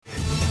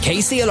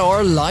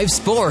KCLR Live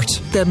Sport.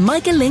 The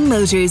Michael Lyng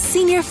Motors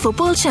Senior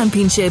Football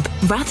Championship.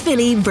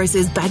 Rathvilly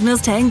versus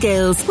Bagnallstown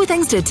Gales. With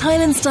thanks to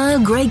Tile and Style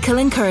Greg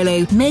Cullen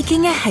Carlow.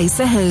 Making a house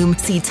a home.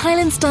 See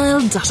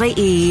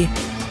tileandstyle.ie.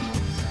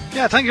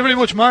 Yeah, thank you very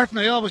much, Martin.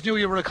 I always knew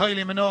you were a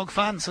Kylie Minogue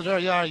fan, so there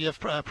you are. You've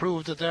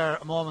proved it there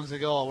a moment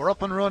ago. We're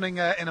up and running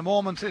in a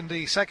moment in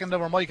the second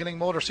of our Michael Lyng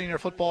Motor Senior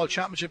Football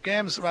Championship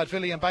games.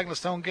 Rathvilly and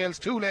Bagnallstown Gales.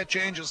 2 late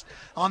changes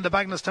on the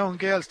Bagnallstown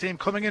Gales team.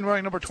 Coming in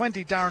wearing number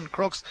 20, Darren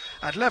Crooks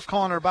at left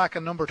corner back,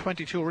 and number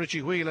 22,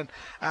 Richie Whelan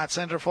at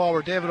centre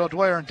forward. David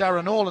O'Dwyer and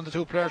Darren Nolan, the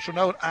 2 players from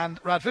out.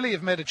 And Rathvilly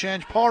have made a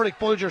change. Pádraig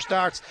Bulger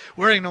starts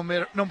wearing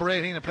number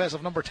 18 in place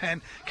of number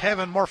 10,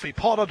 Kevin Murphy.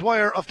 Paul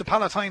O'Dwyer of the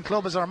Palatine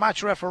Club is our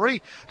match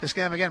referee. This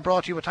game again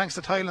brought to you with thanks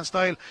to Tile and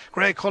Style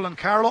Greg Cullen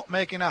Carlow,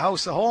 making a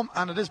house a home.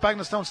 And it is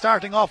Bagnallstown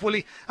starting off,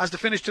 Willie, as they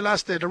finished the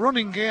last day. The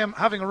running game,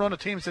 having a run of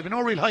teams. There've been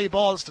no real high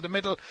balls to the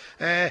middle.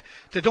 They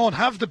don't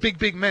have the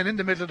big men in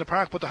the middle of the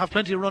park, but they have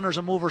plenty of runners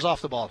and movers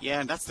off the ball.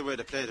 Yeah, and that's the way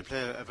they play. They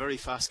play a very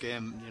fast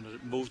game,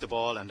 move the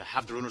ball and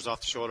have the runners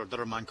off the shoulder. The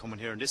other man coming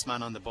here, and this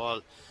man on the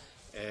ball,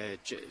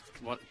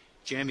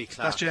 Jamie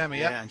Clark. That's Jamie,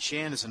 yeah. And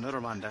Shane is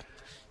another man that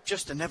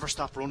just they never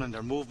stop running.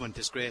 Their movement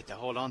is great. They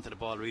hold on to the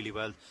ball really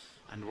well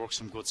and work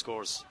some good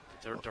scores.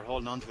 They're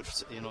holding on to it,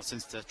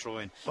 since the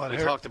throw-in. We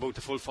talked about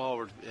the full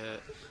forward,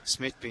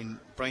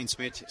 Brian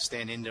Smith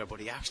staying in there,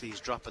 but he's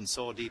dropping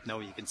so deep now.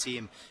 You can see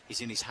him.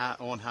 He's in his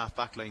own half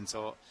back line,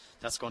 so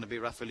that's going to be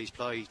Rathvilly's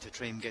ploy to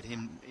try and get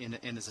him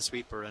in as a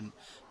sweeper. And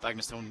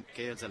Bagnallstown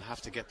Gales will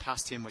have to get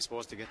past him, I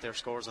suppose, to get their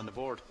scores on the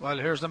board. Well,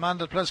 here's the man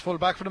that plays full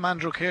back for them,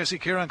 Andrew Casey.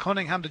 Kieran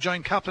Cunningham, the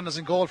joint captain, is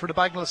in goal for the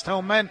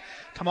Bagnallstown men.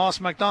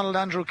 Tomas MacDonald,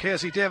 Andrew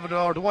Casey, David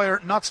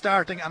O'Dwyer not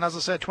starting, and as I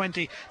said,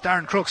 20,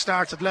 Darren Crooks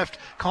starts at left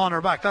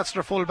corner back. That's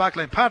their full back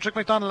line. Patrick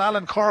McDonald,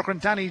 Alan Corcoran,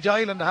 Danny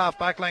Doyle in the half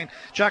back line.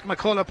 Jack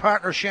McCullough,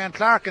 partner Shane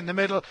Clark in the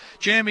middle.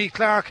 Jamie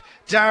Clark,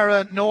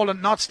 Darren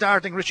Nolan not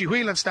starting. Richie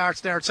Whelan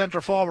starts there at centre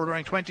forward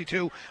wearing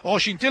 22.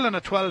 Oisin Dillon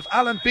at 12.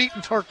 Alan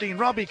Beaton 13.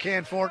 Robbie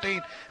Kane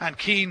 14. And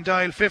Keane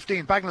Doyle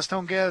 15.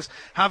 Bagnallstown Gales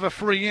have a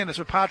free in. It's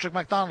with Patrick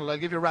McDonald. I'll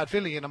give you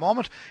Rathvilly in a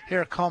moment.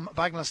 Here come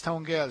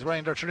Bagnallstown Gales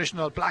wearing their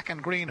traditional black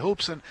and green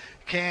hoops, and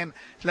Kane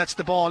lets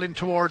the ball in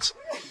towards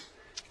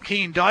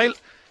Keane Doyle.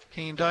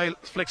 Keane Doyle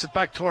flicks it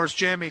back towards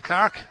Jamie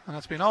Clark, and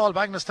it's been all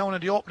Bagnallstown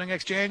in the opening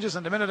exchanges.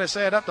 And the minute I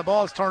say that, the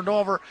ball's turned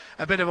over,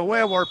 a bit of a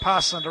wayward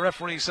pass, and the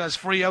referee says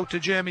free out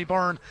to Jamie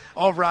Byrne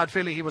of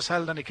Rathvilly. He was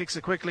held and he kicks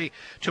it quickly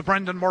to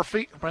Brendan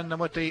Murphy. Brendan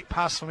with the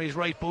pass from his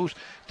right boot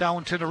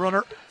down to the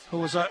runner who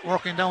was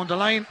working down the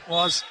line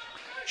was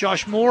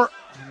Josh Moore,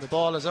 and the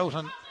ball is out.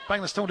 And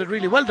Bagnallstown did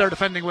really well there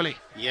defending, Willie.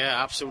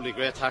 Yeah, absolutely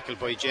great tackle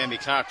by Jamie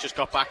Clark. Just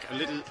got back a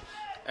little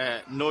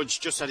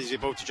nudge just as he's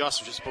about to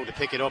just about to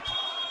pick it up,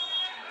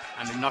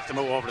 and he knocked him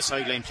out over the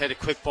sideline, played a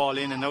quick ball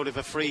in, and out of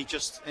a free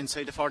just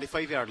inside the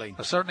 45-yard line.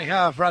 They certainly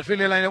have.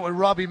 Rathvilly line out with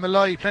Robbie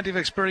Malloy, plenty of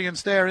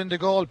experience there in the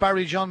goal.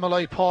 Barry John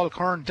Malloy, Paul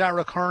Kern,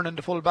 Dara Kern in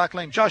the full back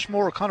line. Josh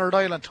Moore, Conor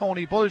Doyle and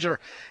Tony Bulger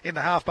in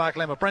the half back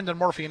line, with Brendan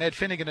Murphy and Ed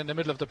Finnegan in the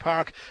middle of the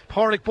park.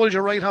 Pádraig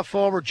Bulger right half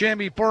forward.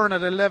 Jamie Byrne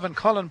at 11.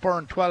 Colin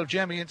Byrne 12.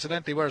 Jamie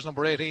incidentally wears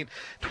number 18.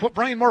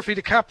 Brian Murphy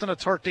the captain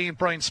at 13.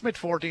 Brian Smith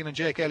 14 and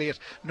Jake Elliott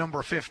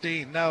number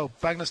 15. Now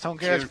Bagnallstown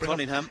Gales. Kieran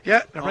Cunningham.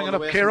 Yeah, they're bringing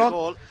up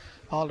Kieran.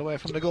 All the way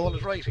from the goal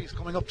is right. He's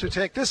coming up to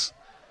take this.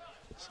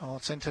 So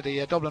it's into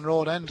the Dublin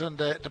Road end, and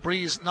the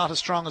breeze not as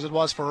strong as it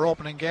was for our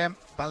opening game.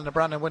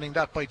 Ballinabranan winning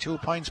that by 2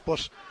 points,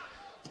 but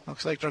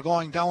looks like they're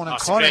going down, and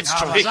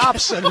Cunningham has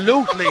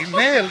absolutely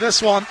nailed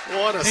this one.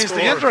 He's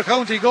the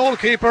inter-county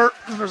goalkeeper,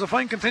 and there's a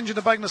fine contingent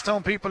of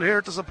Bagnallstown people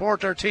here to support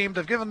their team.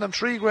 They've given them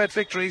 3 great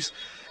victories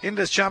in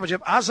this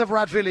championship, as have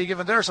Rathvilly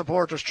given their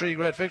supporters 3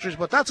 great victories,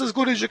 but that's as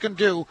good as you can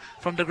do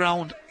from the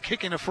ground,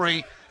 kicking a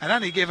free at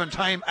any given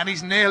time, and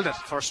he's nailed it.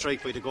 First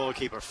strike by the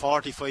goalkeeper,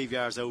 45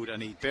 yards out,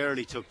 and he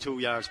barely took 2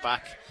 yards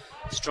back,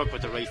 struck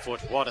with the right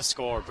foot. What a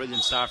score,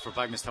 brilliant start for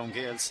Bagnallstown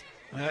Gales.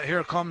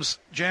 Here comes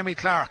Jamie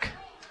Clark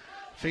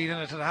feeding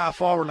it to the half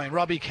forward line.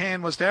 Robbie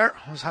Kane was there,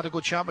 has had a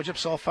good championship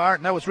so far.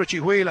 Now it's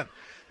Richie Whelan.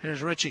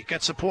 Here's Richie,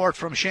 gets support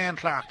from Shane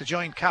Clark, the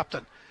joint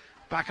captain,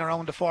 back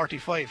around the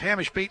 45.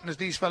 Hamish Beaton, as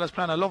these fellas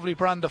playing a lovely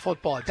brand of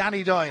football.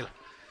 Danny Doyle.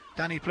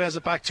 Danny plays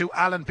it back to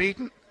Alan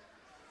Beaton,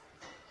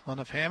 one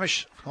of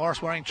Hamish, of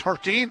course, wearing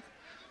 13.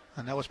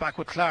 And now it's back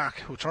with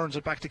Clark, who turns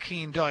it back to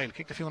Keane Doyle.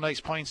 Kicked a few nice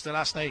points the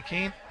last night,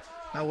 Keane.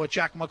 Now with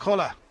Jack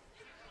McCullough.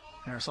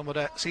 There are some of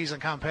the season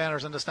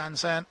campaigners in the stand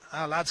saying,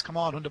 lads, come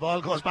on, when the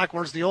ball goes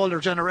backwards, the older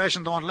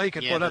generation don't like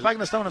it. But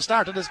Bagnallstown have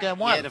started this game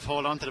well. Yeah, they've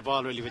hold on to the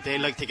ball really, but they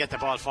like to get the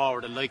ball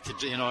forward and like to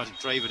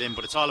drive it in.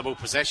 But it's all about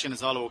possession,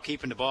 it's all about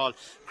keeping the ball,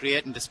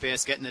 creating the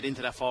space, getting it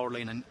into that forward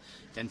line, and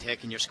then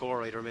taking your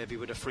score either maybe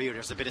with a free, or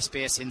there's a bit of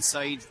space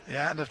inside.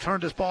 Yeah, and they've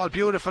turned this ball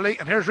beautifully.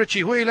 And here's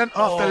Richie Whelan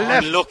off the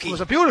left. Unlucky. It was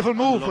a beautiful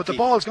move, but the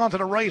ball's gone to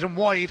the right and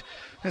wide.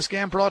 This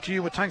game brought to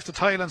you with thanks to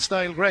Tile and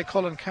Style Greg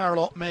Cullen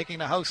Carlow, making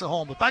the house a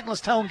home. But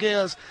Bagnallstown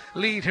Gales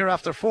lead here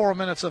after 4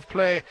 minutes of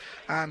play,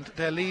 and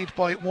they lead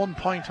by 1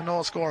 point to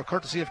no score,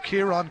 courtesy of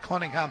Kieran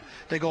Cunningham,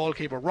 the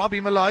goalkeeper.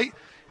 Robbie Malloy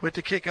with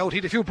the kick out. He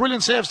had a few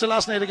brilliant saves the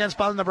last night against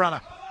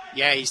Ballinabranan.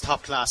 Yeah, he's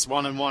top class.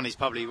 1-on-1, he's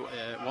probably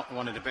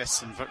one of the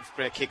best, and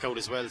great kick out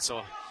as well.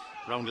 So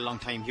around a long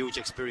time, huge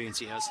experience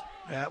he has.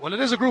 Yeah, well, it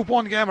is a Group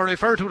 1 game. I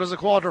refer to it as a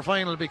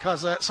quarter-final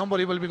because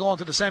somebody will be going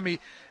to the semi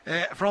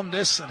from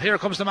this. And here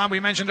comes the man we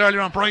mentioned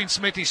earlier on, Brian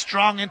Smith. He's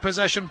strong in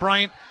possession,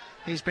 Brian.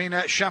 He's been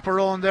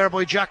chaperoned there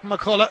by Jack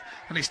McCullough,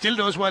 and he still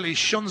does well. He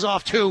shuns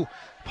off 2,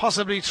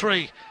 possibly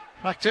 3.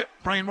 Back to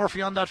Brian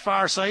Murphy on that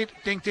far side,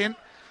 dinked in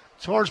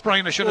towards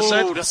Brian, I should have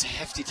said. Oh, that's a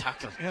hefty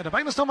tackle. Yeah, the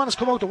Bagnallstown man has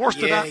come out the worst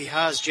of that. Yeah, he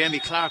has. Jamie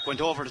Clark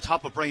went over the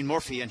top of Brian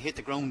Murphy and hit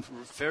the ground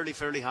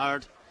fairly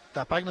hard.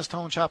 That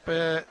Bagnallstown chap,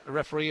 the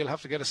referee, will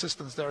have to get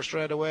assistance there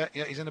straight away.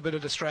 Yeah, he's in a bit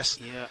of distress.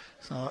 Yeah.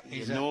 So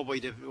he's by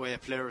the way a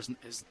player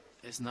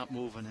is not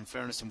moving, in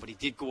fairness to him, but he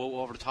did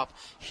go over the top.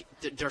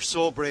 They're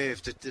so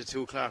brave, the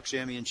two Clarks,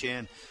 Jamie and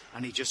Shane,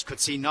 and he just could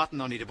see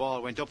nothing on the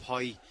ball, went up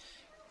high,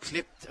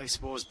 clipped, I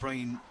suppose,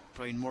 Brian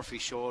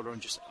Murphy's shoulder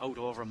and just out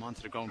over him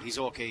onto the ground. He's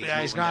okay.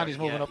 He's grand. He's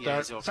moving up there.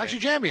 Okay. It's actually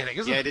Jamie, I think,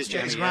 isn't it? Yeah, it is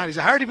Jamie. He's grand. He's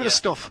a hardy bit of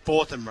stuff.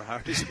 Both of them are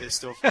hardy bit of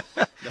stuff.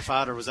 The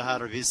father was a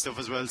hardy bit of stuff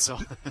as well. So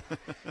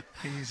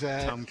he's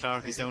Tom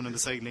Clark is down on the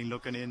sideline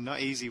looking in. Not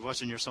easy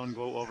watching your son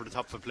go over the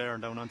top of a player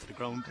and down onto the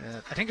ground.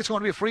 I think it's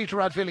going to be a free to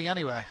Rathvilly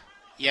anyway.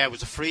 Yeah, it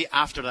was a free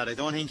after that. I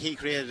don't think he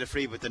created a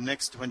free, but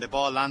when the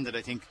ball landed,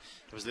 I think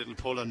there was a little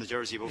pull on the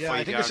jersey about 5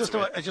 yards. I think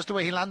it's just the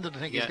way he landed. I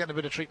think he's getting a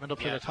bit of treatment up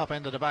to the top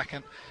end of the back,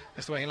 and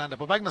that's the way he landed.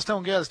 But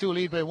Bagnallstown Gales do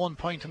lead by 1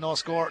 point and no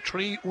score.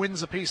 3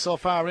 wins apiece so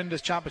far in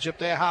this championship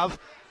they have.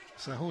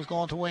 So who's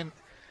going to win?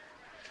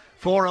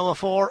 4 out of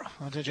 4.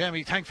 And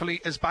Jamie,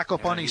 thankfully, is back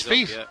up on his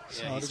feet.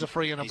 So there's a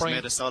free and a Brian.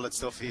 He's made a solid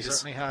stuff. He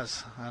certainly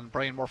has. And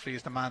Brian Murphy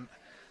is the man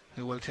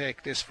who will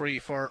take this free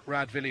for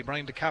Rathvilly.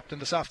 Brian, the captain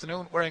this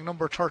afternoon, wearing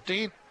number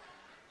 13.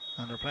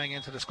 And they're playing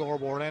into the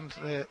scoreboard end.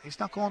 He's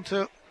not going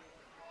to.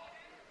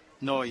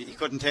 No, he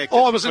couldn't take it.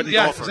 Oh, it was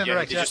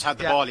indirect. He just had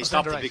the ball. He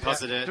stopped it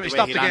because of the way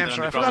stopped he the game.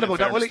 Sorry, I forgot about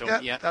that.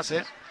 Well, that's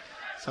it.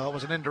 So it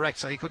was an indirect,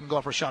 so he couldn't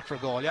go for a shot for a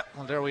goal. Yeah,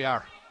 well, there we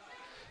are.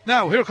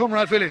 Now, here come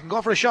Rathvilly. He can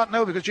go for a shot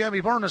now because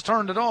Jamie Byrne has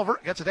turned it over.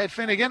 Gets it Ed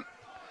Finnegan.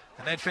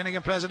 And Ed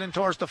Finnegan plays it in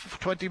towards the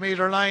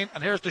 20-metre line.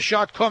 And here's the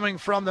shot coming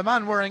from the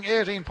man wearing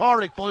 18,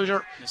 Pádraig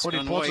Bulger. But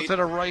he puts it to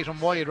the right and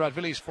wide.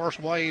 Rathvilly's first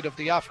wide of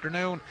the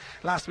afternoon.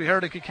 Last we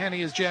heard of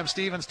Kilkenny is James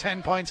Stevens,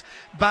 10 points.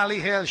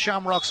 Ballyhale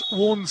Shamrocks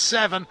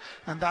 1-7.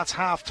 And that's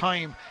half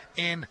time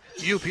in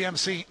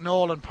UPMC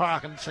Nolan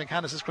Park and St.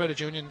 Canice's Credit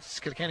Union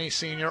Kilkenny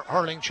Senior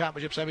Hurling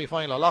Championship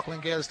semi-final. Loughlin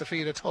Gales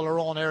defeated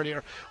Tullaroan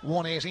earlier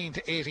 118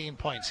 to 18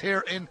 points.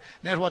 Here in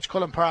Netwatch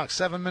Cullen Park,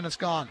 7 minutes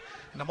gone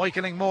in the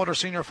Michael Ing Motor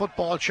Senior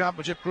Football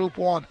Championship Group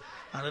 1,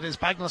 and it is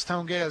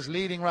Bagnallstown Gales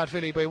leading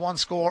Rathvilly by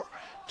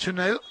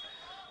 1-0,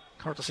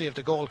 courtesy of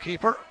the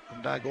goalkeeper,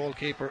 and that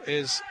goalkeeper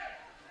is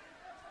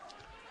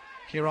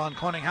Kieran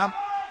Cunningham,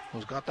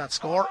 who's got that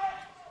score.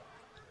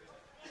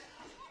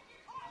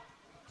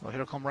 Well,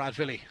 here come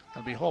Rathvilly.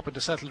 They'll be hoping to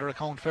settle their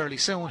account fairly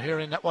soon here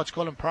in Netwatch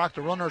Cullen Park.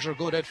 The runners are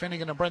good. Ed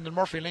Finnegan and Brendan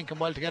Murphy linking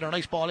well together.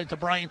 Nice ball into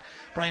Brian.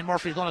 Brian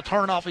Murphy's going to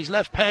turn off his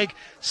left peg,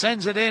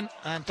 sends it in,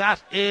 and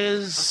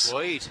that's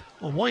wide.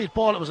 A wide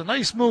ball. It was a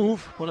nice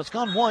move, but it's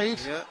gone wide.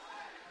 Yeah.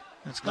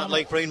 It's not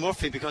like Brian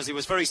Murphy because he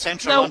was very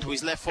central onto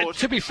his left foot.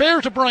 To be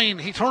fair to Brian,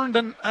 he turned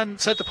and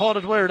said to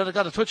Pádraig Dwyer that it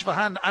got a touch of a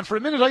hand, and for a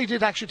minute I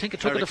did actually think it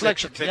took a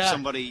deflection. Clip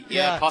somebody,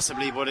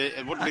 possibly, but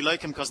it wouldn't be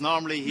like him because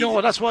normally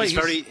that's why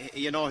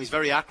he's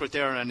very accurate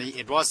there, and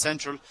it was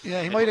central.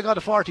 Yeah, he might have got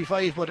a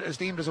 45, but it's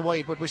deemed as a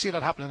wide. But we see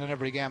that happening in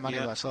every game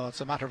anyway, so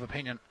it's a matter of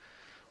opinion.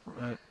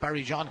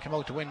 Barry John came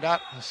out to win that.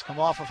 It's come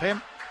off of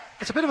him.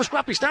 It's a bit of a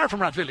scrappy start from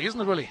Rathvilly,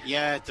 isn't it, really?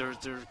 Yeah, they're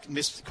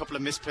a couple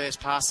of misplaced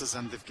passes,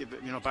 and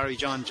Barry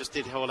John just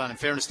did hold on. In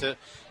fairness to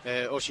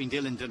Oisin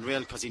Dillon did well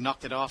because he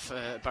knocked it off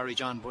Barry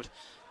John, but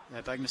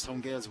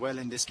Bagnallstown Gales well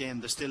in this game.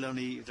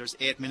 There's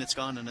 8 minutes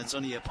gone, and it's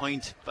only a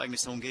point.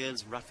 Bagnallstown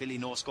Gales, Rathvilly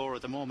no score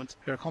at the moment.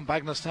 Here come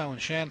Bagnallstown.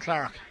 Shane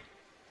Clark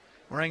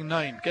wearing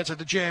 9, gets it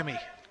to Jamie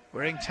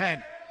wearing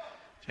 10.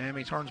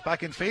 Jamie turns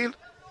back in field.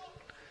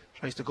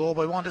 Tries to go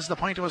by 1. This is the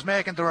point I was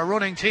making. They're a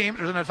running team.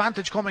 There's an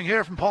advantage coming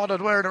here from Pádraig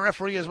Dwyer, the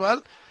referee, as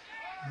well.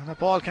 And the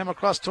ball came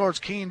across towards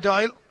Cian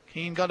Doyle.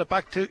 Cian got it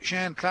back to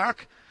Shane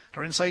Clark.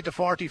 They're inside the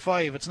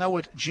 45. It's now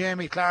with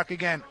Jamie Clark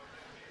again.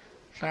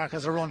 Clark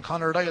has a run.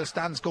 Conor Doyle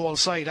stands goal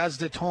side, as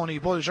did Tony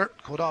Bulger.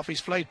 Cut off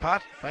his flight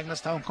path.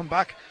 Bagnallstown come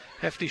back.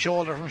 Hefty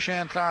shoulder from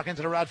Shane Clark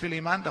into the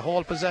Rathvilly man. The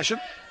whole possession.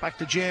 Back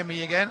to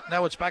Jamie again.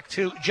 Now it's back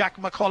to Jack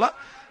McCullough.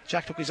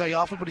 Jack took his eye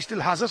off it, but he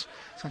still has it.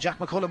 So Jack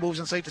McCullough moves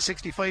inside the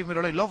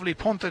 65-metre line. Lovely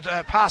punted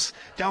pass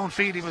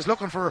downfield. He was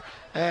looking for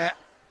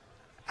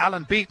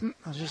Alan Beaton.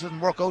 It just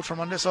didn't work out for him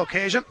on this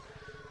occasion.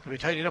 He'll be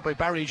tidied up by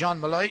Barry John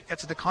Malloy.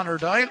 Gets it to Conor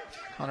Doyle.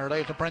 Conor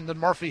Doyle to Brendan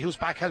Murphy, who's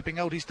back helping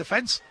out his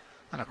defence.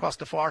 And across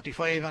the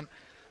 45, and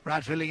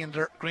Rathvilly in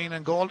their green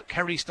and gold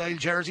Kerry-style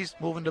jerseys,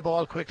 moving the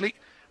ball quickly.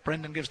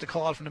 Brendan gives the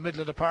call from the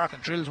middle of the park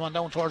and drills one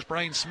down towards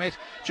Brian Smith.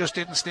 Just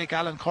didn't stick.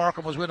 Alan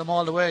Corcoran was with him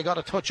all the way. Got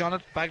a touch on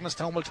it.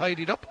 Bagnallstown will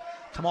tidy it up.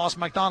 Tomas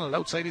MacDonald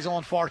outside his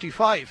own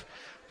 45.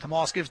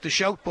 Tomas gives the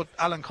shout, but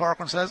Alan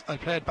Corcoran says, I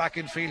played back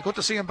in field. Good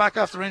to see him back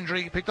after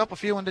injury. He picked up a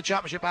few in the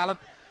championship, Alan.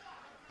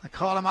 They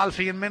call him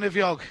Alfie in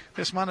Miniviog.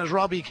 This man is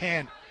Robbie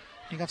Kane.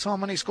 He got so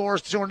many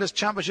scores during this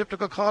championship they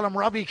could call him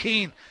Robbie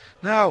Keane.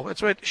 Now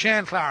it's with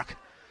Shane Clark.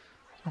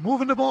 They're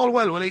moving the ball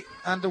well, Willie.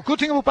 And the good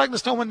thing about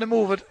Bagenalstown when they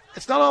move it,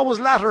 it's not always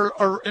lateral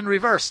or in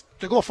reverse.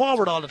 They go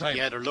forward all the time.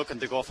 Yeah, they're looking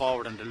to go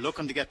forward and they're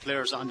looking to get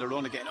players on their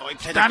run again. Oh, he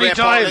played Danny a great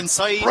Doyle, ball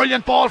inside.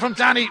 Brilliant ball from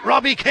Danny.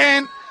 Robbie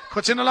Kane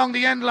cuts in along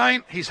the end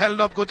line. He's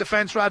held up. Good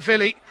defence,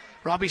 Rathvilly.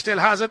 Robbie still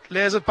has it.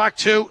 Lays it back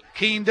to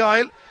Keane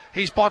Doyle.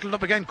 He's bottled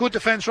up again. Good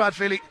defence,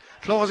 Rathvilly.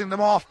 Closing them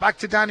off. Back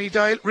to Danny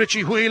Doyle.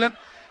 Richie Whelan.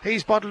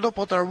 He's bottled up,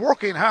 but they're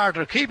working hard.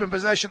 They're keeping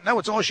possession. Now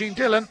it's Oisin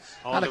Dillon.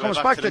 And it comes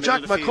back to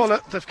Jack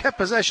McCullough. They've kept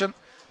possession.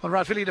 Well,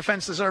 Rathvilly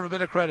defence deserve a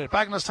bit of credit.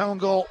 Bagenalstown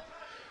go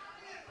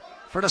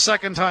for the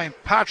second time.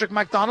 Patrick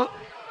MacDonald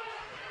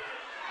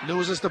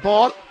loses the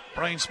ball.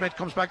 Brian Smith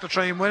comes back to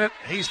try and win it.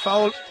 He's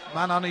fouled.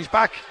 Man on his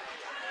back.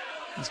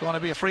 It's going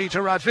to be a free to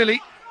Rathvilly.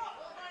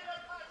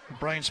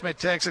 Brian Smith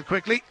takes it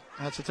quickly.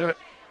 That's it to it.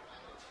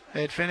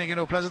 Ed Finnegan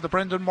who plays it to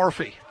Brendan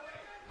Murphy.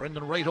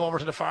 Brendan right over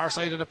to the far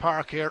side of the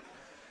park here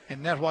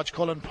in Netwatch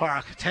Cullen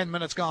Park. 10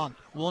 minutes gone.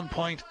 1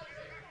 point.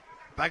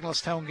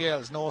 Bagenalstown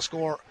Gales. No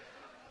score.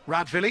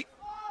 Rathvilly.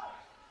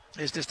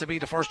 Is this to be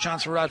the first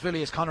chance for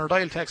Rathvilly as Conor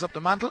Doyle takes up the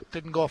mantle?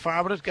 Didn't go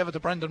far with it. Gave it to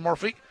Brendan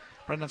Murphy.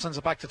 Brendan sends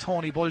it back to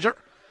Tony Bulger.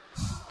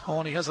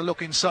 Tony has a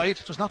look inside.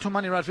 There's not too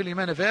many Rathvilly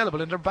men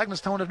available in there.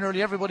 Bagenalstown have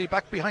nearly everybody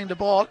back behind the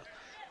ball.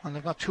 And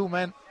they've got 2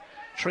 men.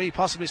 3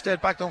 possibly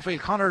stayed back downfield.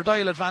 Conor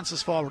Doyle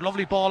advances forward.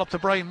 Lovely ball up to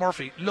Brian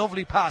Murphy.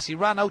 Lovely pass. He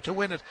ran out to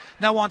win it.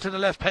 Now on to the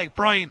left peg.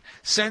 Brian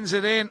sends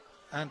it in.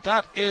 And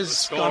that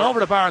is gone over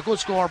the bar. Good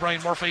score,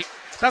 Brian Murphy.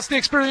 That's the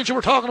experience you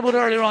were talking about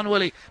earlier on,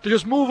 Willie. They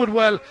just move it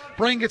well.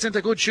 Brian gets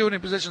into good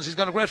shooting positions. He's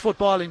got a great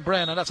footballing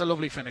brain, and that's a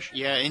lovely finish.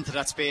 Yeah, into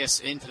that space,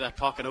 into that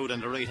pocket out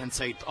on the right hand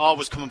side.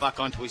 Always coming back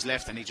onto his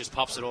left, and he just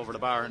pops it over the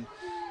bar. And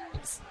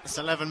it's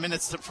 11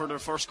 minutes for their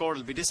first score.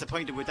 They'll be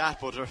disappointed with that,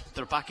 but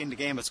they're back in the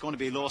game. It's going to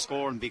be low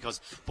scoring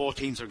because both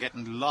teams are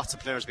getting lots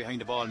of players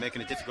behind the ball,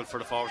 making it difficult for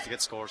the forwards to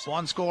get scores.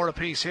 1 score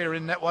apiece here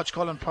in Netwatch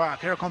Cullen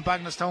Park. Here come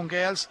Bagenalstown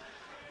Gales.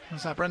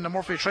 As Brendan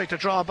Murphy tried to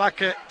draw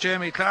back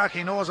Jamie Clark.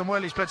 He knows him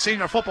well. He's played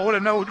senior football with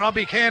him now.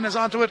 Robbie Kane is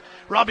onto it.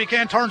 Robbie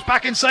Kane turns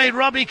back inside.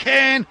 Robbie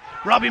Kane.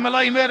 Robbie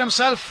Malloy made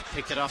himself.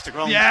 Picked it off the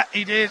ground. Yeah,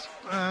 he did.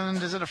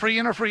 And is it a free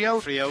in or free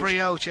out? Free out.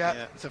 Free out,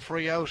 yeah. It's a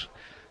free out.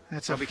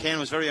 Robbie Kane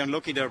was very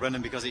unlucky there,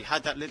 Brendan, because he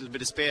had that little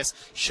bit of space.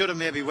 Should have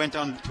maybe went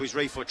on to his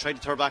right foot, tried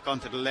to turn back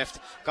onto the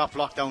left, got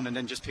blocked down, and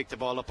then just picked the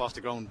ball up off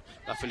the ground.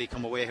 That filly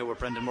come away here with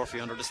Brendan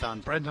Murphy under the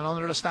stand. Brendan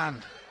under the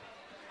stand.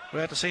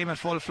 Great to see him in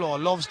full flow.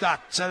 Loves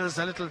that. Sells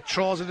a little,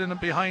 throws it in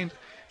behind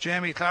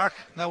Jamie Clark.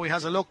 Now he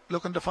has a look,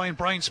 looking to find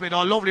Brian Smith.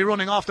 Oh, lovely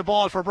running off the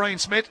ball for Brian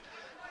Smith.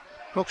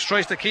 Crooks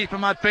tries to keep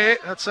him at bay.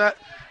 That's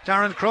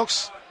Darren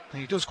Crooks.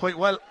 He does quite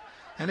well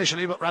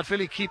initially, but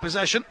Rathvilly keep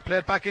possession.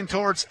 Played back in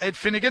towards Ed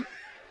Finnegan.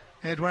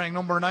 Ed wearing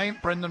number 9.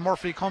 Brendan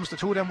Murphy comes. The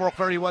two of them work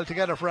very well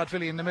together for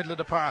Rathvilly in the middle of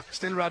the park.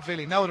 Still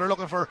Rathvilly. Now they're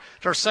looking for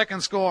their second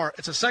score.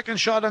 It's a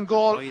second shot on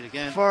goal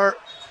for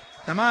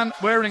the man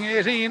wearing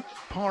 18,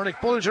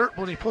 Pádraig Bulger,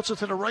 but he puts it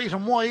to the right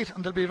and wide,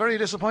 and they'll be very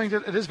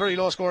disappointed. It is very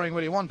low scoring,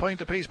 Willie. 1 point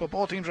apiece, but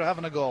both teams are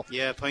having a go.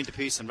 Yeah, point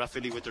apiece, and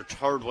Rathvilly with their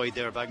third wide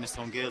there.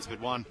 Bagenalstown Gales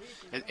with 1.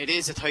 It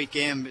is a tight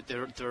game.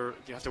 You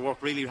have to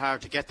work really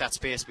hard to get that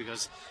space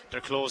because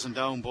they're closing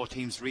down. Both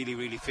teams really,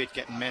 really fit,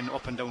 getting men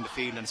up and down the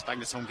field, and it's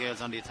Bagenalstown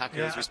Gales on the attack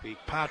here as we speak.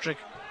 Patrick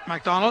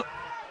MacDonald.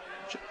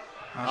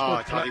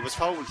 I thought he was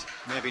fouled.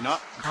 Maybe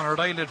not. Conor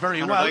Doyle did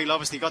very well. Conor Doyle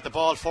obviously got the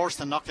ball first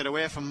and knocked it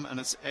away from, and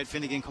it's Ed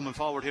Finnegan coming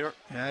forward here.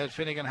 Yeah, Ed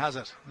Finnegan has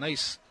it.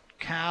 Nice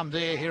calm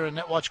day here in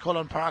Netwatch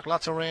Cullen Park.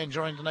 Lots of rain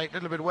during the night. A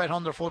little bit wet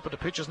underfoot, but the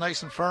pitch is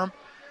nice and firm.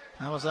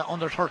 That was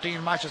under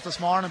 13 matches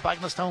this morning.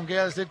 Bagenalstown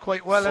Gales did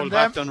quite well. Full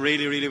back done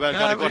really, really well.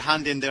 Got a good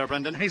hand in there,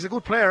 Brendan. He's a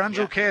good player,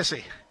 Andrew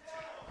Casey.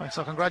 Right,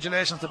 so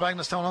congratulations to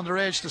Bagenalstown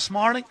underage this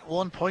morning.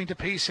 1 point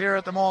apiece here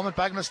at the moment.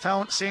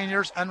 Bagenalstown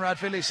seniors and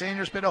Rathvilly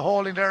seniors. Bit of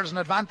holding there. There's an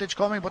advantage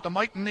coming, but they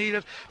mightn't need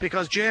it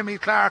because Jamie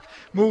Clark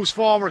moves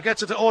forward,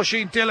 gets it to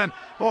Oisin Dillon.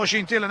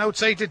 Oisin Dillon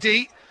outside the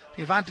D.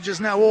 The advantage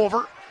is now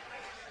over.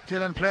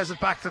 Dillon plays it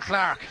back to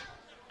Clark.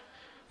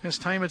 This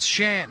time it's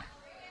Shane.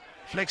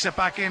 Flicks it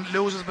back in,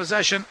 loses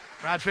possession.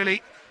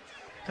 Rathvilly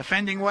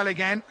defending well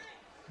again.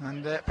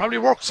 And probably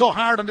worked so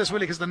hard on this,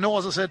 Willie, because the know,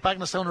 as I said,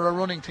 Bagenalstown are a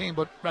running team,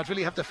 but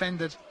Rathvilly have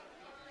defended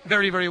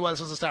very, very well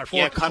since the start.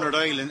 Yeah, Conor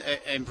Doyle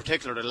in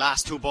particular, the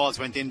last 2 balls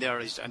went in there,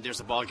 and there's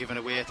a ball given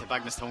away to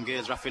Bagenalstown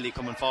Gales. Rathvilly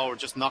coming forward,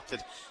 just knocked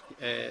it.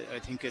 I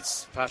think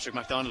it's Patrick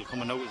MacDonald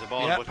coming out with the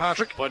ball. Yeah,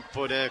 Patrick. But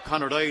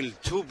Conor Doyle,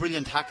 2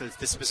 brilliant tackles,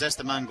 dispossessed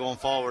the man going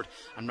forward,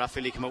 and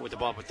Rathvilly come out with the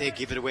ball, but they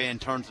give it away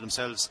and turn to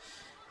themselves.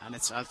 And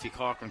it's Alfie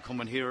Corcoran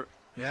coming here.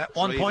 Yeah,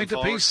 1 point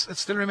apiece. It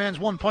still remains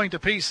 1 point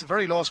apiece.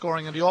 Very low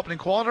scoring in the opening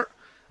quarter.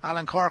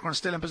 Alan Corcoran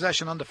still in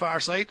possession on the far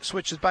side.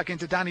 Switches back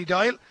into Danny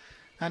Doyle.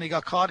 And he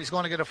got caught. He's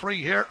going to get a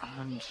free here.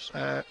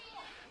 And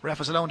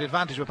ref is allowing the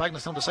advantage, but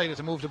Bagenalstown decided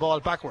to move the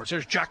ball backwards.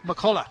 Here's Jack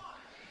McCullough.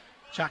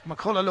 Jack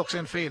McCullough looks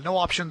in field, no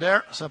option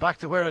there, so back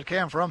to where it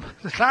came from.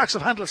 The Clarks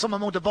have handled some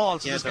amount of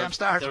balls since this game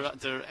started.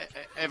 They're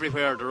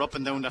everywhere, they're up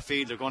and down that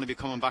field. They're going to be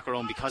coming back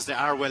around because they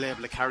are well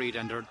able to carry it,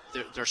 and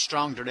they're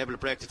strong, they're able to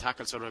break the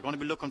tackle, so they're going to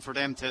be looking for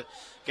them to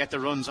get the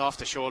runs off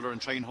the shoulder and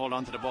try and hold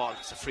on to the ball.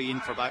 It's a free in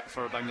for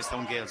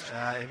Bagenalstown Gales.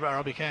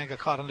 Robbie Kane got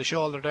caught on the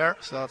shoulder there,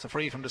 so it's a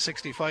free from the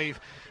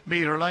 65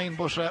 metre line,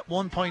 but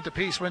 1 point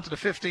apiece. We're into the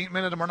 15th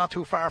minute and we're not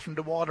too far from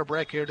the water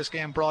break here. This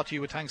game brought to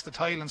you with thanks to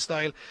Tile and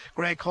Style.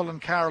 Greg Cullen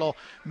Carlow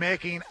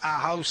making a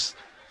house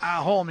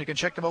at home. You can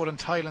check them out on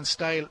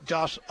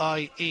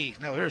tileandstyle.ie.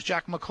 Now here's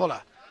Jack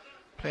McCullough,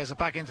 plays it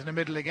back into the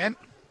middle again.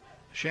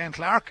 Shane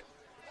Clark.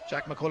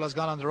 Jack McCullough's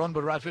gone on the run,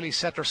 but Rathvilly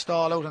set their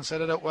stall out and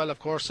set it out well. Of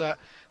course, they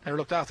were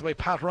looked after by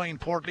Pat Ryan,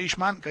 Portlaoise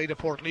man, guided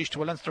Portlaoise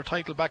to a Leinster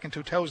title back in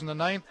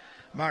 2009.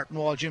 Martin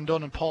Wall, Jim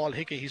Dunn and Paul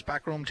Hickey, his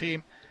backroom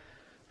team.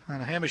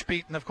 And Hamish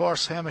Beaton, of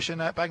course. Hamish in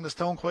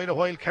Bagenalstown quite a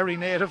while. Kerry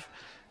native,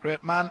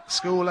 great man,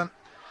 schooling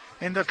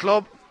in the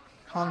club.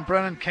 Con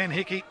Brennan, Ken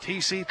Hickey,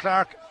 TC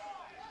Clark.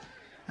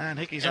 And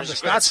Hickey's on the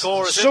stats.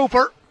 Score,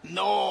 super.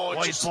 No,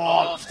 wide just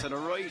ball off to the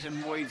right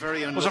and wide,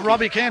 very unlucky. Was it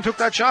Robbie Kane took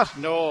that shot?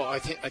 No, I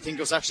think it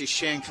was actually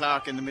Shane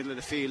Clark in the middle of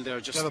the field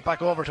there. Just give it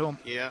back over to him.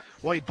 Yeah.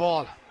 Wide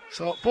ball.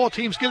 So both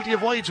teams guilty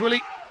of wides,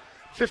 Willie.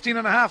 15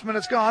 and a half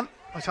minutes gone.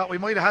 I thought we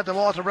might have had the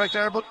water break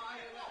there, but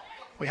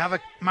we have a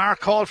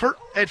mark call for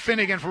Ed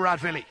Finnegan for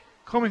Rathvilly.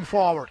 Coming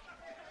forward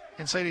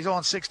inside his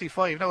own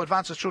 65. Now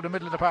advances through the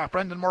middle of the park.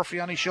 Brendan Murphy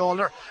on his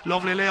shoulder.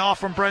 Lovely layoff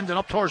from Brendan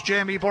up towards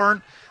Jamie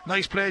Byrne.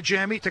 Nice play,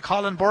 Jamie, to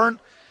Colin Byrne.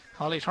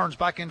 Collie turns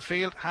back in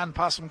field. Hand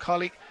pass from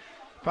Collie.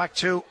 Back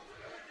to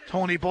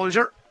Tony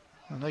Bulger.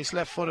 A nice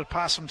left-footed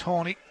pass from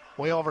Tony.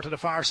 Way over to the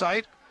far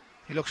side.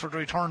 He looks for the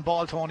return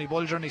ball, Tony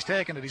Bulger, and he's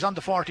taken it. He's on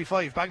the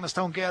 45.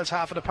 Bagenalstown Gales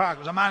half of the park.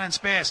 There's a man in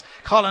space.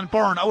 Colin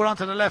Byrne out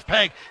onto the left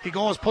peg. He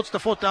goes, puts the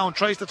foot down,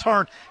 tries to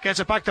turn, gets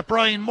it back to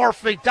Brian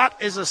Murphy.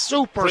 That is a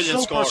super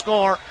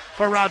score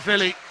for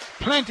Rathvilly.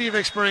 Plenty of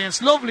experience,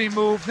 lovely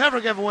move,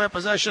 never gave away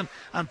possession,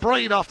 and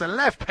Bright off the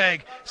left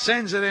peg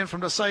sends it in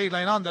from the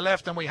sideline on the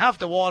left, and we have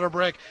the water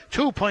break.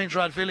 2 points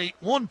Rathvilly,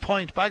 1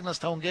 point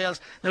Bagenalstown Gales.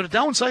 Now the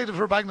downside of it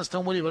for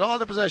Bagenalstown, Willie, with all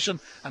the possession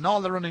and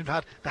all the running they've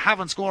had, they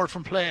haven't scored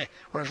from play,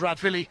 whereas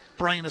Rathvilly,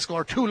 Brian has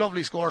scored 2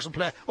 lovely scores from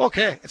play.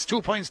 Okay, it's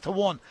 2 points to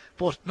 1,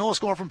 but no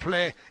score from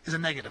play is a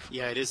negative.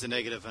 Yeah, it is a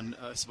negative, and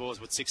I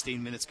suppose with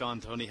 16 minutes gone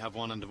to only have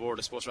 1 on the board,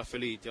 I suppose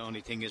Rathvilly, the only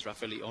thing is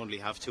Rathvilly only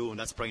have 2, and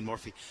that's Brian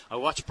Murphy. I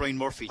watched Brian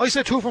Murphy. I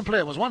said 2 from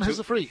play. Was one his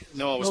a free?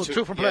 No, it was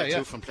 2 from play. Yeah,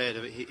 2 from play.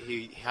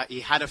 He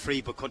had a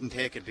free but couldn't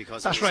take it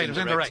because that's right. It was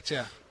indirect.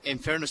 Yeah. In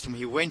fairness to him,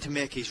 he went to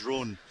make his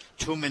run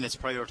 2 minutes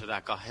prior to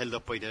that. Got held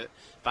up by the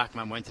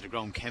backman, went to the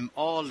ground, came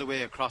all the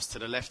way across to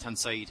the left hand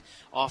side,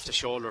 off the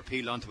shoulder,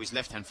 peeled onto his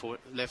left hand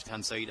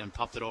side, and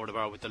popped it over the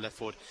bar with the left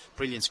foot.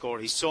 Brilliant score.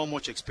 He's so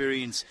much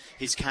experience.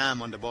 He's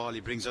calm on the ball. He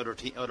brings other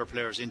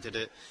players into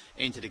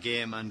the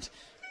game, and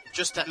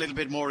just that little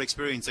bit more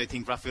experience, I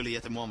think, Rathvilly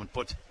at the moment.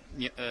 But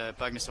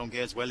Bagenalstown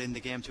Gales well in the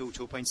game too,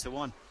 2 points to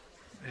 1.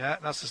 Yeah,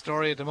 that's the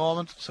story at the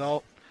moment.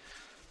 So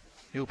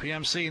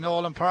UPMC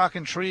Nolan Park,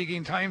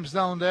 intriguing times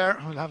down there.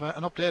 We'll have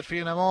an update for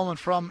you in a moment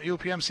from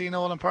UPMC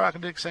Nolan Park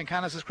and the St.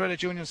 Canice's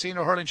Credit Union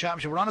Senior Hurling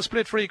Championship. We're on a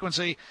split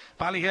frequency.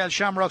 Ballyhale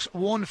Shamrocks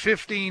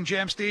 115,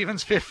 James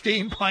Stephens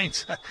 15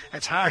 points.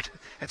 It's hard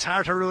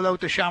to rule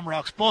out the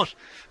Shamrocks, but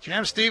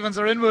James Stephens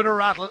are in with a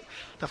rattle.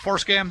 The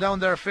first game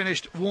down there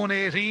finished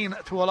 118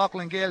 to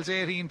O'Loughlin Gales,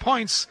 18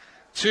 points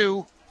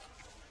to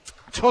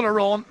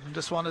Tullaroan.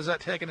 This one is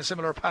taking a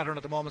similar pattern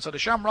at the moment. So the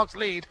Shamrocks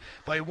lead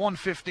by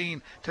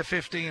 115 to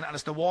 15, and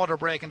it's the water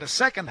break in the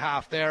second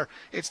half there.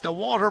 It's the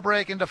water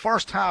break in the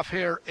first half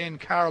here in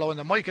Carlow in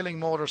the Michael Lyng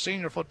Motor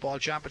Senior Football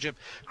Championship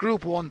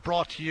Group 1,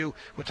 brought to you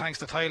with thanks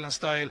to Tile and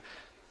Style.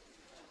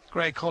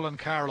 Greg Cullen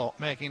Carlow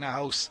making a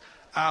house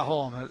at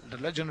home. The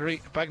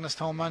legendary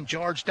Bagenalstown man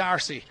George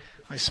Darcy.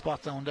 Nice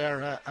spot down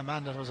there. A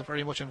man that was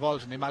very much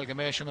involved in the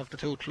amalgamation of the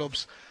two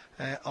clubs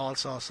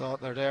also. So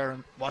they're there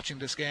and watching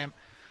this game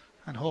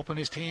and hoping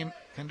his team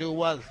can do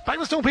well.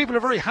 Bagenalstown people are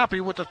very happy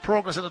with the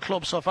progress of the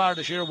club so far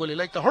this year, Willie.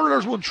 Like the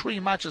hurlers won 3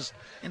 matches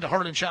in the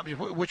hurling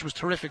championship, which was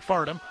terrific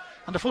for them,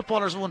 and the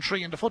footballers won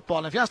 3 in the football.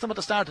 And if you asked them at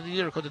the start of the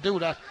year could they do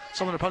that,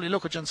 someone would probably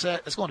look at you and say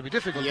it's going to be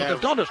difficult, but they've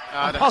done it.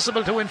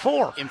 Impossible to win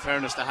 4. In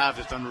fairness, they have.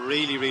 They've done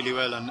really, really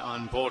well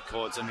on both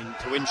codes. I mean,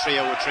 to win 3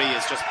 out of 3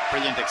 is just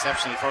brilliant,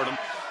 exceptional for them.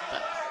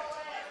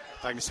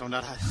 Bagenalstown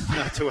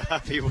not too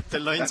happy with the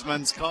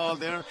linesman's call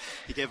there.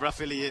 He gave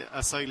Rathvilly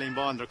a sideline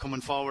ball, and they're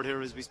coming forward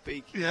here as we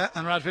speak. Yeah,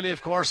 and Rathvilly,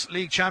 of course,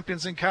 league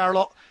champions in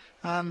Carlow,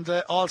 and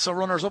also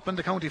runners-up in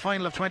the county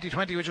final of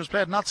 2020, which was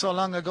played not so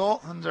long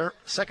ago, and they're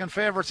second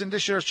favourites in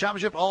this year's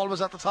championship,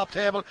 always at the top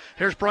table.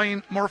 Here's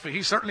Brian Murphy.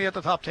 He's certainly at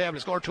the top table.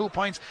 He scored 2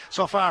 points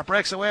so far,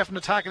 breaks away from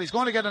the tackle. He's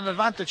going to get an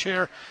advantage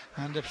here,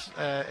 and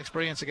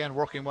experience again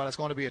working well. It's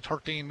going to be a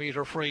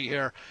 13-metre free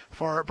here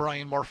for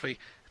Brian Murphy.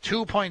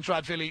 2 points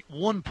Rathvilly,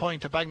 1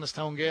 point to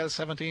Bagenalstown Gales.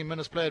 17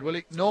 minutes played,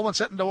 Willie. No one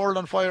setting the world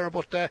on fire,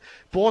 but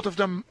both of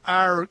them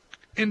are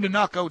in the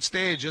knockout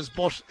stages,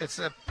 but it's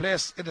a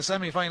place in the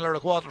semi-final or a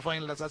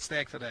quarter-final that's at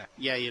stake today.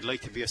 Yeah, you'd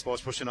like to be, I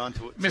suppose, pushing on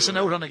to missing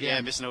out on a game.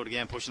 Yeah, missing out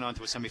again, pushing on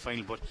to a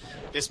semi-final. But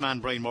this man,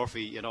 Brian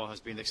Murphy, has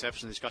been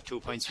exceptional. He's got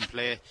 2 points from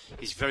play.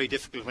 He's very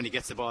difficult when he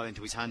gets the ball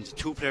into his hand.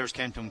 2 players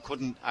came to him,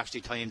 couldn't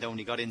actually tie him down.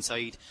 He got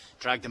inside,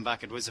 dragged him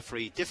back. It was a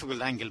free.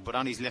 Difficult angle, but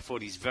on his left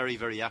foot, he's very,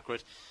 very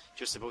accurate.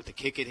 Just about to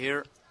kick it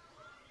here.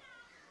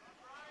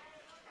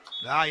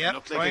 Yeah,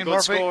 Like Brian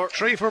Murphy, score.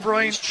 3 for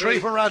Brian, 3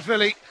 for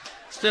Rathvilly.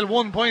 Still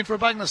 1 point for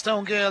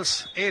Bagnallstown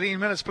Gales. 18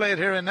 minutes played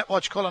here in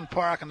Netwatch Cullen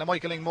Park and the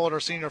Michael Ling Motor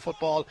Senior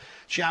Football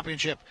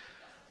Championship.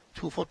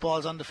 2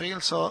 footballs on the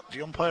field, so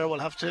the umpire will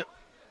have to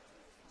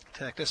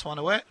take this one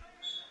away.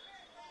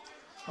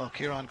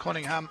 Kieran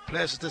Cunningham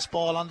places this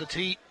ball on the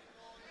tee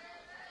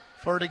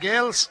for the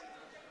Gales.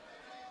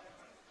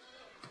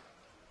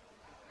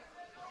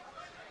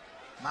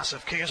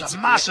 Massive kick. It's a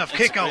massive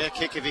kick out. It's a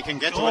kick if he can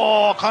get to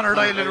it. Conor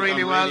Doyle did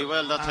really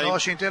well. That time.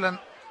 Oisin Dillon,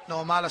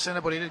 no malice in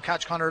it, but he did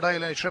catch Conor Doyle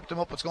and he tripped him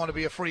up. It's going to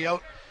be a free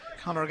out.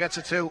 Conor gets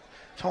it to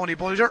Tony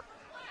Bulger.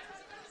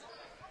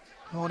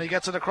 Tony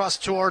gets it across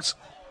towards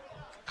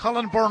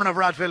Colin Byrne of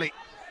Rathvilly.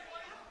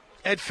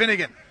 Ed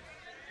Finnegan.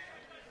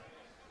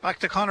 Back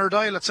to Conor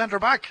Doyle at centre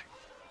back.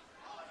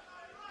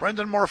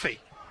 Brendan Murphy.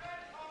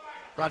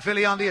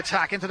 Rathvilly on the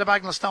attack into the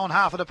Bagnallstown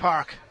half of the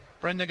park.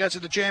 Brendan gets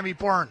it to Jamie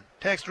Byrne.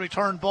 Takes the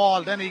return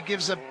ball. Then he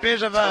gives a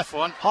bit of a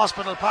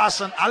hospital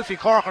pass, and Alfie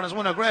Corcoran has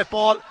won a great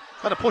ball.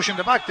 Got to push in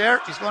the back there.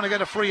 He's going to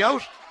get a free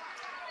out.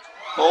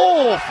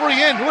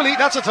 Free in, will he?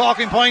 That's a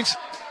talking point.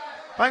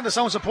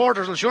 Bagnallstown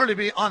supporters will surely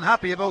be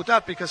unhappy about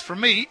that, because for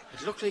me,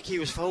 it looked like he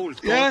was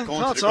fouled going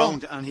to the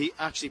ground, and he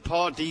actually,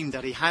 Paul deemed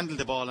that he handled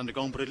the ball on the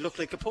ground, but it looked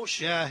like a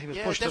push. Yeah, he was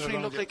pushed. It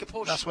definitely looked like a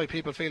push. That's why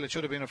people feel it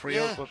should have been a free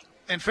out. But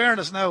in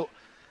fairness, now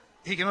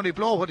he can only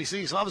blow what he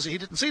sees. So obviously, he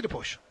didn't see the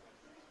push.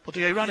 But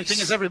the ironic thing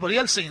is everybody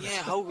else seen it.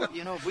 Yeah, how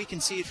if we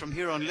can see it from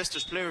here on,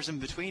 Leicester's players in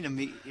between him,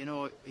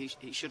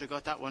 he should have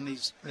got that one.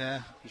 He's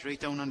right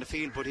down on the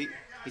field, but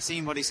he's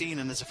seen what he's seen,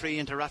 and it's a free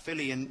into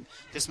Rathvilly, and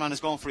this man is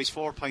going for his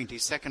 4 point.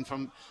 He's second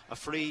from a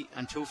free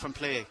and 2 from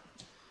play.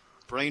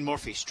 Brian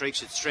Murphy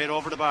strikes it straight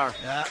over the bar.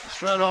 Yeah,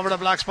 straight over the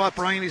black spot,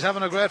 Brian. He's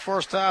having a great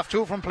first half.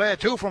 2 from play,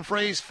 2 from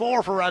frees,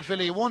 4 for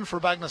Rathvilly, 1 for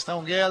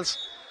Bagnallstown Gales.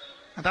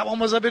 And that one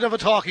was a bit of a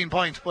talking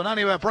point. But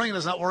anyway, Brian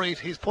is not worried.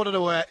 He's put it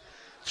away.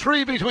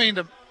 3 between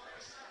them.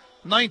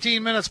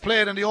 19 minutes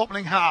played in the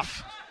opening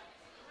half.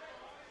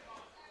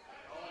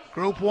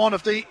 Group 1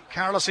 of the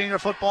Carlow Senior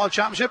Football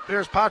Championship.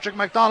 Here's Patrick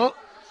McDonald.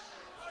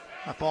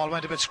 That ball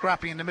went a bit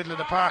scrappy in the middle of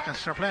the park, and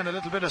they're playing a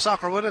little bit of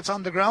soccer with it. It's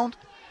on the ground.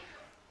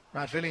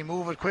 Rathvilly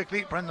move it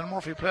quickly. Brendan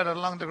Murphy played it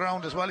along the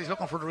ground as well. He's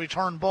looking for the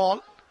return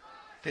ball.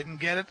 Didn't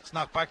get it. It's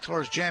knocked back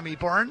towards Jamie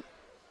Byrne.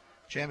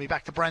 Jamie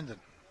back to Brendan.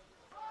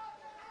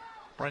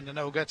 Brendan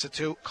now gets it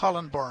to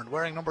Colin Byrne,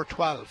 wearing number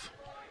 12.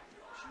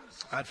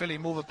 Rathvilly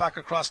move it back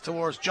across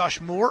towards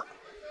Josh Moore.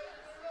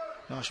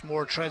 Josh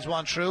Moore treads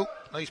one through.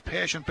 Nice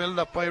patient build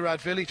up by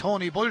Rathvilly.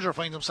 Tony Bulger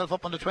finds himself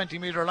up on the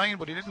 20-metre line,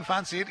 but he didn't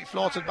fancy it. He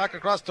floats it back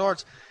across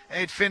towards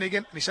Ed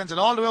Finnegan. And he sends it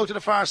all the way out to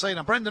the far side.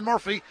 And Brendan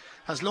Murphy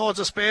has loads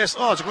of space.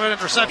 It's a great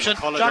interception.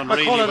 Jack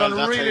McCullough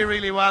done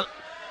really well.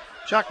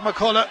 Jack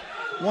McCullough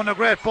won a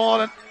great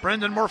ball, and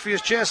Brendan Murphy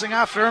is chasing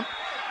after him.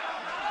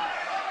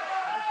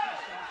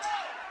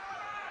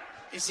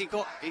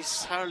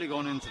 He's hardly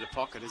going into the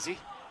pocket, is he?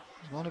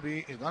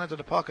 He's gone into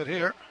the pocket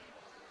here.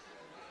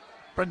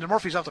 Brendan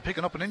Murphy's after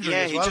picking up an injury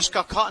as well. Yeah, he just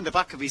got caught in the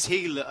back of his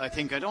heel, I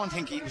think. I don't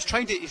think he was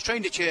trying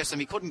to chase him.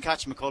 He couldn't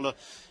catch McCullough.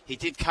 He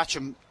did catch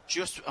him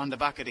just on the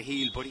back of the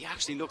heel, but he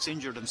actually looks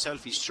injured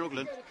himself. He's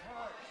struggling.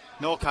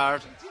 No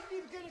card.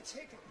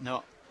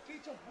 No.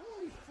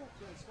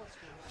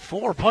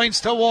 4 points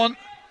to 1.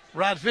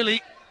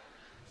 Rathvilly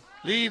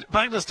lead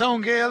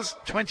Bagnallstown Gales.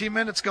 20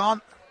 minutes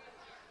gone.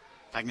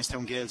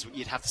 Bagnallstown Gales,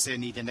 you'd have to say,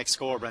 need the next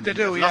score, Brendan.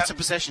 They do, Lots of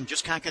possession,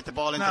 just can't get the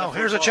ball into the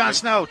here's a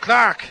chance now.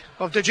 Clark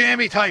of the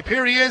Jamie type.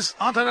 Here he is,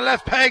 onto the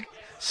left peg,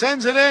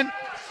 sends it in.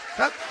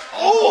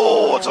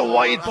 It's a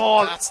wide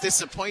ball. That's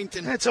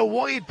disappointing. It's a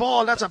wide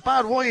ball. That's a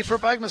bad wide for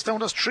Bagnallstown.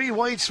 There's 3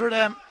 wides for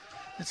them.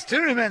 It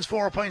still remains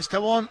 4 points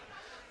to 1.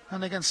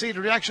 And they can see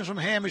the reactions from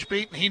Hamish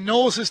Beaton. He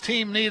knows his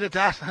team needed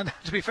that. And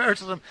to be fair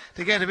to them,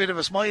 they get a bit of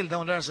a smile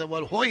down there and say,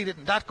 well, why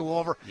didn't that go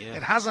over? Yeah.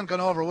 It hasn't gone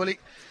over, Willie.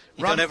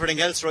 He done everything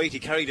else right. He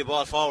carried the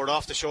ball forward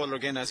off the shoulder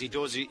again as he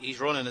does. He's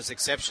running is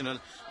exceptional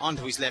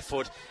onto his left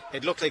foot.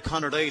 It looked like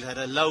Conor Doyle had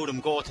allowed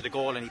him go to the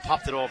goal and he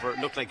popped it over. It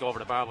looked like over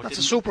the bar. But that's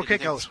a super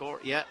kick out.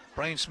 Yeah.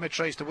 Brian Smith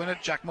tries to win it.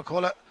 Jack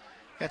McCullough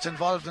gets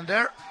involved in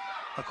there.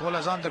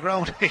 McCullough's on the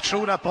ground. He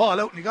threw that ball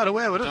out and he got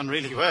away with it. Done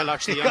really well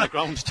actually on the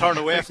ground to turn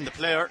away from the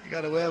player. He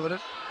got away with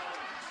it.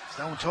 It's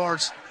down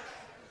towards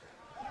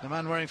the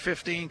man wearing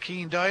 15,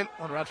 Keane Doyle.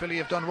 Rathvilly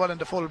have done well in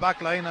the full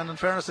back line, and in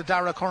fairness to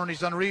Dara Curran,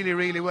 he's done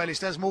really well. He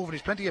stays moving,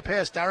 he's plenty of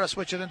pace. Dara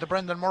switch it into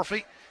Brendan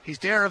Murphy. He's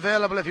there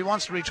available if he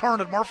wants to return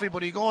it, Murphy,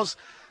 but he goes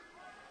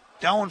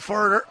down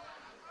further,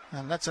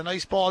 and that's a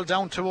nice ball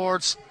down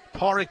towards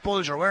Pádraig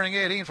Bulger, wearing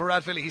 18 for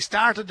Rathvilly. He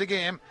started the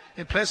game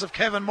in place of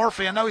Kevin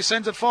Murphy, and now he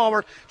sends it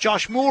forward.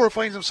 Josh Moore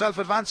finds himself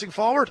advancing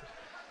forward.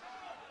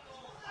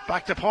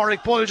 Back to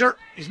Pádraig Bolger.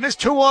 He's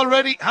missed 2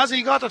 already. Has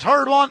he got the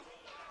third one?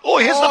 Oh,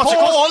 he hits the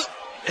post.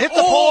 Hit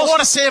the post.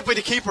 What a save by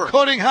the keeper.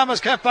 Cunningham has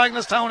kept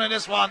Bagenalstown in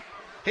this one.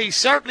 He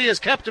certainly has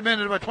kept him in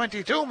it with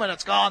 22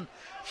 minutes gone.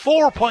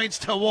 4 points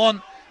to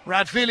 1.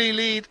 Rathvilly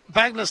lead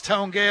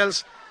Bagenalstown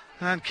Gales.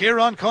 And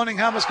Kieran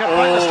Cunningham has kept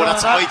Bagenalstown.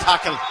 That's a high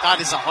tackle.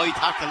 That is a high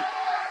tackle.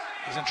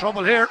 He's in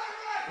trouble here.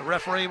 The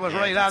referee was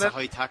right at it. That's a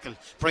high tackle.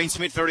 Brian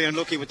Smith very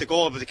unlucky with the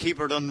goal, but the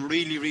keeper done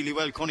really, really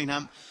well.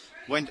 Cunningham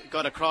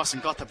got across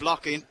and got the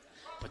block in.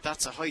 But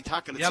that's a high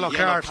tackle. It's yellow a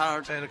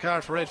card. Yellow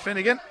card for Ed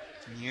Finnegan.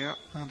 Yeah.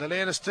 And the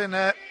latest in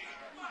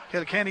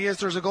Kilkenny is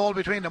there's a goal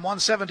between them.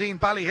 117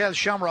 Ballyhale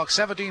Shamrock,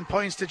 17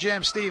 points to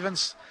James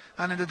Stevens.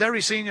 And in the Derry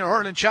Senior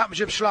Hurling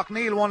Championship,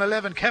 Schlockneil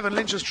 111. Kevin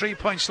Lynch's 3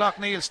 points.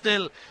 Schlockneil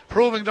still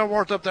proving their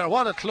worth up there.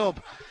 What a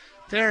club.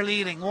 They're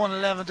leading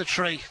 111 to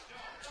 3.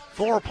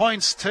 4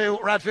 points to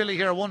Rathvilly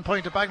here, 1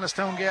 point to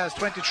Bagenalstown Gales.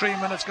 23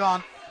 minutes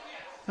gone.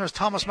 There's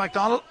Thomas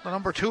MacDonald, the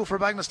number 2 for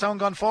Bagenalstown,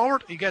 gone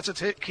forward. He gets it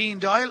to Keane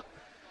Doyle.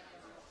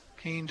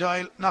 Keane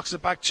Doyle knocks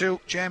it back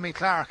to Jamie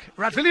Clark.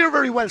 Rathvilly are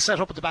very well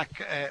set up at the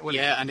back, Willie.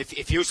 Yeah, and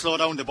if you slow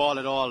down the ball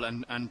at all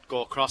and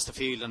go across the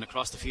field and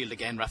across the field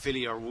again,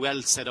 Rathvilly are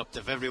well set up.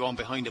 They've everyone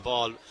behind the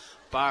ball,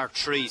 bar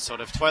 3, so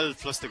they've 12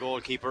 plus the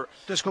goalkeeper.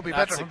 This could be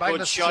better from Bagenalstown.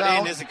 Good shot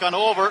in. Has it gone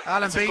over?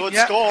 Alan That's B. a good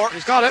score.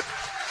 He's got it.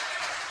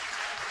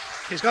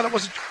 He's got it.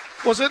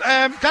 Was it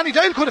Danny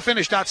Dale could have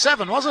finished that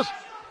 7, was it?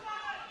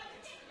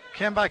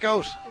 Came back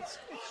out.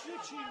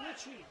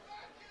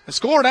 It's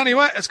scored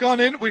anyway. It's gone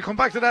in. We'll come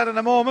back to that in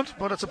a moment,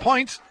 but it's a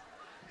point.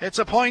 It's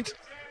a point.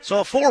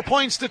 So 4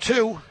 points to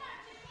 2.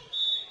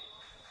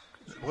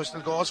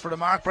 Whistle goes for the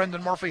mark.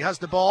 Brendan Murphy has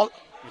the ball.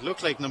 It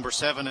looked like number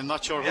 7. I'm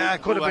not sure who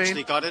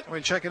actually got it.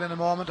 We'll check it in a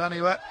moment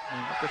anyway.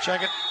 We'll have to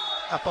check it.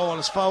 That ball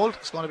is fouled.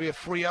 It's going to be a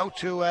free out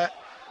to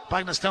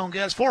Bagenalstown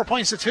Gales. 4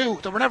 points to 2.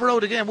 They were never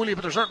out again, Willie,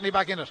 but they're certainly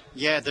back in it.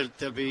 Yeah,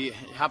 they'll be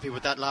happy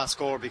with that last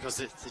score because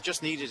they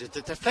just needed it.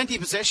 They've plenty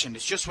of possession.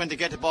 It's just when they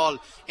get the ball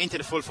into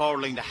the full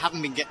forward line, they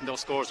haven't been getting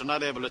those scores. They're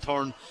not able to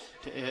turn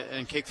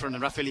and kick for it,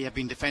 and Rathvilly have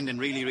been defending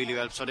really, really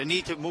well. So they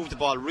need to move the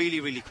ball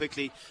really, really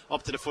quickly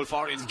up to the full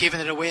forward. He's giving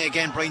it away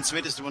again. Brian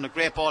Smith has won a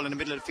great ball in the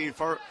middle of the field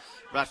for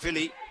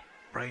Rathvilly.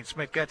 Brian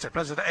Smith gets it.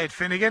 Present to Ed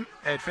Finnegan.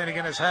 Ed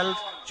Finnegan is held.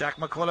 Jack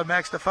McCullough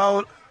makes the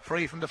foul.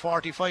 Free from the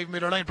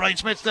 45-metre line. Brian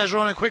Smith stays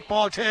running. Quick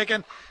ball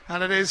taken.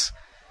 And it is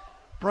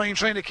Brian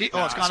trying to keep.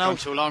 It's gone out.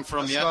 Too long for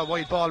him, yeah.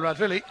 Wide ball,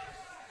 Rathvilly.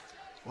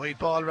 Wide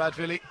ball,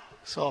 Rathvilly.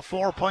 So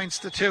 4 points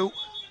to 2.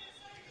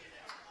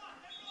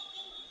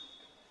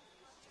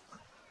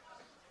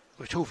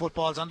 With 2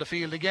 footballs on the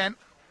field again.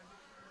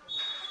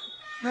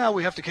 Now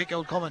we have to kick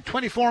out coming.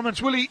 24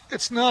 minutes, Willie.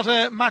 It's not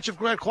a match of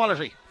great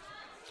quality.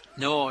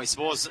 No, I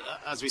suppose,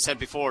 as we said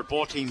before,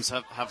 both teams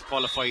have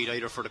qualified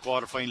either for the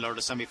quarter-final or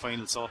the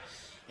semi-final, so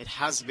it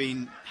hasn't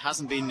been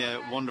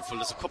wonderful.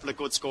 There's a couple of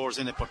good scores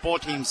in it, but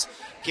both teams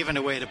giving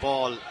away the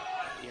ball.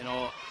 You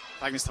know,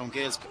 Bagenalstown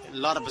Gales, a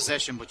lot of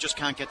possession, but just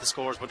can't get the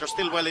scores. But they're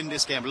still well in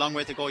this game. A long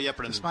way to go yet,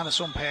 Brendan. This man has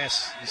some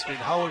pace. He's been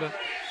holding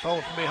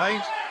foul from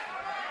behind.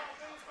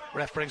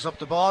 Ref brings up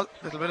the ball.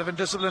 Little bit of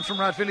indiscipline from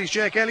Rathvilly's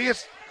Jake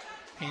Elliott.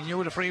 He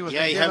knew the free was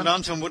he held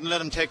on to him, wouldn't let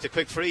him take the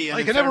quick free.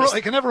 I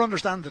can never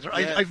understand it.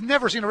 I've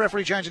never seen a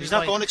referee change his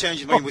mind. He's not going to change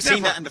his mind. We've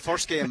seen that in the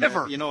first game.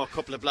 Never. A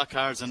couple of black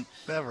cards, and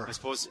never. I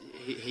suppose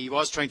he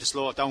was trying to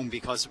slow it down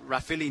because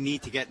Rathvilly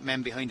need to get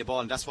men behind the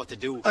ball, and that's what they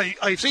do.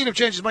 I've seen him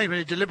change his mind when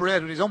he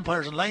deliberated with his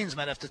umpires and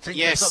linesmen have to think.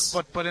 Yes.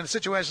 But in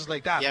situations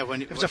like that,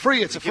 when if it's a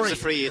free, it's a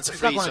free.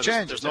 It's not going to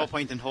change. There's no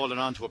point in holding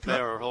on to a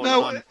player or holding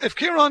on. Now, if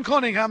Kieran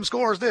Cunningham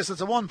scores this,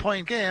 it's a 1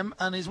 point game,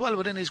 and he's well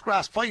within his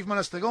grasp. 5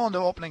 minutes to go in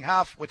the opening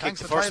half. With thanks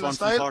to Tyler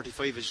Style.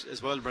 45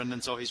 as well,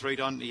 Brendan, so he's right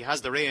on. He has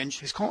the range.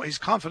 He's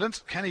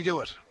confident. Can he do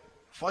it?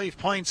 5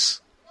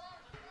 points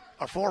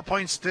or 4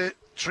 points to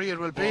 3 it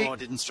will be.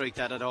 Didn't strike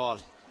that at all.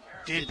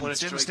 But it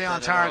didn't stay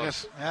on target.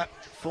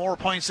 4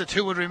 points to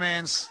 2 it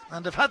remains,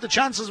 and they've had the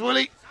chances,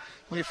 Willie.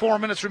 We have 4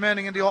 minutes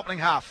remaining in the opening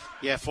half.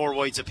 4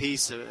 wides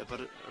apiece,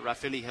 but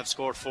Rathvilly have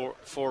scored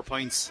four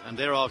points, and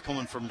they're all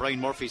coming from Brian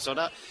Murphy, so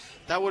that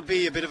would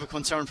be a bit of a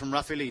concern from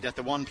Rathvilly, that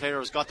the one player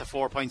has got the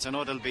 4 points. I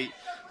know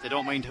they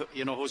don't mind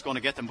who's going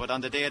to get them, but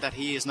on the day that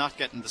he is not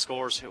getting the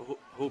scores,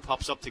 who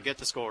pops up to get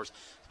the scores?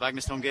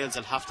 Bagenalstown Gales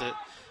will have to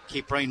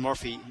keep Brian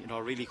Murphy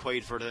really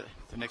quiet for the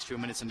next few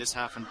minutes in this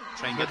half and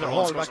try and get the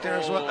hold back there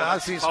as well.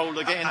 He's fouled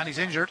again, and he's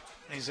injured.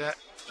 He's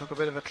took a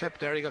bit of a clip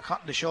there. He got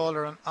caught in the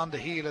shoulder and on the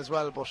heel as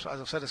well, but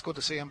as I've said, it's good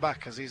to see him back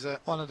because he's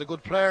one of the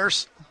good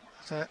players.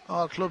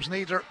 All clubs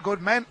need their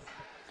good men.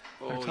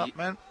 Top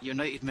men.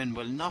 United men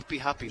will not be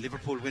happy.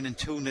 Liverpool winning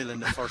 2-0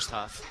 in the first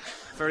half.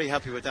 Very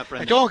happy with that,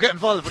 Brendan. I don't get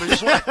involved, but I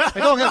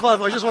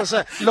just want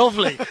to say,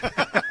 lovely.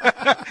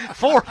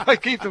 4, I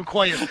keep them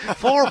quiet.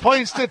 4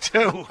 points to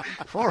 2.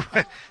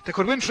 They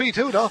could win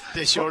 3-2 though.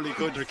 They surely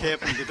could. They're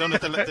capable. They done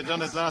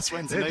it last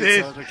Wednesday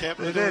night. So they're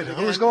capable. They did.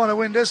 Who's going to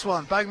win this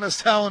one?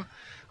 Bagenalstown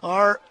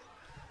or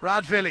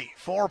Rathvilly?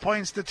 4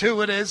 points to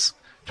 2 it is.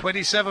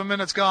 27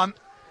 minutes gone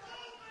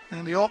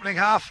in the opening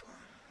half.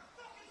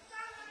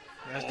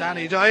 There's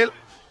Danny Doyle.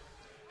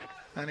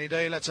 Danny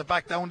Dale lets it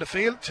back down the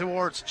field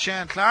towards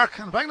Shane Clark.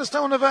 And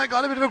Bagenalstown have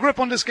got a bit of a grip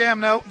on this game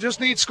now. Just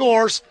need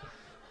scores.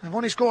 They've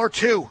only scored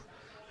 2.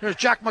 Here's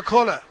Jack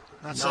McCullough.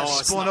 That's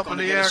spun up in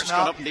the air. It's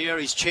up in the air.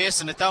 He's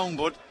chasing it down,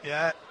 bud.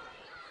 Yeah.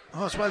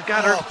 Oh, it's well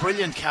gathered. Oh,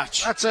 brilliant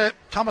catch. That's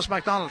Thomas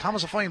MacDonald.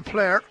 Thomas, a fine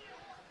player.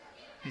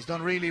 He's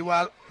done really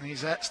well.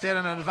 He's stayed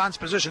in an advanced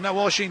position. Now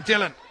Oisin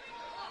Dillon.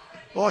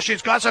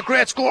 Oisin's got a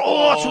great score.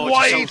 Oh, it's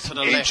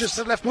wide. Inches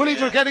to the left. Willie,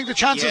 they're getting the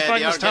chances,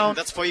 Bagenalstown.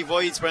 That's 5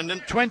 wides,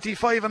 Brendan.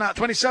 27 and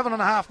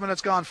a half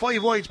minutes gone.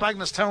 5 wides,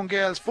 Bagenalstown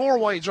Gales. 4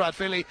 wides,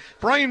 Rathvilly.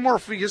 Brian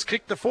Murphy has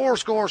kicked the 4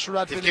 scores for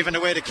Rathvilly. They've given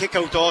away the kick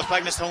out, though.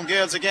 Bagenalstown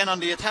Gales again on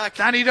the attack.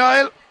 Danny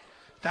Doyle.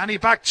 Danny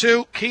back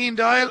to Keane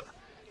Doyle.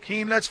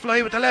 Keane lets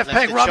fly with the left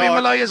peg. Robbie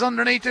Malloy is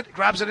underneath it.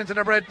 Grabs it into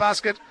the bread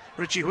basket.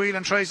 Richie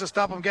Whelan tries to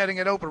stop him getting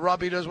it out, but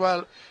Robbie does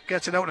well.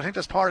 Gets it out. I think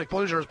that's Pádraig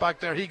Bulger is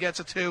back there. He gets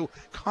it to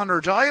Conor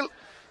Doyle.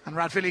 And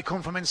Rathvilly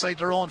come from inside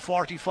their own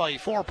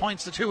 45. 4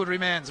 points to 2 it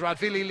remains.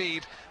 Rathvilly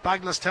lead.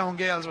 Bagenalstown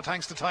Gales with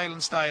thanks to Tile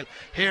and Style.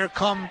 Here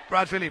come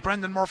Rathvilly.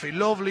 Brendan Murphy.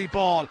 Lovely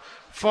ball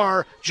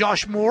for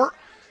Josh Moore.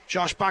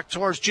 Josh back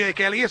towards Jake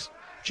Elliott.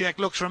 Jake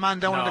looks for a man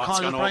down in the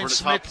corner with Brian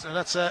Smith, and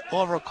that's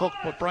overcooked,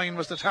 but Brian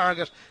was the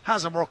target.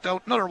 Hasn't worked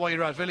out. Another wide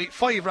Rathvilly.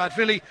 5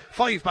 Rathvilly,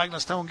 5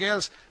 Bagenalstown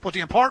Gales. But the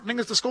important thing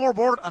is the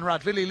scoreboard, and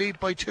Rathvilly lead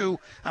by 2.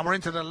 And we're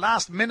into the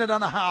last minute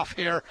and a half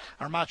here.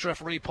 Our match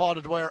referee, Paul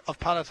Dwyer of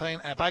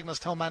Palatine, a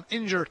Bagenalstown man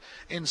injured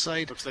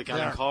inside. Looks like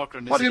Alan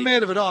Corcoran. What have you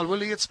made of it all,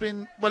 Willie? It's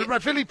been, well,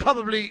 Rathvilly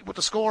probably, with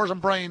the scores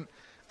and Brian,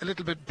 a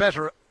little bit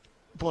better.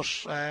 But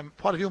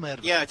what have you made of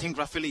it? Yeah, I think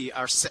Rathvilly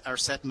are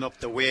setting up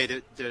the way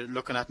that they're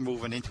looking at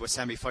moving into a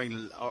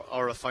semi-final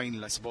or a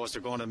final. I suppose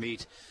they're going to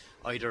meet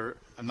either,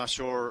 I'm not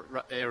sure,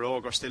 Éire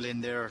Óg are still in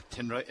there,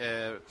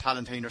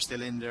 Palatine are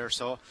still in there,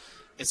 so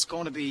it's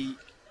going to be,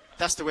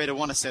 that's the way they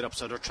want to set up.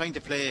 So they're trying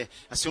to play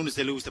as soon as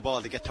they lose the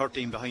ball, they get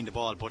 13 behind the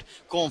ball. But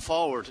going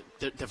forward,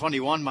 they've only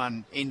one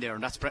man in there,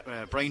 and that's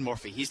Brian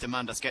Murphy. He's the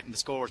man that's getting the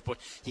scores, but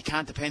you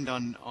can't depend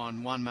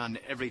on one man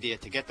every day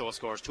to get those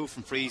scores. 2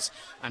 from frees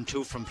and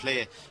 2 from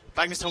play.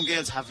 Bagenalstown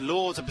Gales have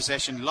loads of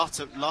possession, lots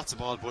of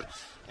ball, but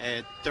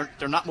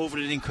they're not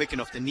moving it in quick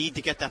enough. They need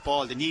to get that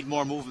ball. They need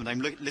more movement. I'm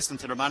listening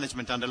to their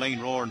management on the line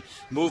roaring.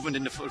 Movement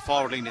in the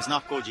forward line is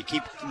not good. You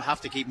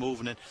have to keep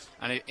moving it.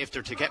 And if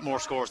they're to get more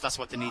scores, that's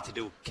what they need to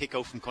do. Kick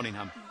out from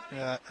Cunningham.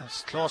 Yeah,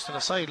 it's close to the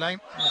sideline.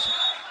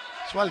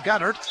 It's well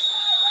gathered.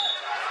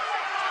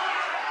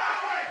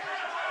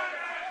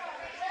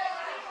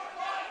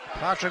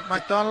 Patrick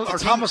MacDonald or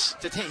Thomas.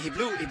 He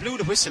blew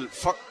the whistle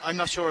for, I'm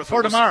not sure if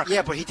for the mark.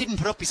 Yeah, but he didn't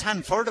put up his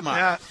hand for the mark.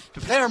 Yeah. The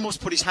player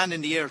must put his hand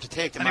in the air to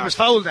take the mark. And he was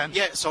fouled then.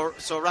 Yeah, so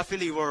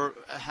Rathvilly were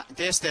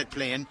they stayed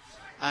playing,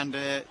 and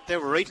they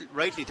were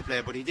rightly to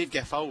play, but he did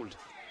get fouled.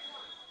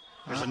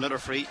 There's another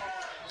free.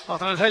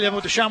 What I'll tell you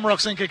about the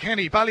Shamrocks in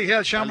Kilkenny.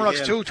 Ballyhale Shamrocks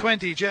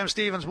 220. James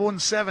Stephens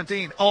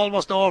 117.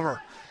 Almost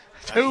over.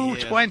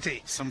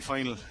 220. Some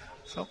final.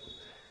 So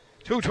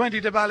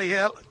 220 to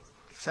Ballyhale.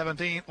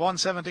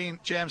 117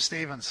 James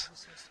Stephens,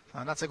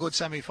 and that's a good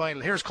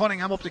semi-final. Here's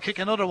Cunningham up to kick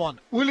another one.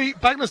 Willie,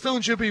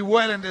 Bagenalstown should be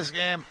well in this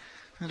game,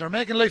 and they're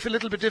making life a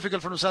little bit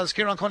difficult for themselves.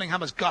 Kieran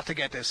Cunningham has got to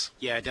get this.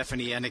 Yeah,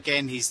 definitely, and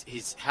again he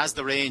has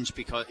the range,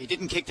 because he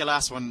didn't kick the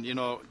last one,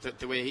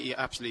 the way he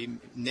absolutely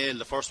nailed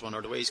the first one,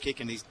 or the way he's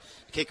kicking. His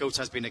kickouts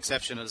has been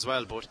exceptional as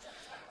well, but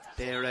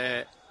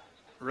they're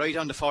right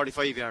on the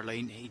 45-yard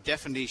line. He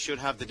definitely should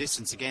have the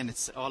distance. Again,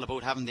 it's all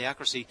about having the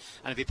accuracy,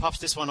 and if he pops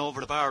this one over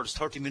the bar, there's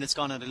 30 minutes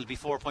gone and it'll be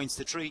 4 points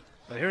to 3.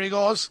 But here he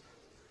goes.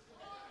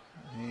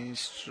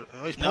 He's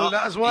pulled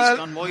that as well. He's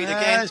gone wide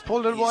again. He's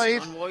pulled it wide.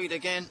 He's gone wide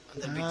again.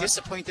 They'll be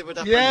disappointed with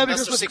that. Yeah,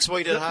 because that's 6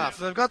 wide and a half.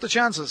 They've got the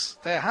chances.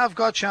 They have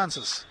got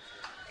chances.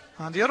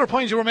 And the other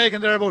point you were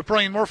making there about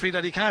Brian Murphy,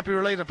 that he can't be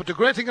related, but the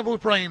great thing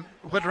about Brian,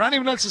 whether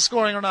anyone else is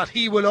scoring or not,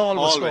 he will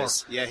always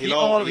score. Yeah, he's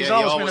always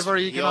been a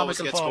very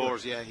economical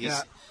forward.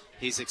 Scores,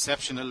 he's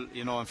exceptional,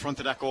 in front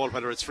of that goal,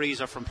 whether it's frees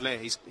or from play.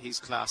 He's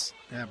class.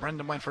 Yeah,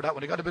 Brendan went for that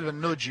one. He got a bit of a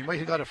nudge. He might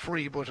have got a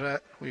free,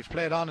 but we've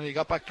played on and he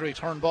got back to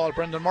return ball.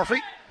 Brendan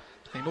Murphy.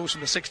 He moves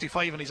from the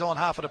 65 in his own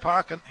half of the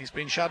park, and he's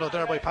been shadowed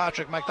there by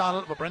Patrick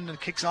MacDonald, but Brendan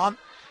kicks on.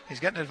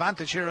 He's getting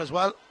advantage here as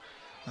well.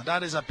 And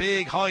that is a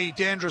big, high,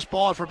 dangerous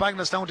ball for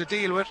Bagenalstown to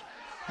deal with.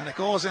 And it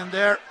goes in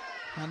there.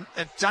 And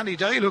it's Danny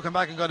Doyle who came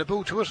back and got a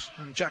boot to it.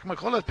 And Jack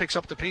McCullough picks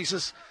up the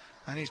pieces.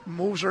 And he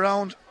moves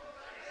around.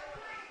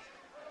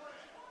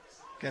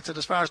 Gets it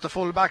as far as the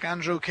full back,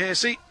 Andrew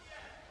Casey.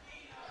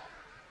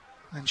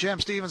 And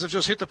James Stephens have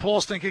just hit the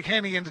post in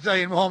Kilkenny in the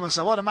dying moments.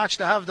 So what a match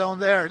to have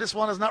down there. This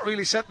one is not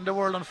really setting the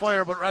world on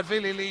fire, but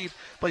Rathvilly lead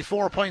by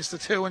 4 points to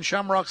 2, and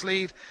Shamrocks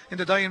lead in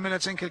the dying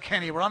minutes in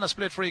Kilkenny. We're on a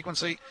split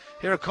frequency.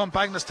 Here come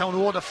Bagenalstown, who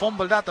would have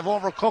fumbled that. They've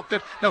overcooked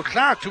it. Now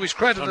Clark, to his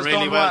credit, has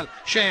done well.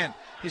 Shane,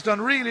 he's done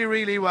really,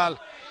 really well.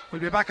 We'll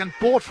be back on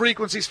both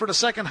frequencies for the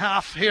second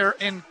half here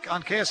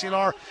on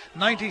KCLR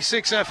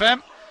 96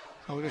 FM.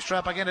 So we'll be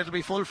straight back in. It'll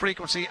be full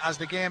frequency as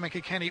the game in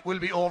Kilkenny will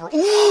be over.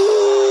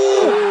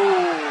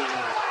 Ooh!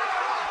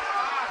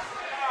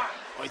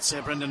 I'd say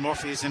Brendan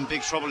Murphy is in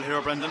big trouble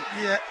here, Brendan.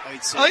 Yeah.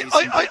 I'd say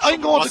I'm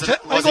going to...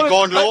 Was he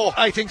going low?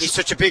 I think he's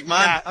such a big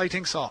man. Yeah, I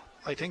think so.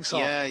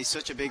 Yeah, he's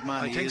such a big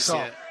man. I think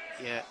so.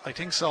 Yeah. I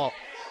think so.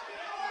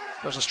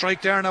 There's a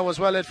strike there now as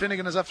well. Ed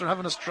Finnegan is after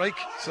having a strike.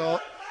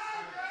 So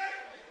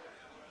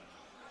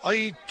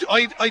I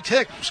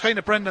take kind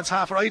of Brendan's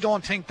half. I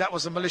don't think that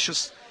was a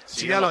malicious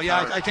yellow.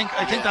 Yeah, I think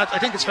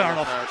it's fair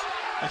enough.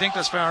 I think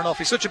that's fair enough.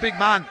 He's such a big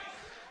man,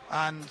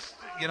 and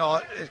you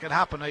know it can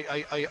happen.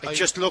 It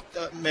just looked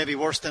maybe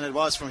worse than it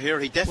was from here.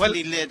 He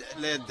definitely laid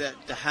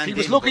the hand. He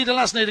was lucky the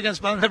last night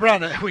against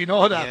Ballinhebrana. We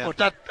know that, but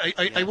that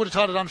I would have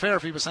thought it unfair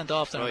if he was sent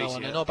off there now.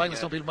 And I know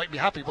Bagnallstown people might be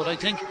happy, but I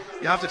think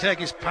you have to take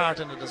his part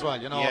in it as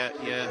well. You know,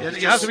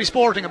 you have to be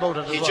sporting about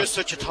it as well. He's just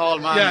such a tall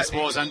man, I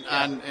suppose.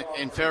 And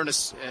in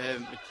fairness,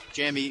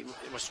 Jamie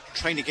was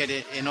trying to get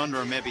in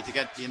under him, maybe to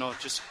get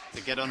just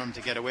to get on him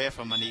to get away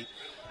from him, and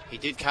he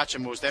did catch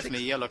him. It was definitely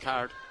a yellow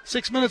card.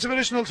 6 minutes of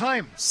additional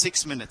time.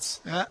 6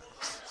 minutes. Yeah.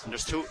 And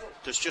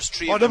there's just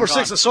three. Oh, of them number gone.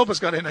 6, the sub has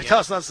got in. I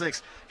thought that's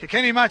 6.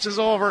 Kilkenny match is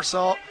over,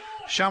 so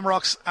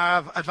Shamrocks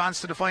have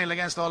advanced to the final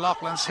against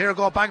O'Loughlin's. Here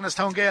go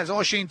Bagnallstown Gales.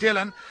 Oisin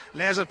Dillon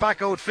lays it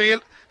back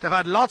outfield. They've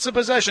had lots of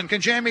possession. Can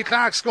Jamie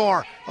Clark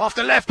score? Off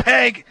the left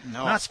peg.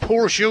 No. That's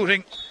poor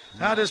shooting.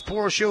 That is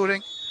poor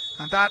shooting.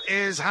 And that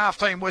is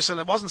half-time whistle.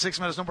 It wasn't 6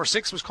 minutes. Number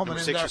 6 was coming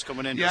in there. Was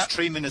coming in. Yeah. There's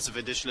 3 minutes of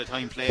additional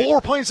time played.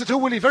 4 points to 2,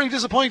 Willie. Very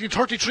disappointing.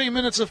 33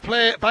 minutes of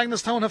play.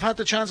 Bagnallstown have had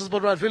the chances,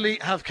 but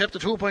Rathvilly have kept a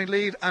 2-point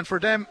lead. And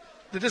for them,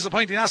 the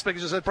disappointing aspect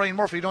is that Brian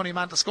Murphy, the only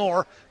man to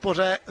score. But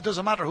it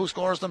doesn't matter who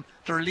scores them.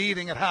 They're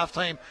leading at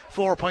half-time,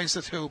 4 points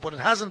to 2. But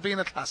it hasn't been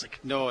a classic.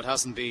 No, it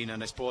hasn't been.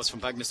 And I suppose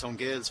from Bagnallstown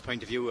Gales'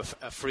 point of view,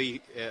 a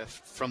free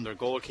from their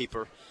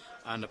goalkeeper,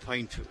 and a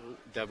point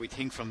that we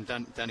think from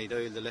Danny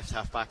Doyle, the left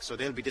half back, so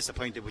they'll be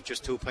disappointed with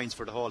just 2 points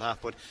for the whole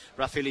half. But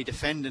Rathvilly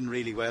defending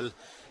really well,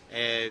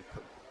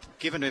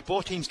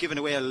 both teams giving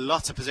away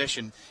lots of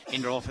possession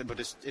in their offense, but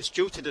it's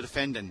due to the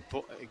defending.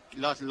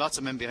 Lots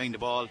of men behind the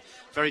ball,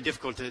 very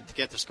difficult to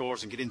get the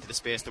scores and get into the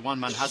space. The one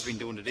man has been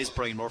doing it is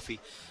Brian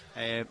Murphy.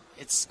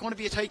 It's going to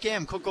be a tight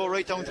game, could go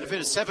right down to the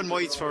finish. 7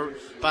 wides for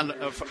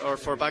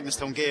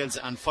Bagnallstown Gales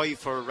and 5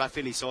 for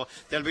Rathvilly, so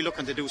they'll be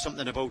looking to do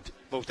something about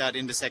that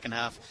in the second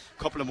half.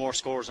 A couple of more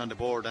scores on the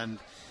board, and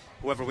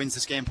whoever wins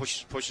this game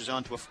pushes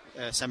on to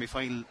a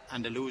semi-final,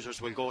 and the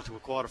losers will go to a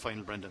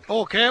quarter-final, Brendan.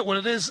 OK, well,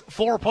 it is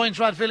 4 points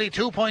Rathvilly,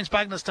 2 points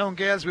Bagnallstown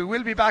Gales. We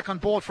will be back on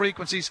both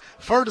frequencies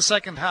for the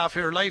second half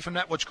here, live from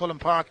Netwatch Cullen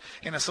Park,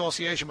 in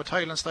association with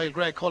Highland Style.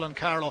 Greg Cullen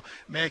Carlow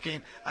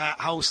making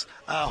house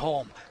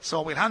home.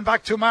 So we'll hand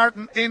back to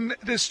Martin in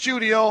the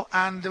studio,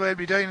 and we'll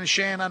be down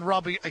Shane and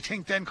Robbie, I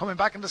think, then coming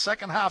back in the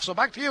second half. So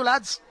back to you,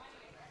 lads.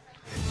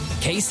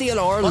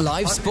 KCLR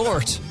Live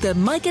Sport. The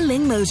Michael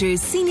Lyng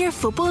Motors Senior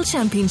Football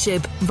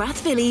Championship.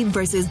 Rathvilly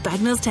versus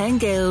Bagnallstown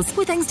Gales.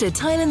 With thanks to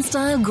Thailand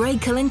Style Greg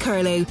Cullen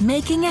Carlow.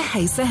 Making a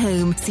house a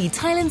home. See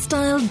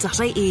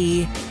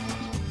thailandstyle.ie.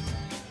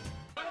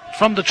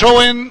 From the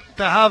throw-in,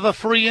 they have a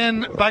free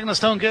in.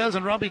 Bagnallstown Gales,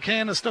 and Robbie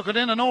Kane has stuck it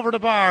in and over the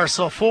bar.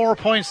 So 4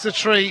 points to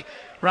 3.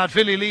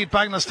 Rathvilly lead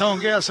Bagnallstown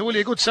Gales. So,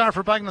 Willie, a good start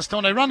for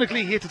Bagnallstown.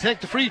 Ironically, he had to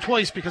take the free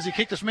twice because he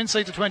kicked it from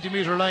inside the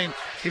 20-metre line.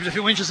 He was a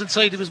few inches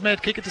inside. He was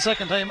made kick it the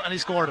second time, and he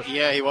scored it.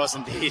 Yeah, he was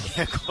indeed.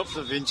 A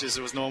couple of inches.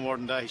 It was no more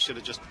than that. He should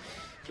have just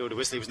blew the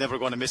whistle. He was never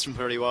going to miss from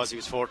where he was. He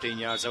was 14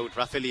 yards out.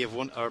 Rathvilly have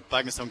won, or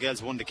Bagnallstown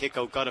Gales won the kick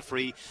out, got a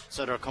free,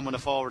 so they're coming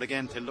forward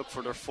again to look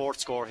for their 4th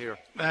score here.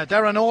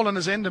 Darren Nolan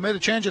is in. They made a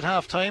change at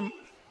half time.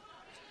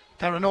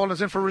 Darren Nolan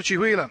is in for Richie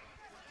Whelan.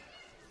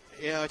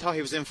 Yeah, I thought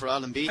he was in for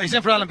Alan Beaton. He's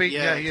in for Alan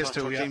Beaton, yeah, he is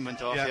too. 13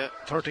 went off, yeah.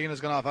 13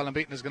 has gone off, Alan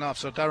Beaton has gone off,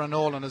 so Darren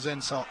Nolan is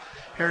in. So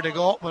here they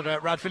go, but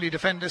Rathvilly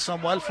defend this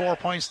one well, 4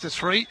 points to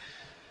 3.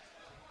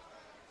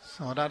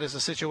 So that is the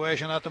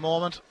situation at the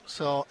moment.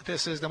 So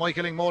this is the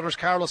Michael Lyng Motors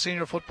Carlow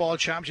Senior Football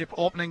Championship.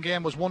 Opening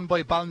game was won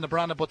by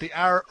Ballinhebrana, but they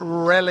are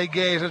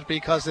relegated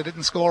because they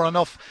didn't score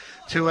enough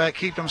to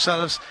keep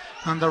themselves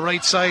on the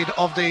right side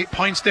of the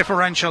points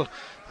differential.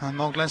 And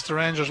Mount Leinster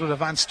Rangers will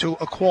advance to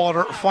a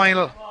quarter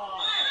final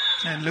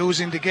and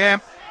losing the game.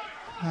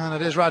 And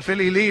it is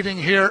Rathvilly leading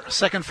here,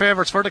 second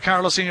favourites for the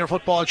Carlow Senior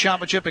Football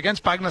Championship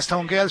against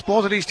Bagnallstown Gales.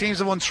 Both of these teams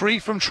have won 3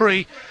 from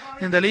 3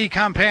 in the league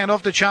campaign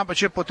of the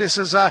championship, but this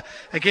is a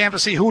game to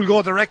see who will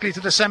go directly to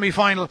the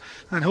semi-final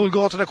and who will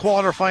go to the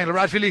quarter-final.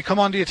 Rathvilly come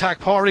on the attack.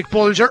 Pádraig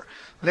Bulger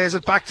lays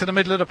it back to the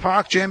middle of the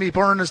park. Jamie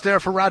Byrne is there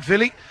for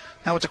Rathvilly.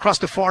 Now it's across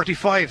the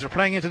 45. They're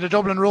playing into the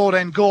Dublin Road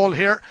end goal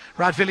here.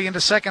 Rathvilly in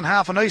the second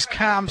half. A nice,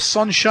 calm,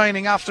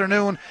 sun-shining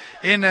afternoon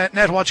in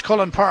Netwatch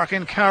Cullen Park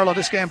in Carlow.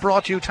 This game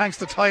brought to you thanks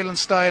to Thailand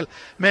Style,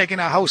 making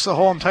a house of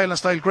home. Thailand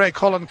Style, Greg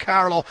Cullen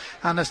Carlow.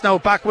 And it's now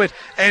back with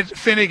Ed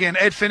Finnegan.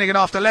 Ed Finnegan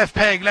off the left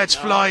peg. Let's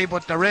fly,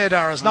 but the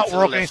radar is not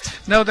working.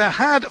 Now they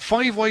had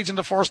 5 wides in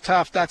the first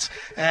half. That's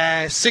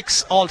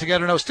 6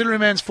 altogether now. Still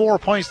remains 4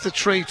 points to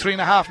 3.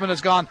 3.5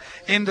 minutes gone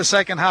in the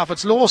second half.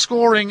 It's low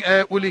scoring,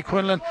 Willie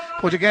Quinlan,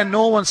 but again,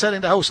 no one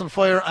setting the house on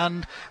fire,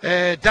 and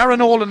Darren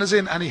Nolan is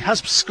in, and he has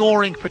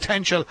scoring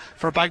potential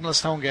for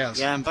Bagnallstown Gales.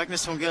 Yeah, and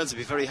Bagnallstown Gales will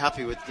be very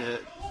happy with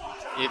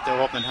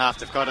the opening half.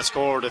 They've got to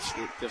score.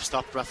 They've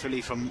stopped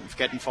Rathvilly from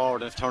getting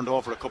forward. They've turned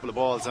over a couple of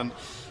balls, and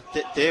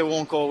they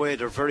won't go away.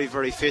 They're very,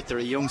 very fit. They're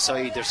a young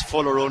side. They're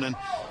full of running,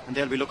 and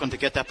they'll be looking to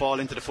get that ball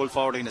into the full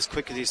forward line as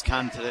quick as he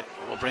can.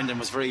 Brendan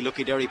was very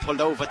lucky there. He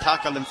pulled out of a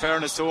tackle, in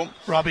fairness to him.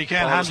 Robbie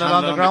Kane handled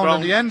on the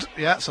ground in the end.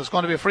 Yeah, so it's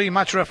going to be a free.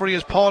 Match referee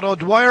is Paul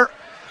O'Dwyer.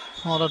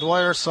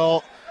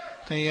 So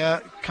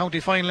the county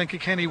final in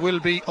Kilkenny will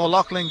be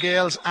O'Loughlin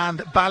Gales and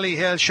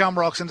Ballyhale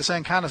Shamrocks in the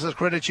St. Canice's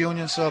Credit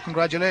Union. So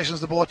congratulations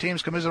to both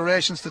teams.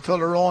 Commiserations to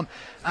Tullaroan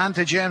and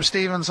to James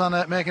Stevens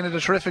on making it a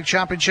terrific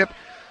championship.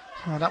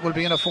 That will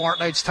be in a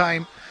fortnight's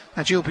time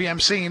at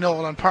UPMC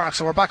Nolan Park.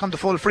 So we're back on the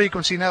full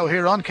frequency now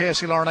here on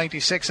KCLR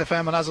 96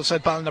 FM, and as I've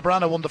said,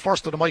 Ballinabranna won the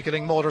first of the Michael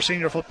Lyng Motor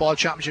Senior Football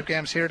Championship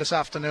games here this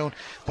afternoon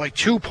by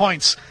 2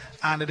 points,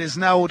 and it is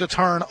now the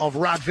turn of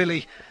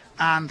Rathvilly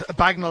and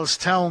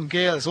Bagnallstown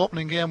Gales.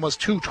 Opening game was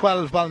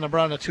 2-12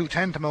 Ballinabranna,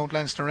 2-10 to Mount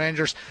Leinster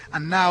Rangers,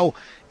 and now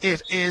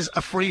it is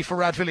a free for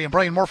Rathvilly, and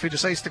Brian Murphy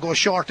decides to go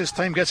short this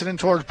time, gets it in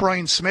towards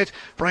Brian Smith.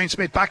 Brian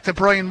Smith back to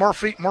Brian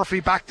Murphy.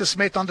 Murphy back to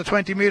Smith on the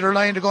 20 metre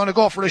line. They're going to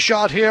go for a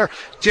shot here.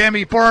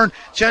 Jamie Byrne,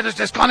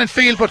 it's gone in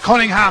field, but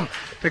Cunningham,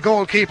 the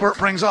goalkeeper,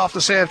 brings off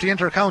the save. The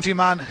inter-county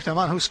man, the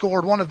man who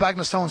scored one of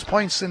Bagnallstown's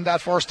points in that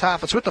first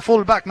half. It's with the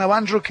full back now,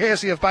 Andrew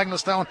Casey of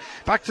Bagnallstown,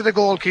 back to the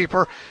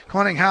goalkeeper,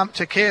 Cunningham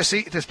to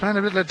Casey. There's playing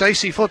a little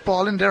dicey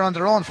football in there on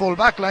their own full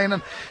back line,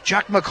 and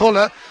Jack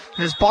McCullough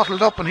is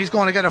bottled up, and he's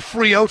going to get a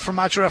free out from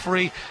match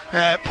referee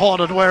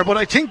Paul O'Dwyer. But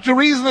I think the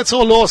reason it's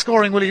so low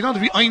scoring, Willie, you don't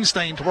have to be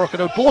Einstein to work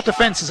it out. Both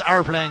defences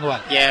are playing well.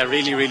 Yeah,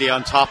 really, really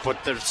on top.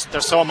 But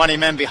there's so many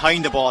men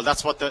behind the ball.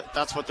 That's what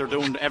they're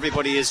doing.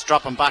 Everybody is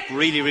dropping back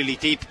really, really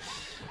deep,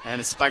 and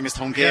it's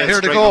Bagnallstown Gales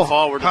here they go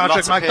forward.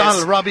 Patrick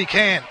MacDonald, Robbie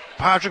Kane,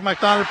 Patrick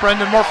MacDonald,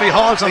 Brendan Murphy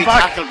hauls him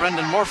back. Tackle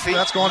Brendan Murphy.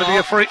 That's going to be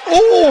a free.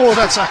 Oh,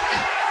 that's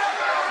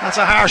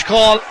a harsh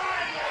call.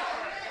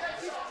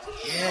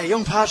 Yeah,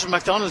 young Patrick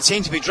MacDonald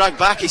seemed to be dragged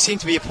back. He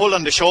seemed to be a pull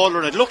on the shoulder,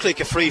 and it looked like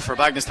a free for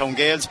Bagnallstown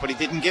Gales, but he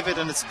didn't give it,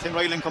 and it's Tim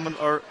Ryland coming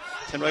forward.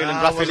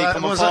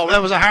 That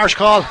was a harsh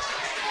call.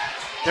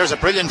 There's a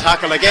brilliant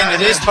tackle again.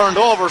 It is turned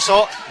over,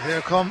 so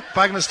here come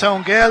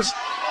Bagnallstown Gales.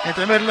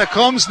 Into the middle it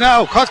comes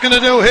now. What's going to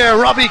do here?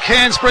 Robbie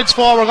Kane sprints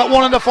forward. Got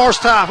one in the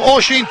first half.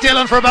 Oisin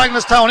Dillon for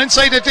Bagnallstown.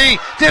 Inside the D.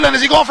 Dillon,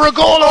 is he going for a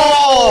goal?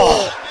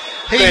 Oh!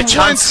 He went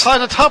by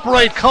the top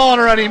right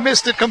corner and he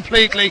missed it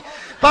completely.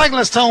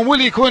 Bagnallstown,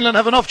 Willie Quinlan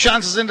have enough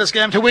chances in this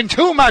game to win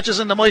 2 matches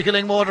in the Michael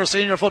Lyng Motor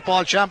Senior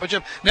Football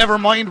Championship, never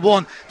mind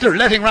one. They're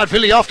letting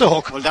Rathvilly off the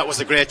hook. Well, that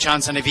was a great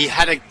chance, and if he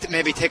had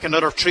maybe taken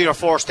another 3 or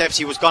 4 steps,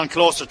 he was gone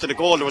closer to the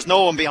goal. There was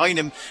no one behind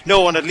him,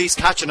 no one at least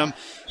catching him.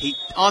 He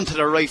onto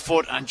the right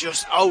foot and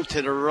just out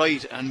to the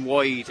right and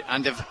wide,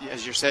 and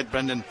as you said,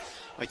 Brendan,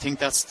 I think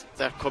that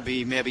could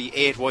be maybe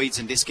 8 wides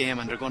in this game,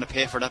 and they're going to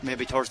pay for that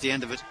maybe towards the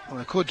end of it. Well,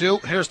 it could do.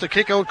 Here's the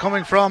kick out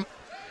coming from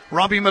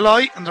Robbie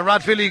Malloy and the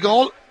Rathvilly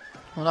goal.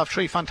 We'll have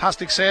 3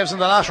 fantastic saves in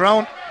the last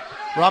round.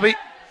 Robbie,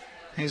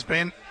 he's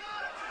been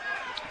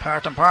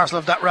part and parcel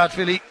of that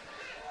Rathvilly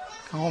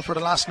goal for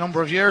the last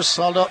number of years,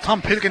 although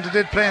Tom Pilkington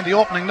did play in the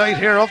opening night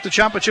here of the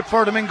championship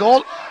for them in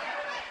goal.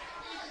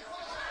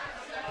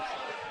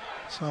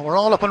 So we're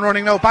all up and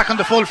running now, back on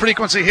the full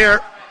frequency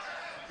here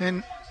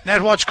in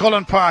Netwatch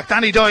Cullen Park.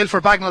 Danny Doyle for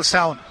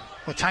Bagnallstown,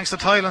 with thanks to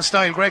Tile and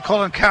Style, Greg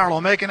Cullen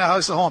Carlow making a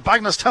house of home.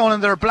 Bagnallstown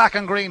in their black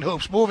and green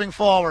hoops, moving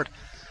forward.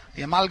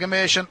 The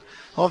amalgamation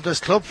of this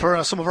club,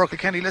 for some of our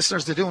Kilkenny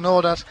listeners, they do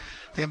know that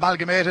they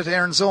amalgamated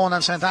Erinzone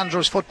and St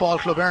Andrews Football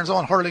Club,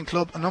 Erinzone Hurling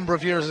Club, a number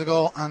of years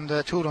ago, and 2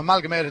 of them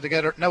amalgamated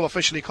together, now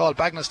officially called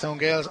Bagnallstown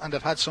Gales, and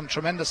they've had some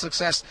tremendous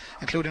success,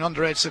 including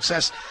underage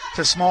success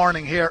this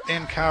morning here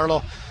in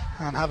Carlow,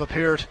 and have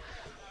appeared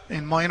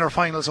in minor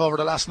finals over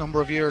the last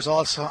number of years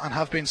also, and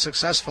have been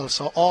successful.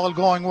 So all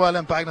going well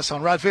in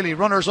Bagnallstown. Rathvilly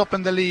runners up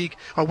in the league,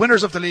 or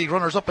winners of the league,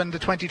 runners up in the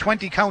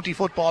 2020 county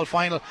football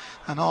final,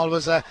 and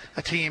always a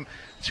team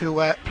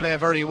to play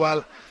very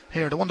well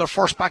here. They won their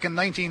first back in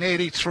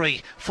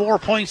 1983. 4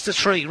 points to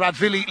 3.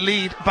 Rathvilly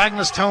lead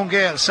Bagnallstown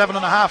Gales.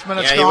 7.5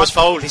 minutes gone. He was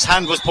fouled. His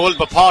hand was pulled,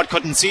 but Pod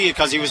couldn't see it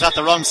because he was at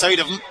the wrong side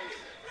of him.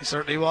 He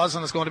certainly was,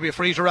 and it's going to be a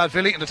free to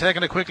Rathvilly, and they're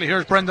taking it quickly.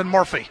 Here's Brendan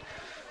Murphy.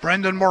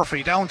 Brendan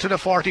Murphy down to the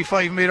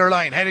 45 metre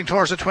line, heading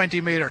towards the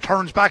 20 metre,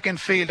 turns back in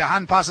field, the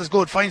hand pass is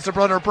good, finds the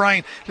brother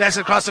Brian, lets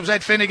it across to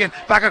Ed Finnegan,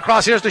 back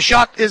across, here's the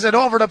shot, is it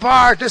over the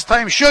bar? This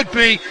time should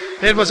be.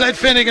 It was Ed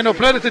Finnegan who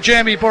played it to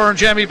Jamie Byrne.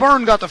 Jamie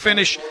Byrne got the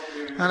finish,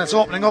 and it's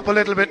opening up a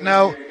little bit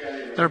now.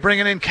 They're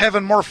bringing in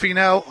Kevin Murphy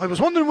now. I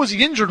was wondering, was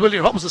he injured, Willie?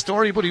 What was the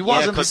story? But he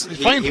wasn't. He's a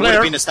fine player. He would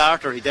have been a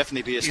starter. He'd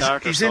definitely be a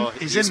starter.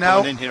 He's in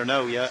now. In here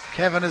now, yeah.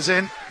 Kevin is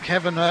in.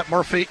 Kevin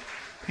Murphy.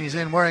 He's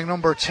in wearing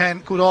number 10.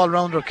 Good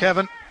all-rounder,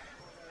 Kevin.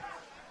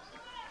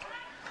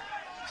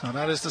 So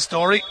that is the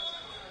story.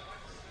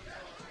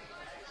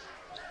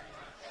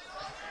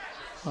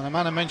 Well, a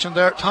man I mentioned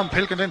there, Tom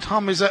Pilkington.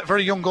 Tom is a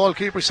very young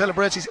goalkeeper. He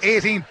celebrates his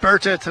 18th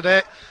birthday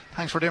today.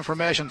 Thanks for the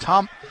information,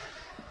 Tom.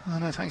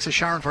 And thanks to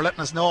Sharon for letting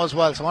us know as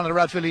well. So one of the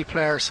Rathvilly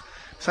players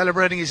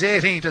celebrating his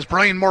 18th as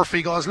Brian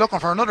Murphy goes looking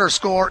for another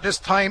score. This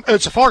time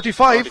it's a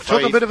 45.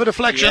 Took a bit of a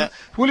deflection. Yeah.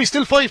 Willie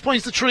still 5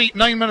 points to 3.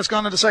 9 minutes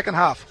gone in the second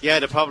half. Yeah,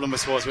 the problem I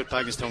suppose with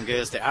Bagenalstown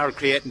Gales, they are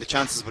creating the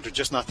chances but they're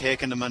just not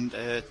taking them, and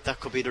that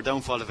could be their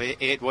downfall of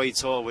 8 wide.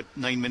 So with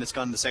 9 minutes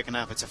gone in the second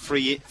half, it's a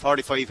free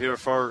 45 here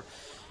for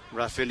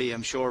Rathvilly.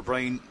 I'm sure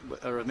Brian,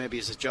 or maybe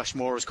it's Josh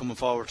Moore, is coming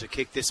forward to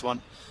kick this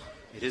one.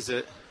 It is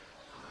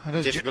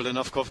difficult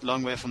enough, cut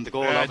long way from the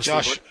goal.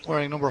 Josh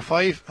wearing number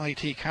 5,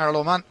 IT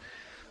Carlow man.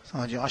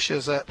 So Josh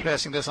is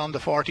placing this on the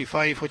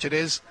 45, which it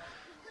is.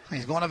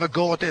 He's going to have a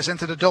go at this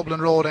into the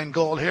Dublin Road end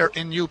goal here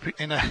in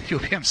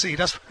UPMC.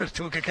 That's where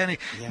the Kilkenny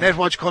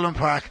Netwatch Cullen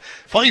Park.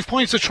 5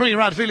 points to 3,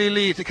 Rathvilly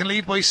lead. They can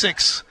lead by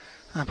 6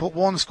 and put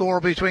one score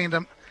between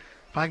them.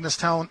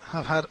 Bagenalstown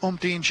have had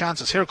umpteen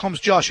chances. Here comes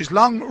Josh. His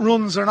long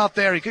runs are not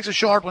there. He kicks a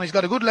short one. He's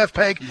got a good left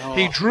peg. No.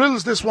 He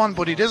drills this one,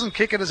 but he doesn't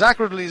kick it as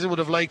accurately as he would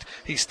have liked.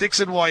 He sticks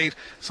it wide,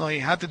 so he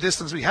had the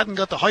distance. He hadn't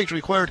got the height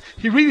required.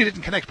 He really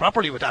didn't connect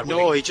properly with that.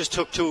 No, he just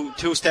took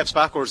two steps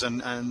backwards,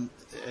 and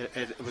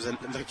it was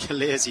like a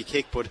lazy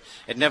kick, but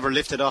it never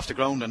lifted off the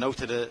ground and out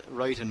to the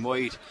right and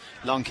wide.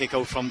 Long kick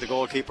out from the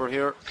goalkeeper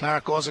here.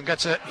 Clark goes and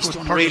gets it. He's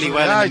done really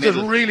well. Yeah, he did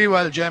really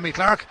well, Jamie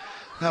Clark.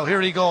 Now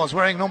here he goes,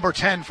 wearing number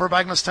 10 for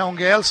Bagenalstown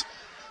Gales.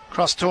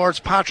 Cross towards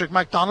Patrick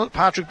MacDonald.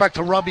 Patrick back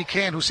to Robbie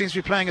Kane, who seems to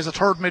be playing as a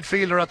third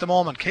midfielder at the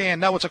moment.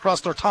 Kane, now it's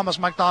across to Thomas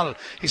MacDonald.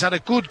 He's had a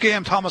good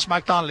game, Thomas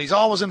MacDonald. He's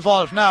always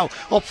involved now.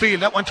 Upfield,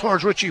 that went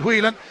towards Richie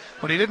Whelan,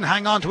 but he didn't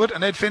hang on to it,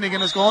 and Ed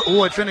Finnegan is going.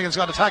 Ed Finnegan's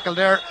got a tackle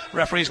there.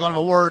 Referee's going to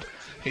have a word.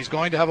 He's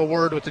going to have a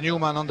word with the new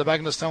man on the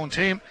Bagenalstown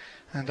team,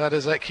 and that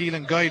is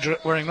Keelan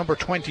Guydra, wearing number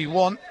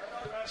 21.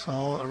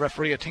 So the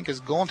referee, I think, is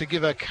going to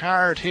give a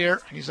card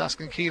here. He's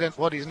asking Keelan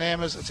what his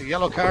name is. It's a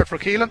yellow card for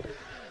Keelan.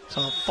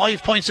 So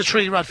 5 points to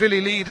 3,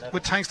 Rathvilly lead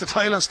with thanks to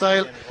Thailand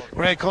Style.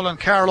 Greg Cullen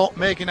Carlow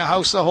making a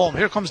house at home.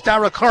 Here comes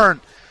Dara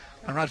Kern,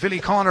 and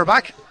Rathvilly corner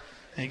back.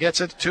 He gets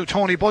it to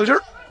Tony Bulger.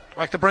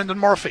 Back to Brendan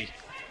Murphy.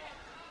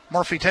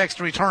 Murphy takes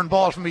the return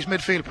ball from his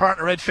midfield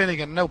partner Ed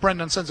Finnegan. Now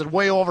Brendan sends it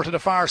way over to the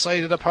far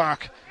side of the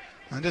park.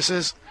 And this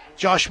is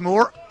Josh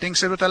Moore.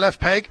 Dinks it with the left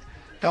peg.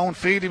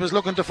 Downfield, he was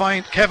looking to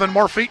find Kevin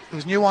Murphy,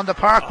 who's new on the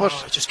park, but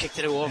just kicked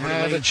it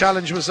over the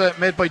challenge was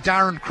made by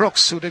Darren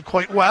Crooks, who did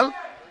quite well.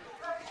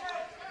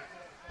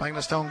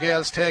 Bagenalstown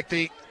Gales take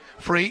the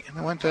free, and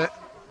they went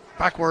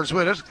backwards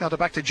with it. Got it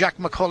back to Jack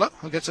McCullough,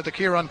 who gets it to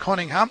Kieran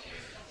Cunningham,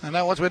 and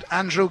now it's with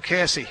Andrew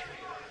Casey,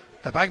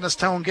 the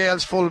Bagenalstown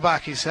Gales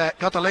full-back. He's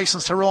got the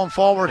licence to roam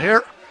forward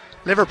here.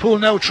 Liverpool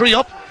now 3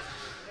 up.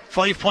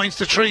 5 points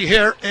to 3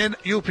 here in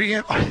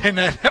UPM in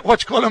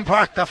Netwatch Cullen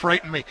Park. That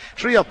frightened me.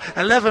 3 up.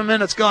 11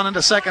 minutes gone in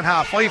the second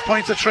half. 5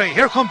 points to 3.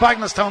 Here come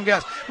Bagenalstown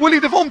Gales. Willie,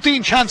 they've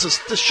umpteen chances.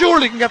 They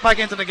surely can get back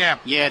into the game.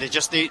 Yeah, they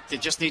just need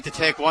to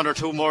take 1 or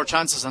 2 more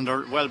chances, and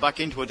they're well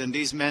back into it. And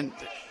these men,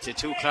 the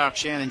two, Clark,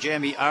 Shane and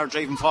Jamie, are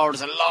driving forward.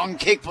 It's a long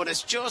kick, but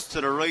it's just to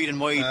the right and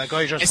wide.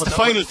 It's the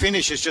final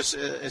finish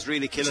is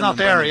really killing them. It's not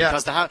there, yeah.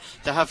 Because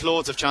they have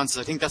loads of chances.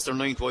 I think that's their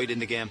 9th wide in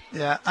the game.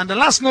 Yeah, and the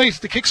last night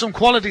they kicked some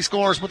quality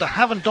scores, but they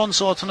haven't done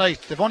so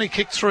tonight. They've only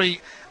kicked 3,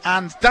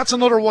 and that's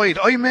another wide.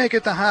 I make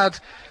it they had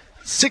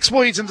 6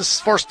 wides in the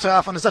first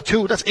half, and is that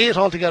 2? That's 8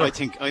 altogether. I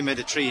think I made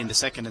it 3 in the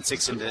second and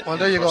 6 in the. Well,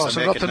 there you go. So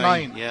we're up to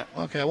 9. Yeah.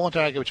 Okay, I won't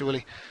argue with you,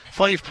 Willie.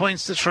 5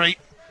 points to 3.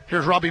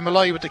 Here's Robbie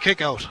Malloy with the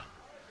kick out.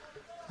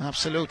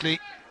 Absolutely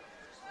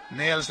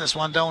nails this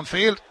one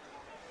downfield.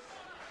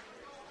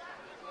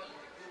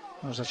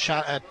 There's a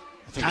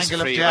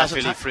tangle of players.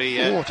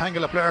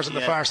 Tangle of players on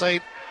the far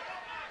side.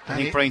 I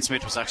think Brian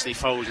Smith was actually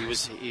fouled.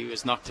 He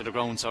was knocked to the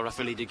ground, so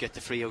Rathvilly did get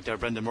the free out there.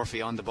 Brendan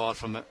Murphy on the ball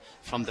from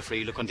the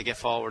free, looking to get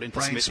forward into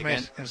Brian Smith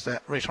again. Is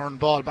the return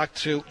ball back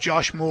to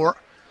Josh Moore.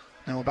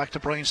 Now back to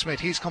Brian Smith.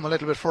 He's come a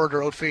little bit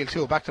further outfield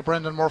too. Back to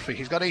Brendan Murphy.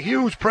 He's got a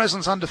huge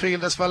presence on the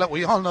field, this fella.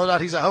 We all know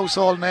that. He's a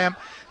household name.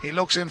 He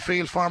looks in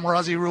field, former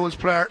Aussie rules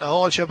player, the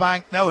whole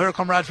shebang. Now here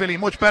come Rathvilly.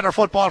 Much better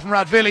football from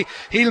Rathvilly.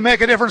 He'll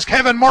make a difference.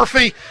 Kevin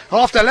Murphy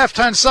off the left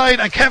hand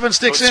side, and Kevin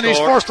sticks in. He's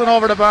first and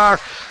over the bar.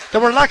 They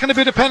were lacking a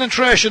bit of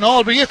penetration,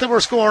 albeit they were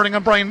scoring,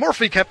 and Brian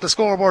Murphy kept the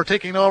scoreboard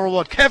ticking over.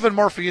 What Kevin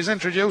Murphy is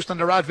introduced, and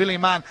the Rathvilly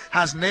man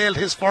has nailed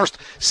his first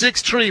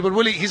 6-3. But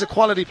Willie, he's a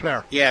quality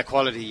player. Yeah,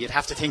 quality. You'd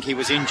have to think he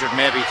was injured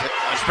maybe.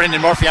 As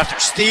Brendan Murphy, after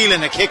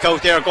stealing a kick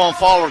out there, going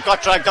forward,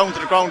 got dragged down to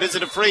the ground. Is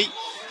it a free?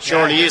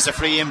 Surely is a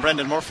free in,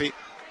 Brendan Murphy.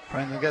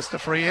 Brendan gets the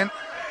free in.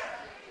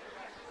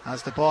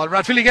 Has the ball.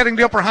 Rathvilly getting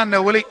the upper hand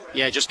now, Willie.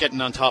 Yeah, just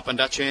getting on top, and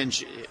that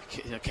change,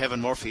 Kevin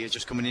Murphy is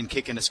just coming in,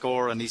 kicking a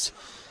score, and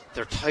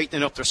they're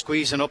tightening up, they're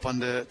squeezing up on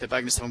the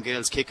Bagenalstown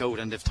Gales kick out,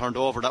 and they've turned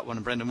over that one,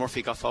 and Brendan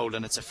Murphy got fouled,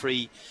 and it's a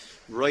free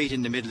right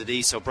in the middle of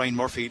these. So Brian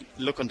Murphy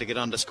looking to get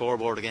on the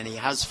scoreboard again. He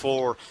has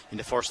 4 in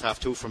the first half,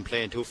 2 from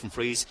play and 2 from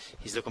frees.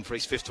 He's looking for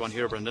his 5th one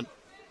here, Brendan.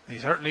 He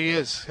certainly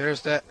is.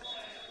 Here's the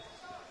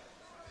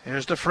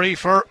free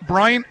for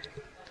Brian.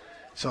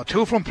 So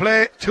 2 from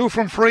play, 2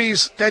 from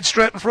frees, dead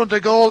straight in front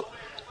of goal.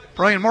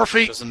 Brian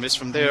Murphy doesn't miss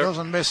from there. He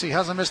doesn't miss. He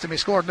hasn't missed him. He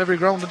scored in every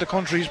ground in the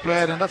country he's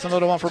played, and that's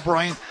another one for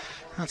Brian.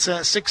 That's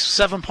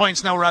 6-7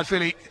 points now,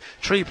 Rathvilly.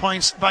 3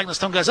 points.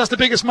 Bagnallstown guys, that's the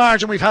biggest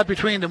margin we've had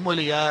between them,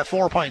 Willie.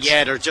 4 points.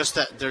 Yeah, they're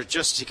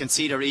just you can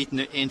see they're eating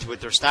into it.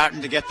 They're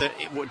starting to get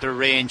their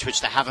range,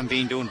 which they haven't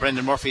been doing.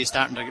 Brendan Murphy is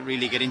starting to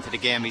really get into the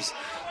game. He's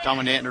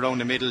dominating around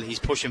the middle. He's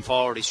pushing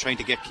forward. He's trying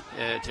to get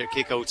to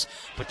kick-outs.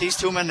 But these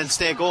two men will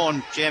stay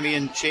going. Jamie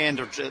and Shane,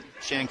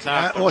 Shane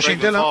Clark, Oisin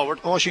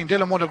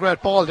Dillon won a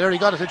great ball there. He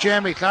got it to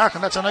Jamie Clark,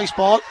 and that's a nice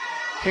ball.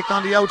 Kicked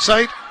on the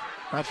outside.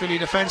 Rathvilly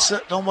defence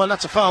done well.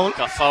 That's a foul.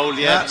 Got fouled,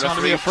 yeah. It's going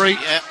to be a free.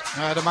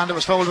 Yeah. The man that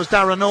was fouled was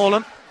Darren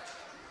Nolan.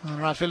 And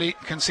Rathvilly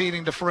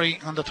conceding the free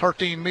on the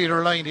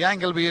 13-metre line. The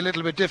angle will be a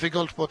little bit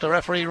difficult, but the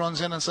referee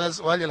runs in and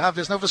says, well, you'll have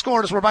this. Now, if he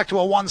scored this, we're back to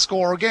a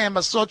one-score game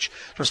as such.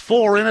 There's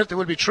 4 in it. There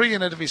will be 3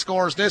 in it if he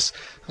scores this.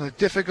 A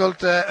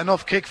difficult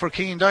enough kick for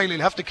Cian Doyle.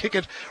 He'll have to kick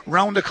it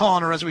round the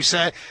corner, as we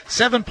say.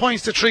 7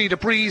 points to 3. The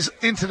breeze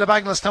into the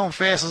Bagnallstown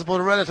faces, but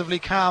a relatively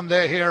calm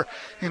day here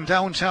in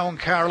downtown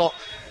Carlow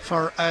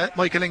for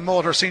Michael Ling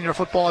Motor Senior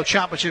Football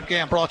Championship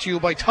game, brought to you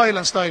by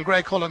Thailand Style,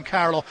 Grey Cullen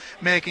Carlow,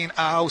 making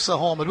a house a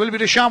home. It will be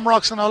the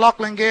Shamrocks and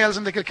O'Loughlin Gales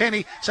in the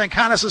Kilkenny St.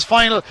 Canis'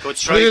 final.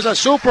 Here's a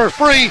super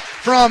free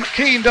from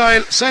Cian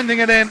Doyle, sending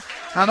it in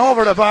and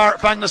over the bar.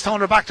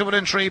 Bagnallstown are back to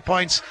within 3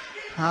 points.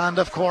 And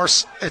of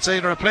course, it's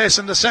either a place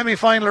in the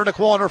semi-final or the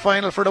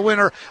quarter-final for the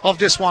winner of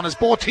this one, as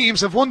both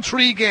teams have won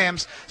 3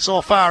 games so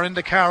far in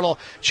the Carlow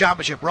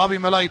Championship. Robbie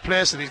Malloy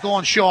plays it. He's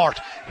going short.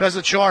 Plays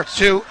it short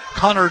to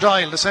Conor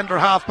Doyle, the centre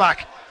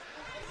half-back.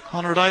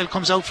 Conor Doyle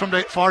comes out from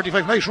the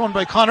 45. Nice run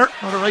by Conor.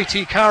 Another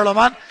IT Carlow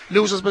man.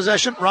 Loses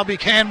possession. Robbie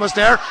Kane was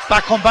there.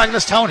 Back come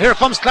Bagnallstown. Here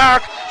comes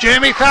Clark.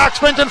 Jamie Clark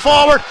sprinting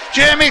forward.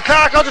 Jamie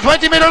Clark on the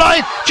 20-metre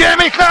line.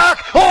 Jamie Clark.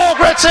 Oh,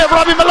 great save,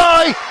 Robbie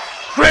Malloy.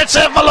 Great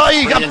save,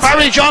 Malloy. And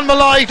Barry John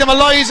Malloy. The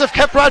Malloys have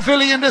kept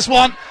Rathvilly in this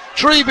one.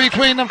 3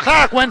 between them.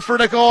 Clark went for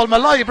the goal.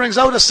 Malloy brings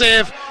out a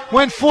save.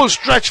 Went full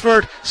stretch for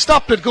it.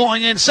 Stopped it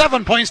going in.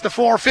 7 points to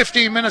 4.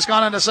 15 minutes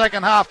gone in the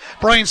second half.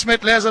 Brian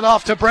Smith lays it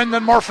off to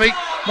Brendan Murphy.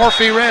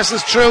 Murphy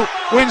races through.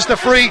 Wins the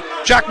free.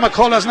 Jack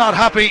McCullough's not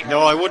happy.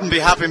 No, I wouldn't be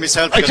happy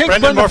myself. I think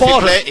Brendan Murphy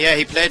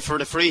he played for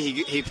the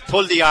free. He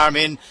pulled the arm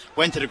in.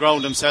 Went to the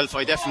ground himself.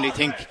 I definitely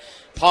think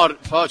Pod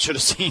should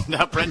have seen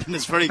that. Brendan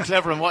is very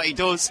clever in what he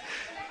does.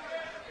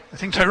 I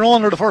think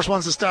Tyrone were the first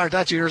ones to start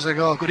that years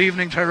ago. Good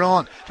evening,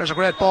 Tyrone. There's a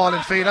great ball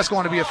in field. That's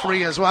going to be a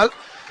free as well.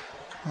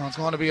 It's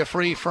going to be a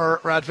free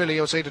for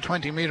Rathvilly outside the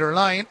 20-metre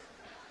line.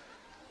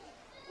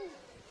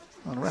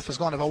 And the ref is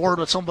going to have a word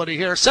with somebody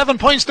here. 7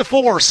 points to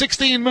 4.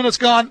 16 minutes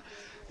gone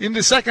in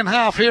the second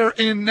half here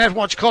in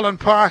Netwatch Cullen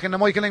Park in the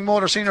Michael Ling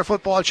Motor Senior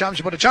Football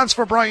Championship. But a chance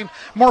for Brian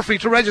Murphy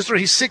to register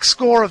his 6th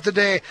score of the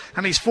day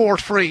and his 4th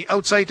free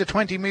outside the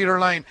 20-metre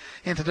line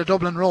into the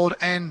Dublin Road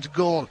end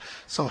goal.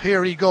 So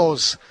here he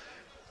goes.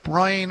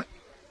 Brian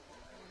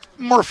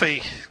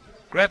Murphy,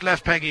 great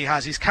left peg he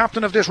has. He's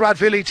captain of this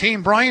Rathvilly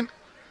team, Brian.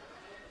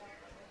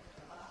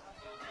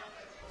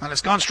 And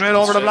it's gone straight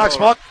over the black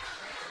spot.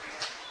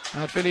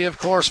 Rathvilly, of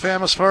course,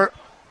 famous for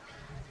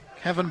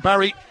Kevin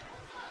Barry.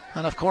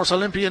 And, of course,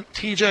 Olympian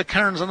TJ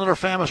Kearns, another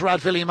famous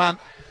Rathvilly man.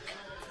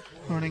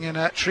 Running in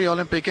 3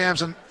 Olympic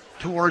Games and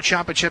 2 World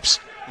Championships.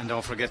 And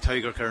don't forget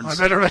Tiger Kearns.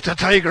 I better bet the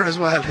Tiger as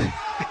well.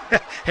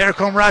 Here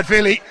come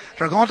Rathvilly.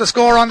 They're going to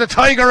score on the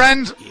Tiger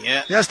end.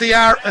 Yeah. Yes, they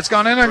are. It's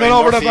gone in and gone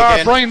over the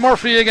bar. Brian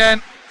Murphy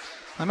again.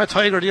 I met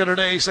Tiger the other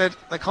day. He said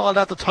they call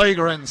that the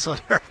Tiger end. So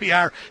there we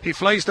are. He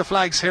flies the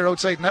flags here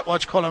outside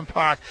Netwatch Cullen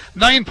Park.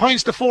 9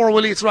 points to 4,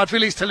 Willie. It's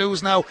Rathvilly's to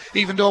lose now,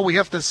 even though we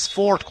have this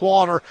 4th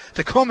quarter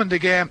to come in the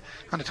game.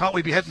 And I thought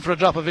we'd be heading for a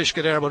drop of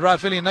Ishka there. But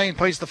Rathvilly 9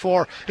 points to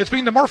 4. It's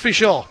been the Murphy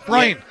show.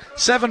 Brian,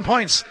 7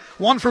 points.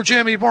 1 for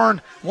Jamie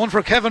Byrne, 1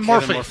 for Kevin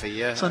Murphy.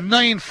 Yeah. So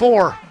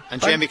 9-4.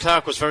 And Jamie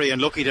Clark was very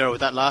unlucky there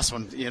with that last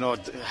one. You know,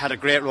 had a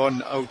great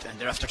run out, and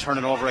they're after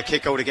turning over a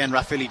kick out again.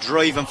 Rathvilly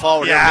driving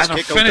forward. Yeah, and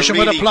finishing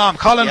with a plum.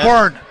 Colin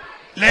Byrne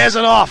lays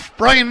it off.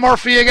 Brian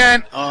Murphy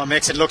again. Oh,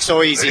 makes it look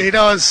so easy. He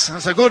does.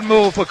 It's a good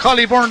move, but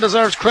Colin Byrne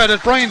deserves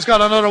credit. Brian's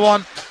got another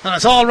one, and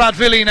it's all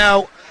Rathvilly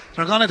now.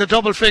 They're gone into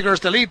double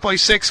figures. They lead by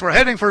 6. We're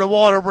heading for the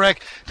water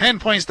break. 10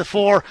 points to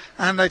 4.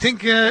 And I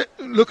think,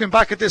 looking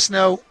back at this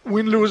now,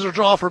 win, lose or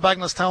draw for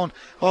Bagnallstown.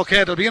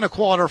 Okay, they'll be in a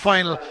quarter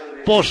final,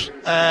 but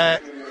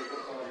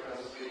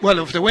well,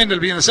 if they win, they'll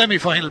be in a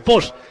semi-final.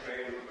 But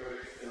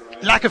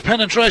lack of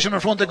penetration in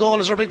front of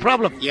goal is their big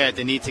problem. Yeah,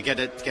 they need to get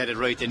it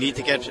right. They need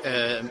to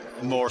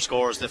get more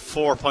scores. They've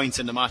 4 points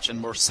in the match,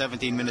 and we're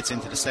 17 minutes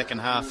into the second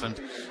half, and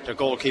their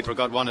goalkeeper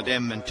got one of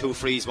them, and 2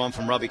 frees, 1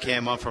 from Robbie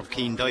Kane, 1 from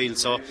Cian Doyle.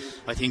 So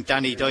I think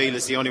Danny Doyle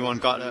is the only one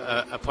got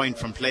a point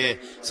from play.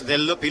 So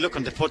they'll be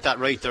looking to put that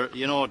right there.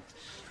 You know,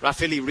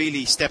 Rathvilly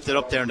really stepped it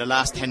up there in the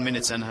last 10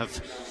 minutes and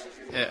have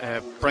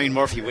Brian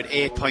Murphy with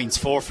 8 points,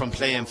 4 from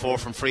play and 4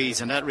 from frees,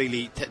 and that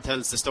really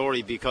tells the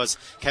story, because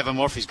Kevin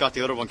Murphy's got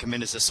the other one come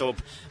in as a sub,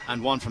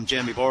 and 1 from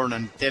Jamie Byrne,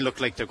 and they look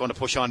like they're going to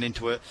push on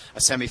into a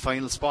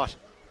semi-final spot.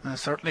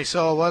 Certainly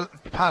so. Well,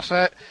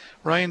 Pat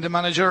Ryan, the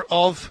manager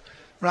of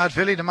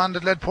Rathvilly, the man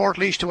that led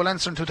Portlaoise to a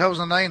Leinster in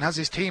 2009, has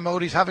his team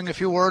out. He's having a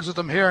few words with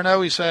them here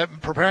now. He's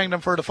preparing them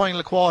for the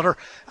final quarter.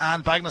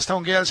 And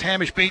Bagenalstown Gales,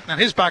 Hamish Beaton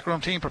and his backroom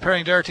team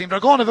preparing their team.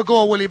 They're going to have a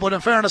go, Willie, but in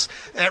fairness,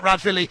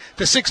 Rathvilly,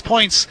 the 6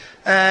 points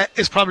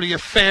is probably a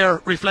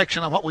fair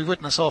reflection on what we've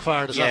witnessed so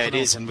far this afternoon. Yeah,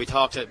 it is, and we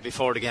talked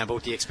before the game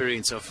about the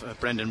experience of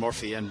Brendan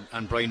Murphy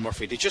and Brian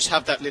Murphy. They just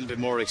have that little bit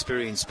more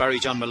experience. Barry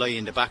John Malloy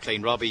in the back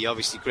line, Robbie,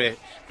 obviously great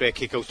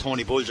kick out.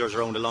 Tony Bulger's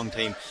around a long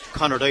time.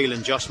 Conor Doyle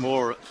and Josh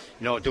Moore,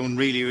 doing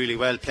really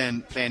well,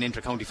 playing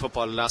inter-county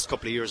football the last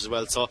couple of years as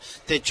well. So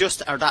they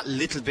just are that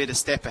little bit a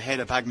step ahead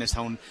of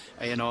Bagenalstown,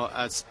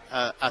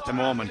 at the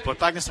moment. But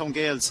Bagenalstown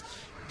Gales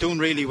doing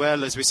really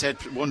well, as we said,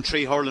 won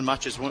 3 hurling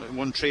matches,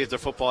 won 3 of their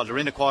football. They're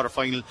in a quarter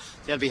final.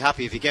 They'll be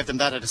happy. If you gave them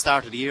that at the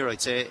start of the year,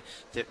 I'd say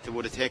they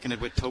would have taken it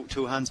with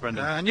two hands,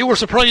 Brendan. And you were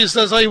surprised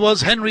as I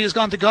was. Henry has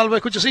gone to Galway.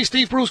 Could you see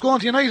Steve Bruce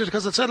going to United?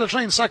 Because it said they'll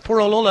try and sack poor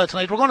old Ulla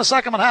tonight. We're going to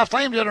sack him at half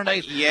time the other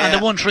night, and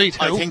they won 3-2.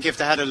 I think if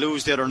they had a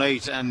lose the other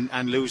night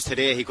and lose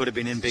today, he could have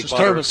been in big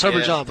bother.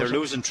 Terrible job. They're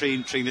losing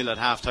 3-0 at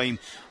half time.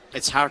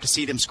 It's hard to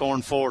see them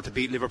scoring 4 to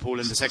beat Liverpool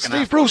in the second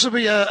half. Steve Bruce would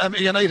be a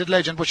United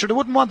legend, but sure, they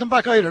wouldn't want them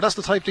back either. That's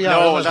the type they are.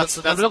 No, that's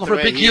they're looking for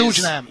a big,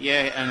 huge name.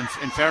 Yeah, and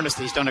in fairness,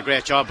 he's done a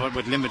great job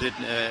with limited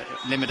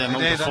amount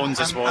of funds,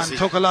 I suppose. And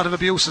took a lot of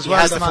abuse as well.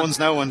 He has the funds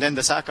now, and then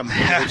they sack him,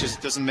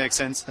 which doesn't make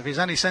sense. If he's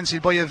any sense,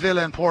 he'd buy a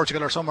villa in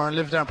Portugal or somewhere and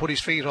live there and put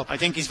his feet up. I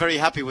think he's very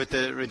happy with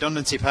the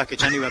redundancy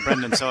package anyway,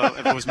 Brendan, so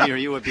if it was me or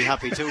you, I'd be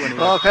happy too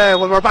anyway. Okay,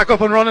 well, we're back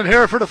up and running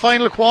here for the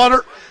final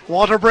quarter.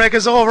 Water break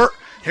is over.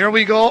 Here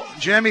we go.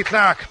 Jamie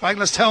Clark,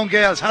 Bagenalstown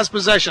Gales, has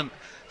possession.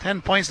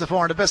 10 points to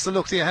 4. And the best of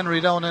luck to you, Henry,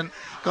 down in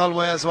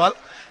Galway as well.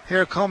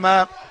 Here come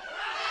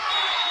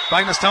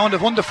Bagenalstown. They've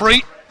won the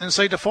free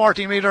inside the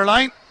 40-metre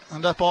line.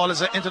 And that ball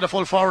is into the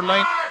full forward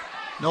line.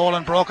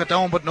 Nolan broke it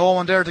down, but no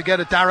one there to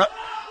get it. Dara.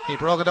 He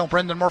broke it down.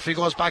 Brendan Murphy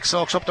goes back,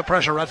 soaks up the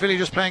pressure. Rathvilly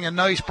just playing a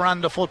nice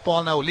brand of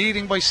football now,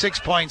 leading by 6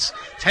 points.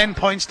 10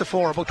 points to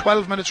 4. About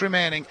 12 minutes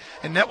remaining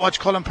in Netwatch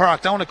Cullen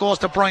Park. Down it goes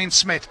to Brian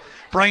Smith.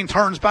 Brian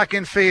turns back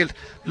in field.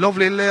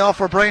 Lovely layoff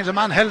for Brian. The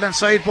man held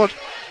inside, but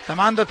the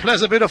man that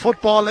plays a bit of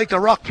football like the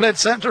Rock played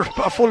centre,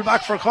 a full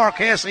back for Cork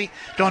Casey.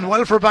 Done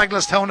well for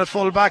Bagenalstown at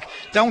full back.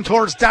 Down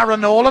towards Dara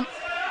Nolan.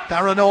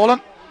 Dara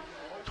Nolan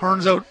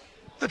turns out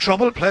the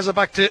trouble. Plays it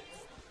back to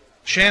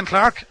Shane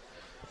Clark.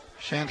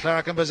 Shane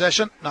Clark in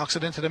possession, knocks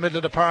it into the middle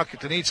of the park.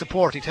 They need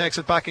support, he takes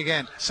it back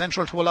again.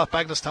 Central to a lot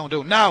Bagenalstown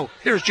do. Now,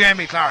 here's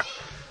Jamie Clark.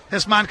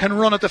 This man can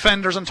run at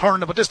defenders and turn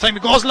them, but this time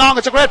it goes long.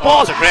 It's a great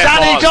ball.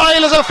 Danny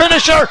Doyle is a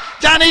finisher.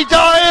 Danny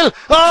Doyle.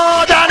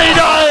 Oh, Danny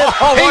Doyle.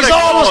 He's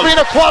always been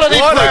a quality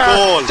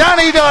player.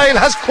 Danny Doyle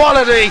has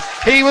quality.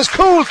 He was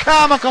cool,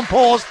 calm and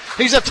composed.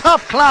 He's a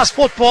top-class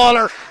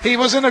footballer. He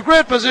was in a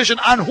great position,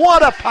 and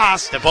what a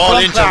pass. The ball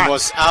into him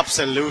was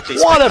absolutely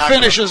what a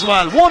finish as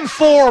well.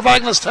 1-4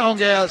 Bagenalstown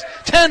Gales.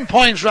 10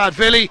 points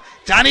Rathvilly.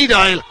 Danny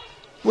Doyle.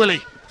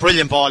 Willie.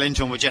 Brilliant ball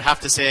into him, would you have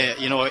to say.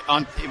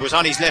 It was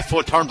on his left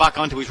foot, turned back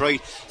onto his right,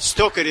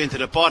 stuck it into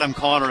the bottom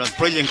corner. A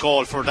brilliant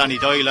goal for Danny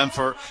Doyle and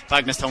for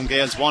Bagenalstown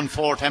Gales.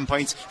 1-4, 10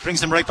 points. Brings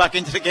them right back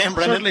into the game,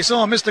 Brendan. Certainly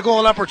so. Missed a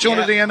goal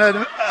opportunity and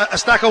a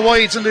stack of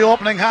wides in the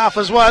opening half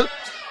as well.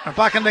 They're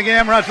back in the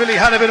game. Rathvilly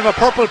had a bit of a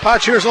purple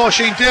patch. Here's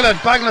Oisin Dillon.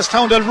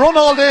 Bagenalstown, they'll run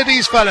all day,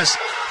 these fellas.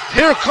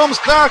 Here comes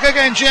Clark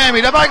again,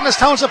 Jamie. The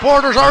Bagenalstown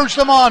supporters urge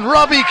them on.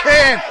 Robbie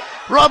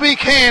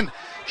Kane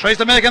tries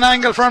to make an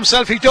angle for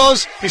himself. He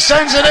does. He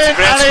sends it in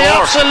and he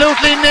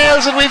absolutely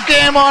nails it. We've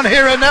game on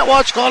here in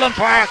Netwatch Cullen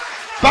Park.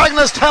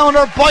 Bagenalstown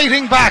are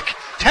biting back.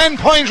 10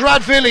 points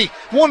Rathvilly,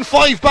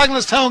 1-5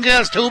 Bagenalstown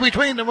Gales, 2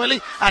 between them,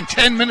 Willie, and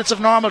 10 minutes of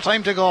normal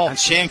time to go. And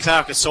Shane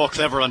Clark is so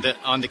clever on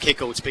the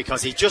kickouts,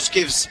 because he just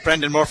gives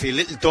Brendan Murphy a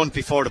little dunt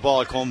before the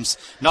ball comes,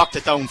 knocked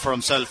it down for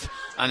himself,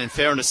 and in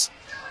fairness,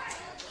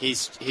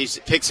 he's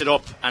picks it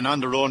up, and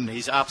on the run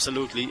he's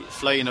absolutely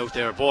flying out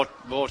there,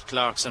 both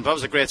Clarks. And that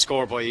was a great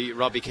score by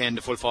Robbie Kane,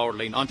 the full forward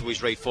line, onto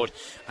his right foot,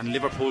 and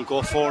Liverpool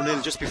go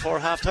 4-0 just before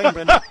half time,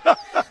 Brendan.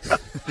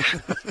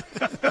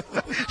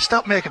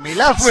 Stop making me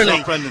laugh, Willie.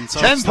 Stop, Brendan.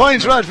 10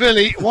 points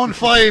Rathvilly,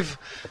 1-5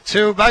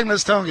 to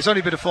Bagenalstown. It's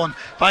only a bit of fun.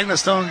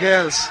 Bagenalstown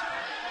Gales,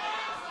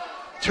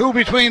 2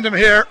 between them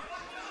here.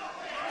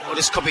 Oh,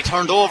 this could be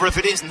turned over if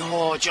it is.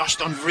 No, Josh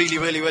done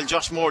really well.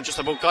 Josh Moore just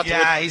about got to it.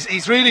 Yeah,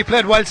 he's really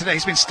played well today.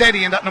 He's been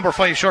steady in that number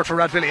 5 shirt for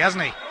Rathvilly,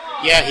 hasn't he?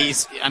 Yeah,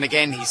 he's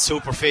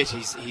super fit.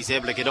 He's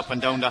able to get up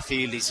and down that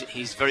field.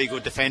 He's a very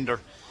good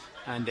defender.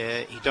 And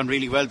he done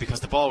really well,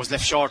 because the ball was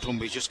left short to him.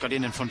 We just got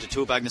in front of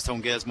 2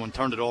 Bagenalstown Galesmen,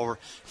 turned it over,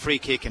 free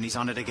kick, and he's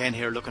on it again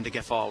here, looking to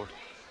get forward.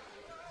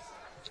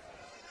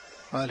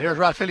 Well, here's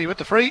Rathvilly with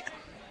the free.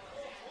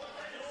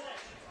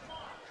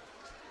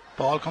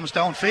 Ball comes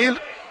downfield.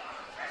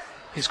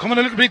 He's coming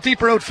a little bit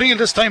deeper outfield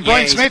this time,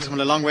 Brian Smith. He's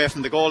coming a long way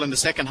from the goal in the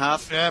second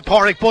half.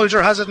 Pádraig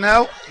Bulger has it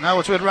now. Now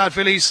it's with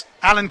Rathvilly's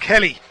Alan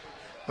Kelly,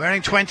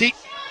 wearing 20.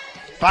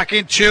 Back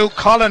into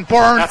Colin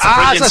Byrne.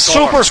 That's a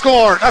super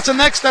score.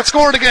 That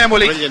scored the game,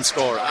 Willie. Brilliant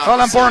score.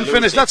 Colin Byrne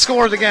finished. That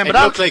scored the game. It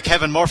looked like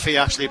Kevin Murphy,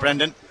 actually,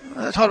 Brendan.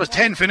 I thought it was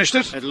 10 finished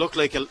it. It looked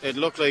like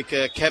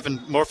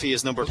Kevin Murphy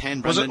is number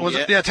 10. Was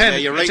Brendan. it? Yeah, 10. Yeah,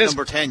 you're right,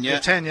 number 10. Yeah,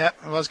 10. Yeah,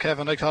 it was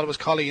Kevin. I thought it was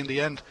Collie in the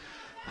end.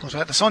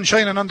 But the sun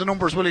shining on the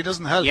numbers, Willie,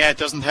 doesn't help. Yeah, it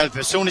doesn't help.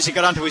 As soon as he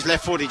got onto his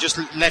left foot, he just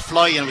let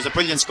fly, and it was a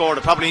brilliant score.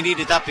 They probably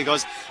needed that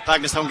because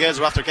Bagenalstown Gales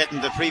were after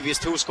getting the previous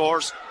 2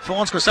 scores.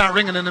 Phones could start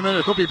ringing in a minute.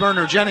 It could be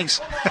Bernard Jennings.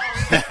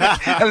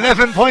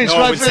 11 points, no,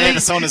 Rathvilly. we'll say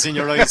the sun is in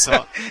your eyes.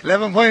 So.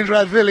 11 points,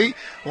 Rathvilly.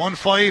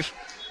 1-5.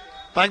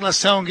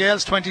 Bagenalstown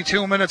Gales,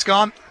 22 minutes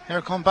gone.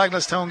 Here come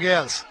Bagenalstown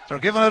Gales. They're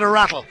giving it a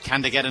rattle.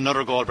 Can they get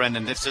another goal,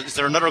 Brendan? Is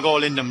there another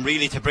goal in them,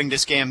 really, to bring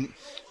this game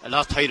a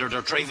lot tighter?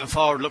 They're driving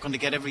forward, looking to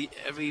get every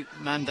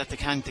man that they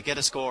can to get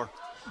a score.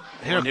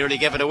 Here, nearly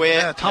gave it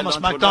away. Thomas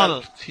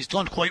MacDonald. He's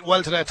done quite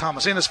well today,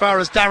 Thomas. In as far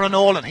as Darren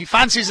Olin. He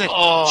fancies it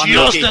just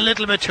unlucky. a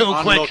little bit too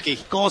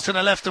quick. Goes to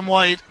the left and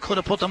wide. Could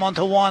have put them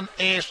onto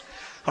 1-8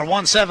 or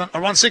 1-7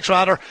 or 1-6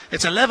 rather.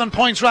 It's 11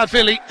 points,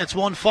 Rathvilly. It's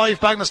 1-5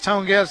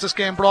 Bagenalstown Gales. This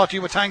game brought to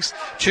you with thanks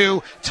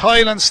to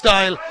Tile and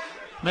Style,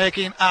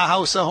 making a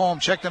house a home.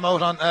 Check them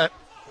out on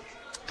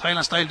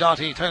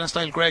tileandstyle.ie. Tile and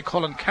Style, Greg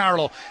Cullen,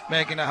 Carlow,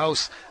 making a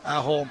house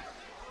a home.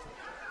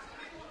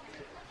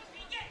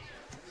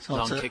 So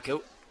long kick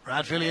out.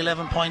 Rathvilly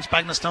 11 points,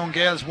 Bagenalstown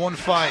Gales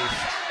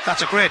 1-5.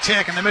 That's a great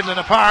take in the middle of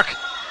the park,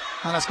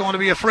 and it's going to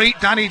be a free.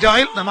 Danny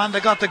Doyle, the man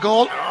that got the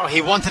goal. Oh,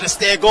 he wanted to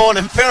stay going,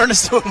 in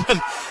fairness to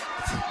him.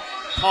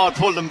 Paul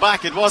pulled him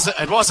back. It was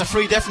a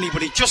free, definitely,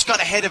 but he just got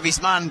ahead of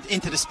his man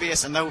into the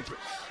space, and now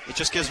it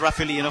just gives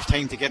Rathvilly enough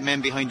time to get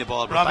men behind the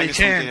ball. Robbie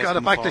Kane got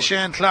it back to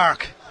Shane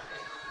Clark.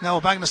 Now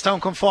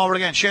Bagenalstown come forward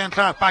again. Shane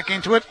Clark back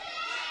into it.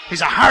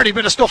 He's a hardy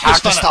bit of stuff.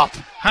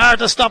 Hard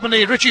to stop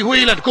indeed. Richie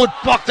Whelan, good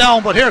buck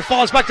down, but here it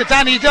falls back to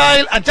Danny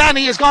Doyle, and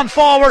Danny has gone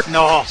forward.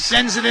 No.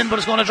 Sends it in, but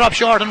it's going to drop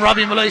short, and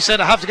Robbie Malloy said,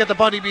 I have to get the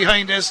body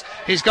behind this.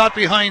 He's got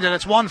behind it.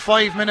 It's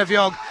 1-5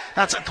 Minneviog.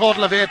 That's a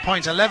total of 8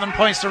 points. 11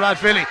 points to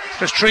Rathvilly.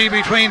 There's 3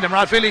 between them.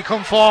 Rathvilly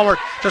come forward.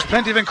 There's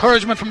plenty of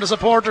encouragement from the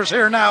supporters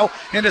here now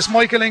in this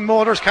Michael Ing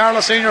Motors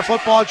Carlow Senior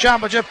Football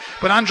Championship,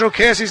 but Andrew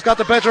Casey's got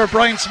the better of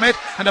Brian Smith,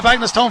 and the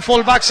Bagenalstown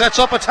fullback sets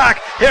up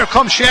attack. Here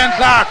comes Shane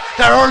Clark.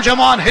 They urge him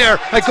on here.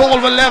 A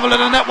goal will level in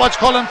the net. Watch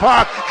Cullen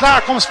Park.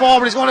 Clark comes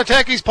forward. He's going to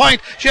take his point.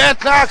 Shane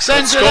Clark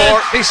sends it in.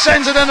 He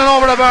sends it in and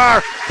over the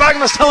bar.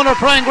 Bagenalstown are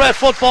playing great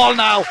football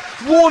now.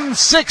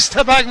 1-6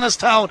 to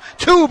Bagenalstown.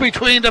 2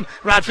 between them.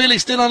 Rathvilly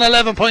still on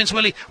 11 points,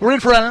 Willie. We're in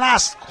for a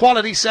last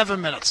quality 7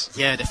 minutes.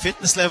 Yeah, the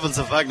fitness levels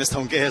of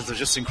Bagenalstown Gales are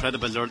just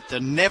incredible. They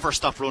never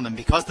stop running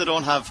because they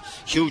don't have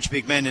huge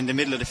big men in the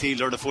middle of the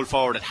field or the full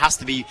forward. It has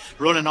to be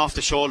running off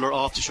the shoulder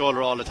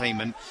all the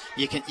time, and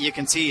you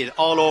can see it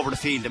all over the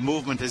field. The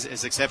movement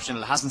is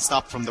exceptional. It hasn't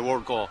stopped from the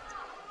word go.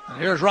 And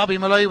here's Robbie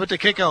Malloy with the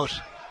kick out.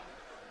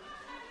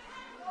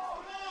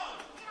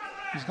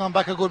 He's gone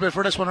back a good bit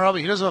for this one,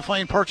 Robbie. He does have a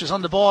fine purchase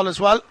on the ball as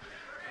well.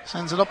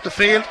 Sends it up the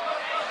field.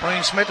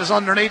 Brian Smith is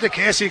underneath it.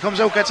 Casey comes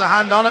out, gets a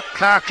hand on it.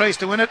 Clark tries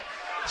to win it.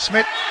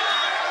 Smith.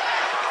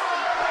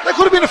 That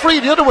could have been a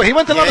free the other way. He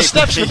went a lot of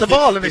steps with the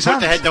ball in his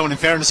hand. He put the head down. In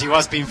fairness, he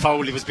was being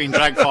fouled. He was being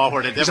dragged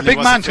forward. He's a big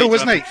man too,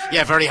 isn't he?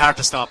 Yeah, very hard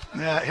to stop.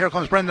 Yeah, here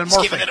comes Brendan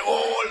Murphy. Giving it,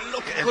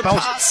 look, it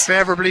bounced,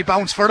 favourably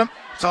bounced for them.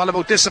 It's all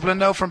about discipline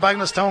now from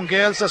Bagenalstown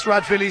Gales. That's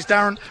Rathvilly's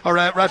Alan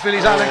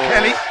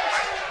Kelly.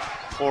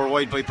 Poor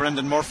wide by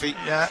Brendan Murphy.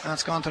 Yeah,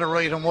 that's gone to the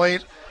right and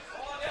wide.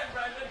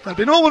 There'll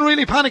be no one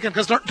really panicking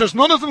because there's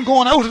none of them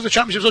going out of the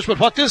championship. But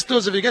what this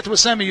does, if you get to a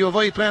semi, you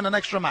avoid playing an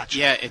extra match.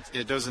 Yeah,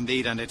 it does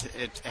indeed, and it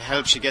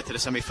helps you get to the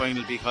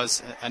semi-final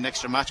because an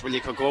extra match, well, you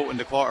could go out in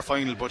the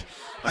quarter-final, but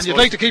and you'd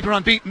like to keep your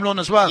unbeaten run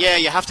as well. Yeah,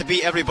 you have to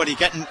beat everybody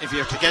if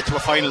you're to get to a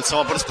final.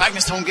 So, but it's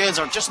Bagenalstown Gales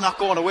are just not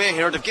going away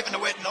here. They've given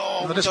away.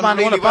 But this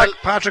man won it back.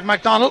 Patrick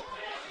MacDonald.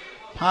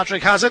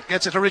 Patrick has it,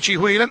 gets it to Richie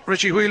Whelan.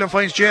 Richie Whelan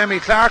finds Jamie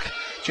Clark.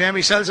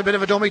 Jamie sells a bit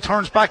of a dummy,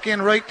 turns back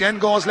in right, then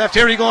goes left.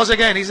 Here he goes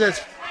again.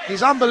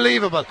 He's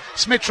unbelievable.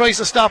 Smith tries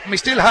to stop him. He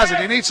still has it.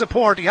 He needs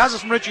support. He has it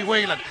from Richie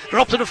Whelan. They're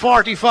up to the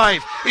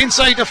 45.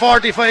 Inside the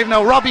 45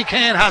 now. Robbie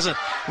Kane has it.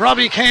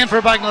 Robbie Kane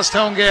for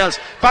Bagenalstown Gales.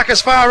 Back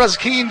as far as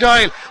Keane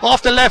Doyle.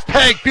 Off the left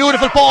peg.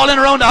 Beautiful ball in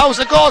around the house.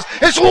 It goes.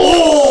 It's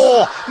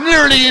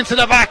nearly into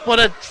the back, but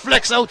it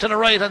flicks out to the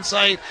right hand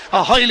side.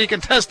 A highly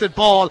contested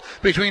ball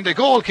between the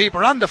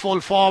goalkeeper and the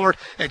full forward.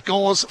 It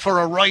goes for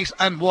a right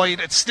and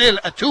wide. It's still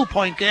a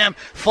 2-point game.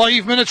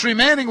 5 minutes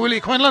remaining, Willie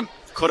Quinlan.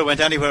 Could have went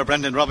anywhere,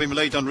 Brendan. Robbie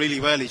Malloy done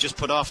really well. He just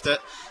put off the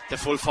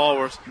full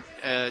forward,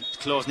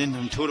 closing in,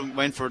 and two of them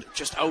went for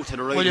just out to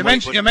the right. Well,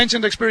 you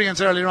mentioned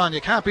experience earlier on. You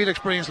can't beat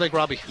experience like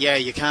Robbie. Yeah,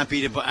 you can't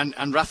beat it. But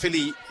and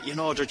Rathvilly,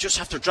 they're just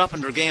after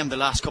dropping their game the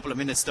last couple of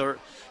minutes. They're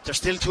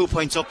still 2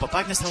 points up, but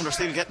Bagenalstown are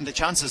still getting the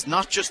chances,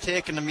 not just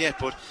taking them yet,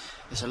 but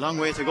it's a long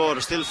way to go.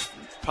 There's still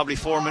probably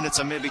 4 minutes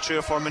and maybe 3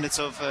 or 4 minutes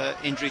of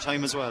injury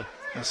time as well.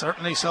 Yeah,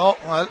 certainly so.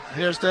 Well,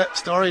 here's the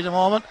story at the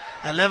moment.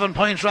 11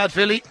 points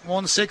Rathvilly,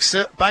 1-6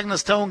 to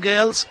Bagenalstown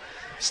Gales.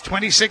 It's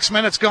 26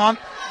 minutes gone.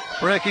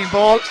 Breaking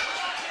ball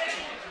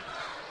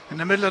in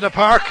the middle of the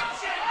park.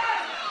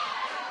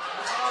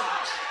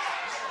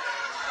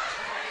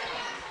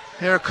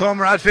 Here come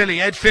Rathvilly,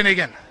 Ed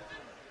Finnegan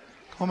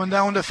coming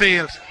down the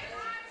field.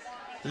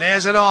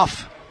 Lays it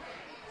off.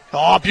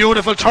 Oh,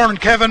 beautiful turn,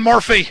 Kevin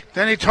Murphy.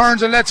 Then he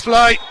turns and lets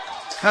fly.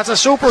 That's a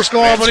super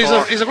score, but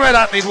he's a great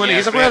athlete, Willie.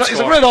 He's a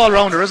great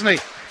all-rounder, isn't he?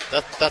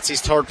 That's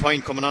his third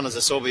point coming on as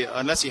a sub,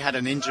 unless he had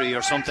an injury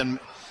or something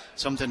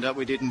that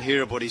we didn't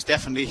hear. But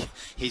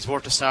he's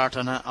worth a start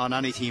on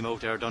any team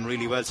out there. Done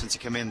really well since he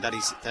came in.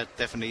 That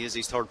definitely is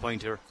his third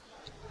point here.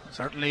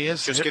 Certainly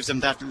is. Just gives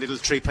them that little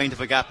 3 point of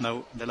a gap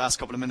now in the last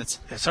couple of minutes.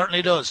 It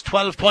certainly does.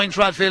 12 points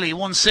Rathvilly,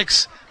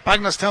 1-6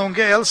 Bagenalstown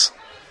Gales.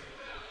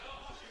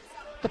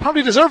 They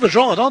probably deserve a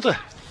draw, don't they?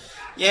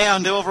 Yeah,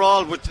 and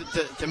overall with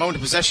the amount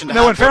of possession they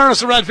have. Now, in in fairness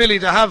to Rathvilly,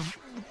 they have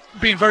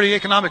been very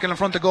economical in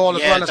front of goal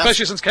as well,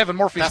 especially since Kevin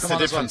Murphy's come on.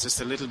 That's the difference. Well.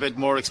 It's a little bit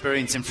more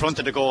experience in front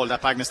of the goal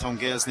that Bagenalstown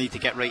Gales need to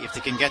get right. If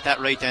they can get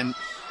that right, then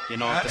they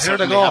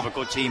certainly have a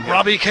good team here.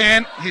 Robbie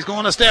Kane, he's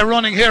going to stay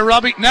running here.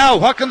 Robbie, now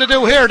what can they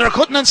do here? They're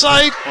cutting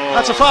inside.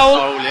 That's a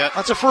foul. Yeah.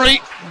 That's a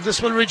free.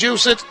 This will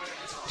reduce it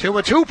to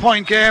a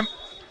 2-point game.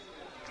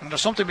 And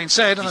there's something being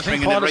said, and I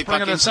think Paul is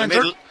bringing it in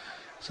centre.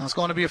 So it's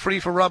going to be a free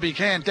for Robbie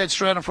Kane, dead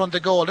straight in front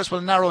of goal. This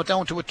will narrow it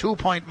down to a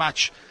 2-point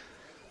match.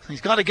 He's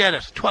got to get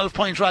it. 12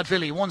 points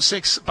Rathvilly,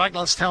 1-6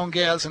 Bagenalstown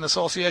Gales in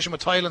association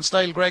with Thailand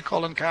Style. Greg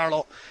Cullen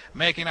Carlow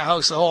making a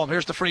house of home.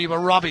 Here's the free by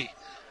Robbie.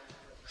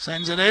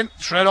 Sends it in,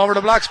 straight over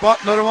the black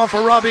spot. Another one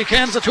for Robbie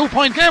Kane. It's a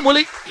 2-point game,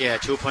 Willie. Yeah,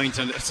 2 points,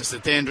 and it's just a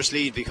dangerous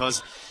lead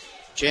because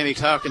Jamie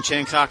Clark and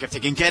Shane Clark, if they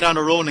can get on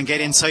their own and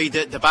get inside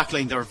the back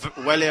line, they're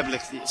well able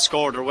to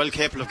score. They're well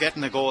capable of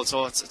getting a goal.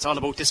 So it's all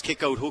about this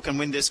kick out. Who can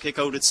win this kick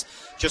out? It's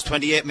just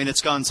 28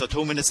 minutes gone, so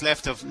 2 minutes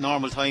left of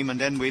normal time,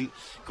 and then we'll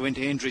go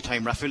into injury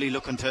time. Rathvilly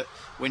looking to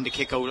win the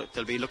kick out.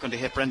 They'll be looking to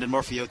hit Brendan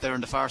Murphy out there on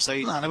the far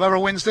side. And whoever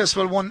wins this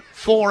will win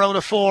 4 out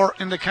of 4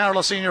 in the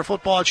Carlow Senior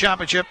Football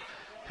Championship.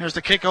 Here's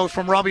the kick out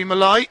from Robbie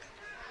Malloy.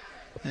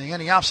 And again,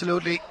 he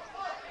absolutely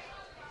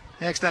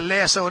takes the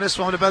lace out of this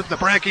one about the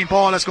breaking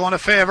ball. Is going to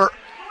favour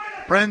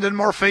Brendan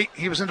Murphy.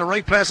 He was in the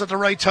right place at the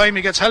right time.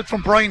 He gets help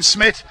from Brian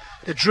Smith.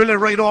 They drill it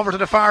right over to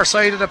the far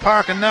side of the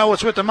park, and now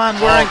it's with the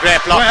man wearing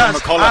great block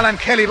from McCullough. Alan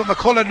Kelly, but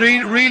McCullough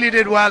really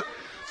did well.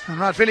 And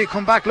Rathvilly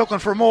come back looking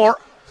for more.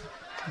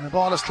 And the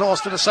ball is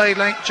close to the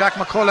sideline. Jack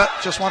McCullough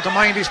just want to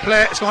mind his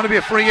play. It's going to be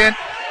a free in.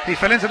 He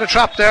fell into the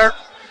trap there.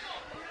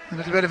 A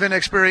little bit of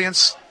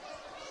inexperience.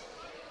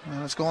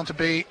 And it's going to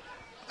be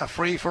a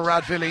free for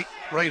Rathvilly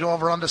right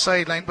over on the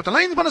sideline. But the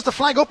linesman has to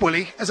flag up,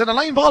 Willie. Is it a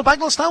line ball,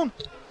 Bagenalstown?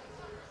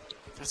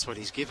 That's what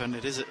he's given.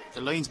 It is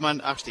the linesman.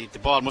 Actually, the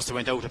ball must have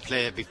went out of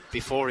play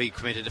before he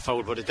committed the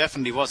foul, but it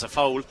definitely was a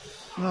foul.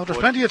 Well, there's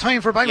plenty of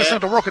time for Bagenalstown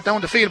to work it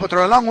down the field, but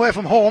they're a long way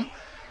from home.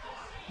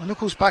 And look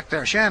who's back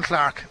there, Shane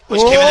Clark.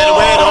 Giving it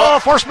away, though.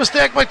 First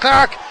mistake by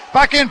Clark.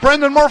 Back in,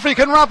 Brendan Murphy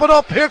can wrap it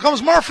up. Here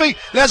comes Murphy.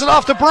 Lays it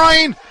off to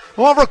Brian.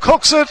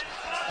 Overcooks it.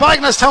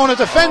 Bagenalstown have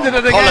defended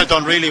it again. McCullough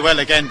done really well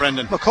again,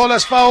 Brendan.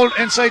 McCullough's fouled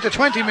inside the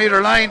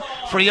 20-metre line.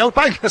 Free out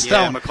Bagenalstown.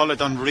 Yeah, McCullough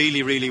done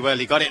really well.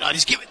 He got it.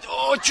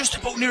 Just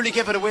about nearly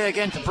gave it away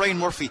again to Brian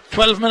Murphy.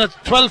 12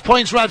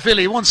 points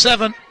Rathvilly,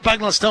 1-7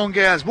 Bagenalstown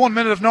Gales. 1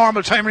 minute of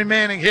normal time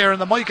remaining here in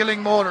the Michael Lyng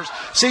Motors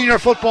Senior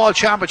Football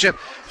Championship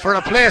for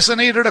a place in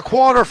either the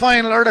quarter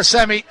final or the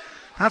semi.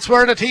 That's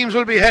where the teams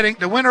will be heading.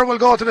 The winner will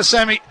go to the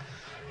semi.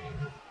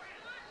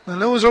 The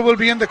loser will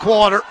be in the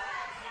quarter.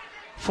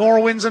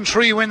 4 wins and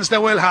 3 wins they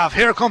will have.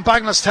 Here come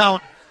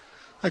Bagenalstown.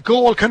 A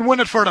goal can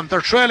win it for them.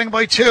 They're trailing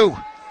by 2.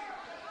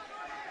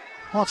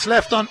 What's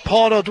left on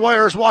Paul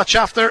O'Dwyer's watch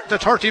after the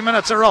 30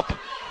 minutes are up?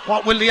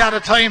 What will the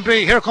added time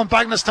be? Here come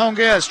Bagenalstown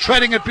Gales,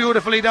 treading it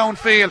beautifully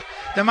downfield.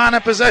 The man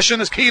in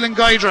possession is Keelan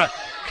Guidra.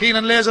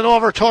 Keelan lays it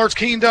over towards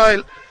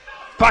Keendale.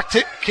 Back to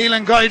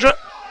Keelan Guidra.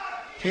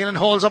 Keelan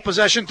holds up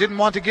possession, didn't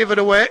want to give it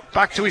away.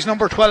 Back to his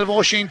number 12,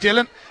 Oisin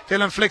Dillon.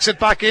 Dillon flicks it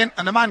back in,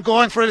 and the man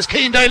going for it is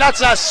Keendale.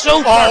 That's a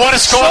super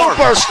score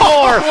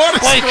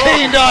by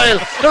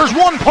Keendale. There's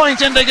 1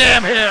 point in the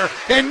game here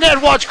in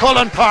Nedwatch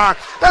Cullen Park.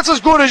 That's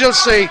as good as you'll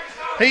see.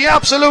 He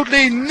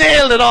absolutely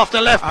nailed it off the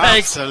left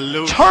peg.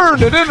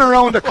 Turned it in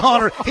around the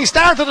corner. He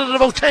started it at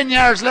about 10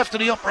 yards left of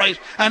the upright,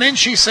 and in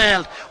she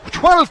sailed.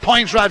 12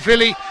 points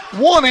Rathvilly,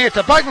 1-8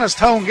 to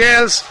Bagenalstown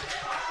Gales.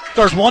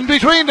 There's one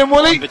between them,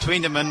 Willie. One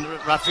between them, and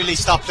Rathvilly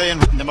stopped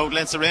playing in the Mount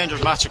Leinster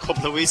Rangers match a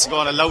couple of weeks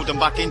ago and allowed them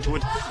back into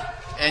it.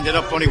 Ended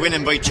up only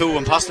winning by 2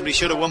 and possibly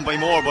should have won by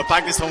more, but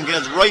Bagenalstown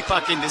Gales right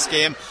back in this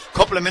game.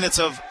 Couple of minutes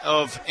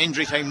of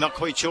injury time, not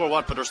quite sure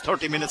what, but there's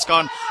 30 minutes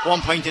gone.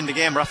 1 point in the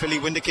game.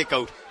 Rathvilly win the kick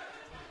out.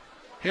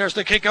 Here's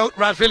the kick out.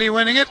 Rathvilly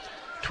winning it.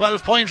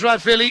 12 points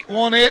Rathvilly,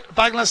 1-8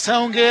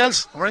 Bagenalstown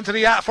Gales. We're into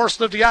the first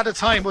of the added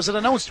time. Was it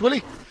announced,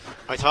 Willie?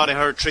 I thought I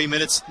heard 3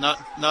 minutes, not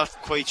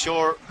quite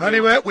sure.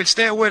 Anyway, we'll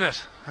stay with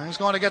it. Who's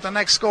going to get the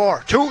next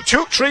score?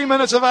 3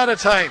 minutes of added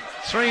time.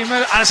 3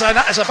 minutes. And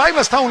it's a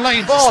Bagenalstown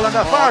line ball on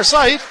the far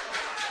side.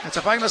 It's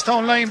a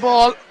Bagenalstown line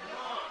ball.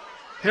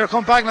 Here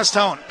come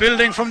Bagenalstown,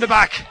 building from the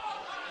back.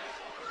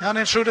 Down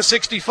in through the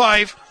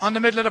 65 on the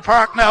middle of the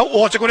park now.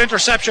 Oh, it's a good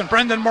interception.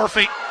 Brendan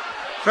Murphy.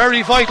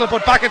 Very vital,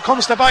 but back it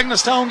comes to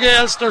Bagenalstown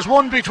Gales. There's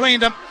one between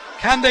them.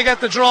 Can they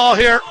get the draw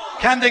here?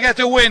 Can they get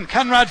the win?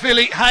 Can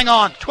Rathvilly hang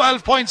on?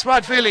 12 points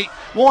Rathvilly,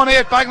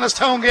 1-8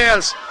 Bagenalstown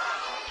Gales.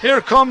 Here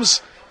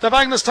comes the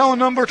Bagnallstown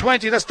number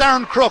 20. That's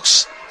Darren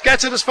Crooks.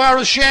 Gets it as far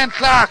as Shane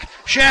Clark.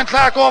 Shane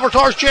Clark over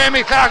towards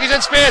Jamie Clark. He's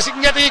in space. He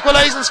can get the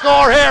equalising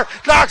score here.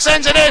 Clark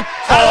sends it in.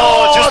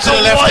 Just to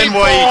the left and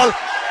wide.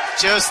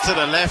 Just to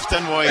the left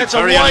and wide.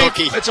 Very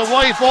unlucky. It's a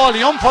wide ball.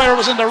 The umpire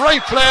was in the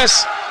right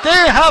place. They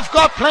have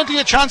got plenty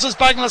of chances,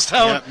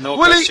 Bagnallstown. Yeah, no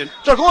question.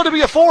 They're going to be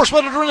a force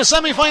whether they're in a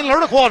semi-final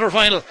or a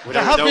quarter-final. They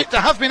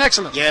have been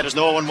excellent. Yeah, there's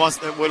no one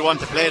will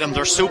want to play them.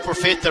 They're super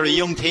fit. They're a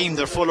young team.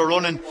 They're full of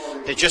running.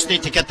 They just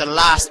need to get the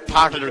last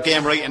part of their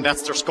game right, and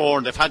that's their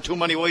scoring. They've had too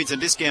many wides in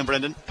this game,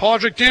 Brendan.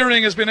 Padraig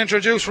Deering has been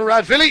introduced for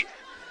Rathvilly.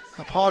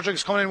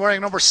 Padraig's coming in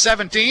wearing number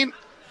 17.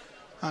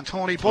 And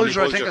Tony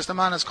Bulger, I think, is the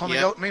man that's coming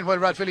out. Meanwhile,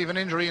 Rathvilly have an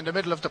injury in the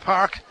middle of the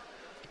park.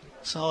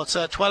 So it's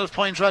 12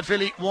 points,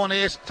 Rathvilly,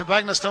 1-8 to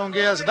Bagnallstown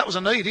Gales. And that was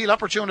an ideal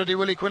opportunity,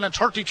 Willie Quinlan.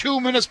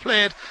 32 minutes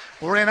played.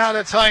 We're in out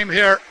of time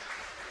here.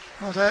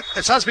 But,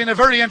 it has been a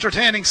very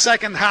entertaining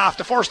second half.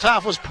 The first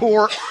half was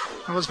poor.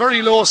 It was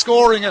very low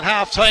scoring at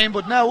half time.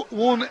 But now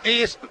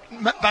 1-8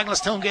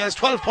 Bagnallstown Gales,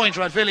 12 points,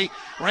 Rathvilly.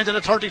 We're into the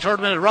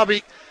 33rd minute.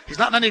 Robbie, he's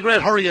not in any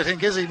great hurry, I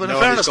think, is he? But in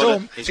fairness to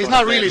him, he's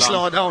not really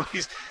slowing down.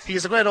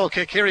 He's a great old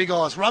kick. Here he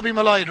goes. Robbie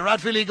Malloy, the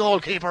Rathvilly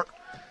goalkeeper,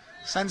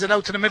 sends it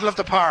out to the middle of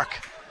the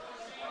park.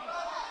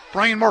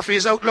 Brian Murphy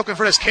is out looking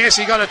for his case.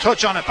 He got a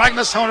touch on it.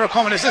 Bagnallstown are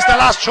coming. Is this the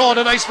last throw of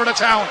the dice for the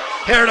town?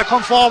 Here to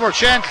come forward.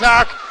 Shane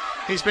Clark.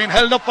 He's been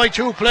held up by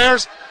two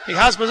players. He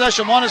has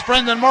possession. One is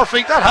Brendan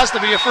Murphy. That has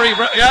to be a free.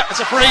 Yeah, it's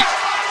a free.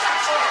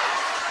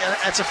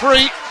 It's a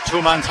free.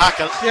 Two-man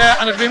tackle. Yeah,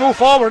 and it'll be moved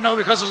forward now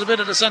because there's a bit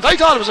of dissent. I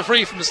thought it was a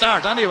free from the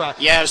start anyway.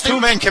 Yeah, there's two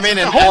men come in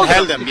and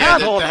held him. Yeah,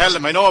 they held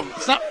him. I know.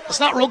 It's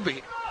not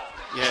rugby.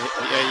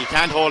 Yeah, you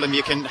can't hold him.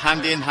 You can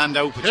hand in, hand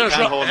out, but you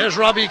can't hold him. Here's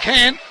Robbie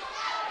Kane.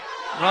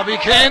 Robbie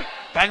Kane.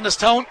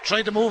 Bagnallstown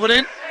trying to move it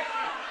in.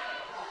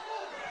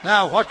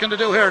 Now, what can they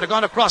do here? They're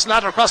going to cross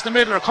ladder across the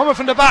middle. They're coming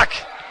from the back.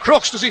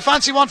 Crooks, does he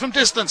fancy one from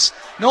distance?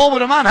 No, but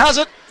the man has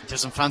it.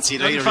 Doesn't fancy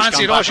it either. Doesn't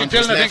fancy it. Oisin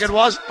Dillon, I think it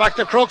was. Back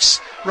to Crooks.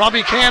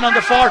 Robbie Kane on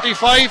the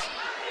 45.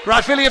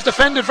 Rathvilly have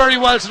defended very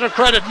well to their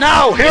credit.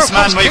 Now, here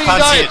comes Keane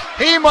Dial.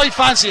 He might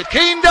fancy it.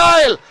 Keane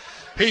Dial.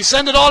 He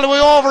sent it all the way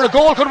over. A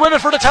goal could win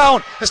it for the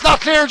town. It's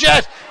not cleared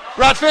yet.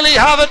 Rathvilly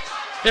have it.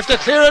 If they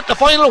clear it, the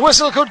final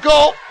whistle could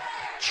go.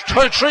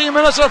 3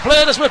 minutes are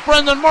played as with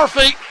Brendan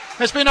Murphy.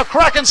 It's been a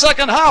cracking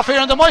second half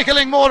here in the Michael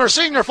Ing Motor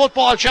Senior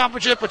Football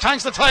Championship, but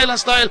thanks to Tile and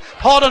Style,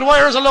 Paul and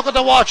Wires a look at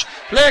the watch.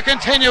 Play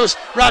continues.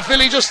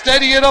 Rathvilly just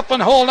steady it up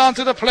and hold on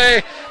to the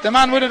play. The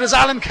man with it is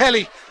Alan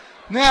Kelly.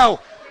 Now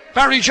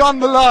Barry John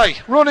Malloy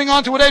running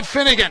onto it, Ed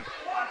Finnegan.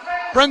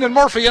 Brendan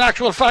Murphy in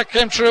actual fact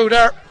came through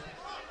there.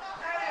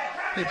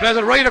 He played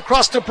it right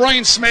across to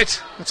Brian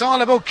Smith. It's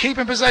all about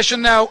keeping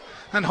possession now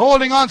and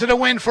holding on to the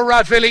win for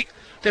Rathvilly.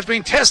 They've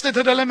been tested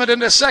to the limit in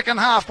the second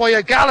half by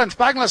a gallant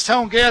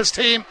Bagnallstown Gales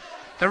team.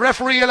 The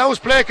referee allows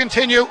play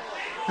continue,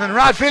 and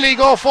Rathvilly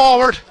go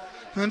forward.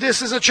 And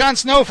this is a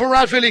chance now for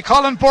Rathvilly.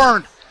 Colin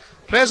Byrne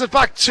plays it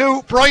back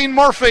to Brian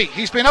Murphy.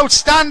 He's been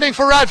outstanding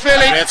for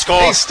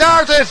Rathvilly. He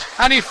started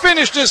and he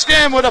finished this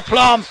game with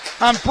aplomb.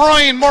 And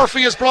Brian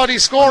Murphy has brought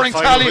his scoring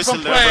tally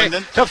from play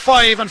to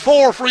 5 and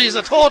 4 frees,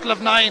 a total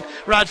of 9.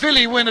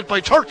 Rathvilly win it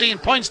by 13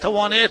 points to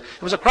 1-8. It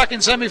was a cracking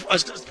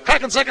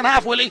second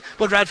half, Willie,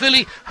 but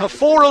Rathvilly have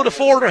 4 out of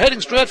 4. They're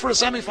heading straight for a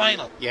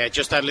semi-final. Yeah,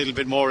 just that little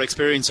bit more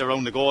experience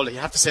around the goal. You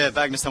have to say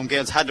Bagnallstown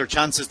Gales had their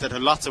chances. They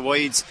had lots of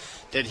wides.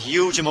 They had a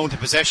huge amount of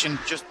possession,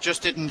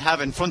 just didn't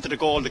have in front of the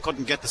goal. They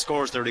couldn't get the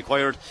scores they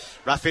required.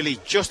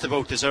 Rathvilly just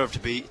about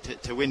deserved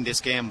to win this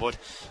game, but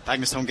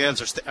Bagnallstown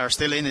Gales are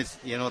still in it.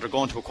 You know, they're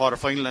going to a quarter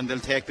final and they'll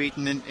take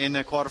beating in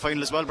a quarter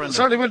final as well, Brendan.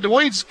 Certainly will. The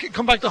wides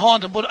come back to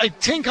haunt them, but I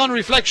think on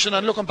reflection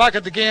and looking back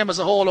at the game as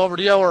a whole over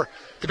the hour,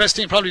 the best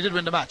team probably did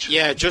win the match.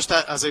 Yeah, just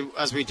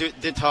as we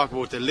did talk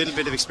about the little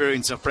bit of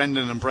experience of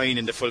Brendan and Brian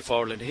in the full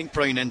forward. I think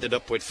Brian ended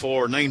up with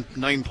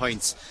 9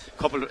 points,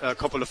 a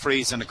couple of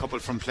frees and a couple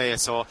from play.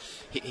 So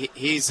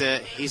he's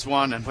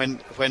one. And when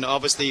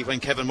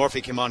Kevin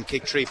Murphy came on,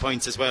 kicked 3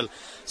 points as well.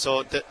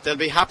 So they'll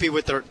be happy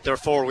with their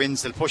 4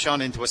 wins. They'll push on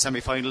into a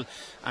semi-final,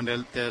 and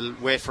they'll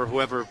wait for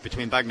whoever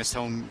between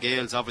Bagnallstown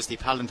Gales. Obviously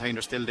Palantine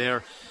are still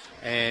there.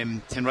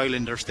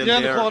 Tinryland are still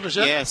there. The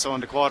quarters, so in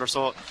the quarter.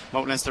 So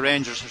Mount Leinster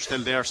Rangers are still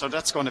there. So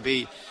that's going to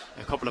be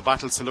a couple of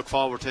battles to look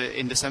forward to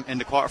in the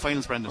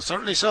quarterfinals, Brendan. Well,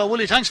 certainly so.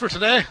 Willie, thanks for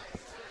today.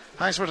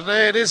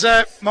 It is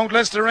Mount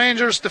Leinster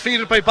Rangers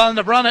defeated by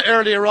Ballinabranna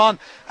earlier on,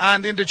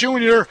 and in the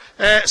junior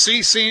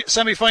C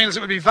semi-finals it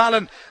will be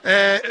Valin.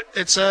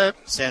 It's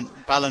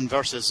St. Ballin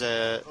versus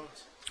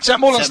St.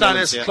 Mullins, that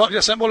is. Yeah.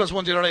 St. Mullins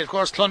won the other day, of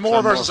course.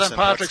 Clonmore versus St.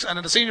 Patrick's. And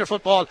in the senior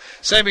football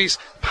semis,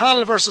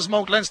 Pal versus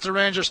Mount Leinster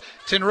Rangers,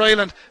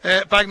 Tinryland,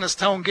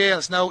 Bagnallstown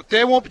Gales. Now,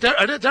 they won't be there.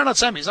 They're not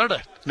semis, are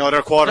they? No,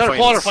 they're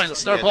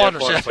quarterfinals.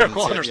 They're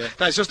quarters. Yeah.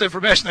 That's just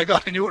information I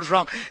got. I knew it was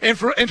wrong.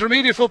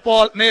 Intermediate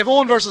football,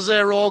 Naveown versus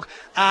Rogue,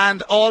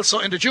 and also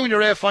in the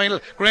junior A final,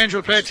 Grange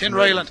will play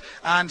Tinryland,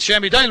 and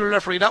Shamie Dial will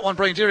referee that one.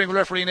 Brian Deering will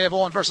referee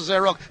Naveown versus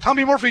Rogue.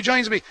 Tommy Murphy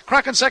joins me.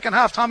 Cracking second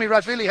half. Tommy.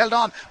 Rathvilly held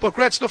on, but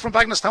great stuff from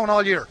Bagnallstown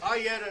all year. Oh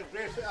yeah, a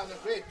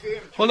great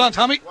game. Hold on,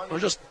 Tommy. We're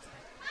just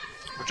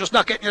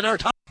not getting you there,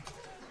 Tommy.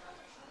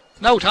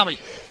 Now, Tommy.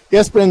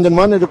 Yes, Brendan,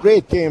 one of the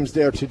great games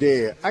there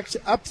today.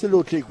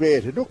 Absolutely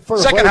great. It looked for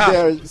second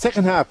half.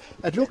 Second half.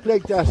 It looked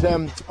like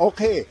that,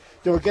 okay,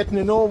 they were getting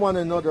to know one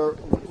another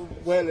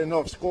well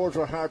enough. Scores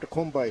were hard to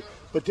come by.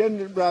 But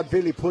then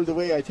Rathvilly pulled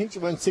away. I think they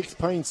went 6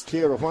 points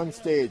clear at one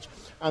stage.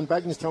 And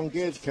Bagenalstown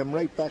Gales came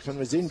right back and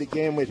was in the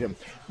game with him.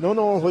 No,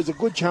 it was a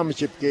good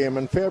championship game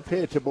and fair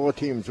play to both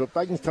teams. But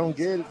Bagenalstown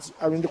Gales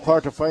are in the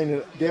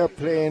quarter-final. They're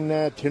playing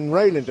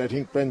Tinryland, I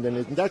think, Brendan.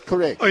 Isn't that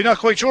correct? I'm not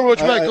quite sure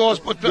which way it goes,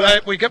 but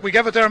we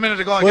gave it there a minute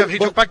ago. He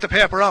took back the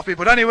paper off me.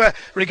 But anyway,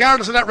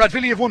 regardless of that,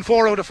 Rathvilly have won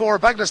 4 out of 4.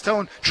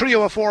 Bagenalstown 3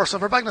 out of 4. So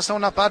for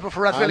Bagenalstown, not bad, but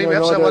for Rathvilly, we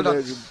have to say well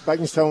done.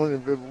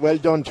 Bagenalstown, well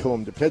done to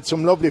them. They played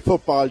some lovely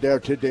football there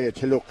today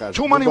to look at.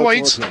 Too many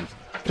wides.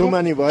 Too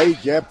many wide,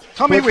 yeah.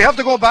 Tommy, we have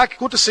to go back.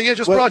 Good to see you.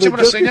 Just brought you with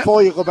us.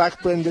 Before you go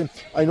back, Brendan,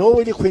 I know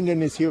Willie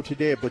Quinlan is here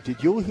today, but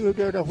did you hear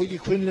there that Willie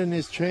Quinlan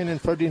is training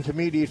for the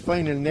intermediate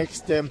final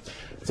next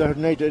Saturday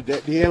night?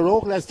 The Air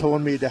Oaklands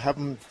told me they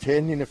haven't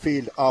trained in the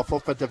field up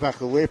at the back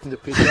away from the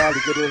pitch yard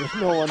to get in.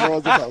 No one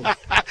knows about.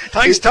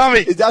 Thanks, Tommy.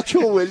 Is that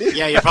true, Willie?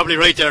 Yeah, you're probably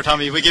right there,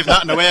 Tommy. We give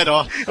nothing away,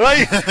 though.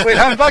 Right, we'll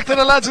hand back to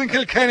the lads in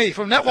Kilkenny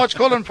from Netwatch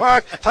Cullen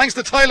Park. Thanks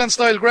to Thailand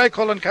Style Greg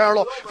Cullen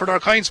Carlow for their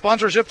kind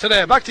sponsorship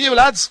today. Back to you,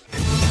 lads.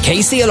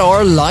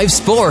 KCLR Live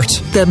Sport.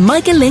 The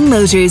Michael Lyng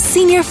Motors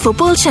Senior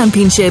Football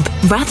Championship.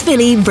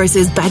 Rathvilly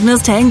versus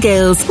Bagenalstown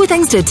Gales. With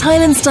thanks to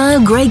Thailand Style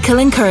Greg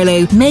Cullen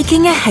Carlow.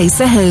 Making a house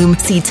a home.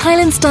 See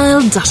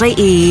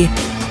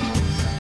thailandstyle.ie.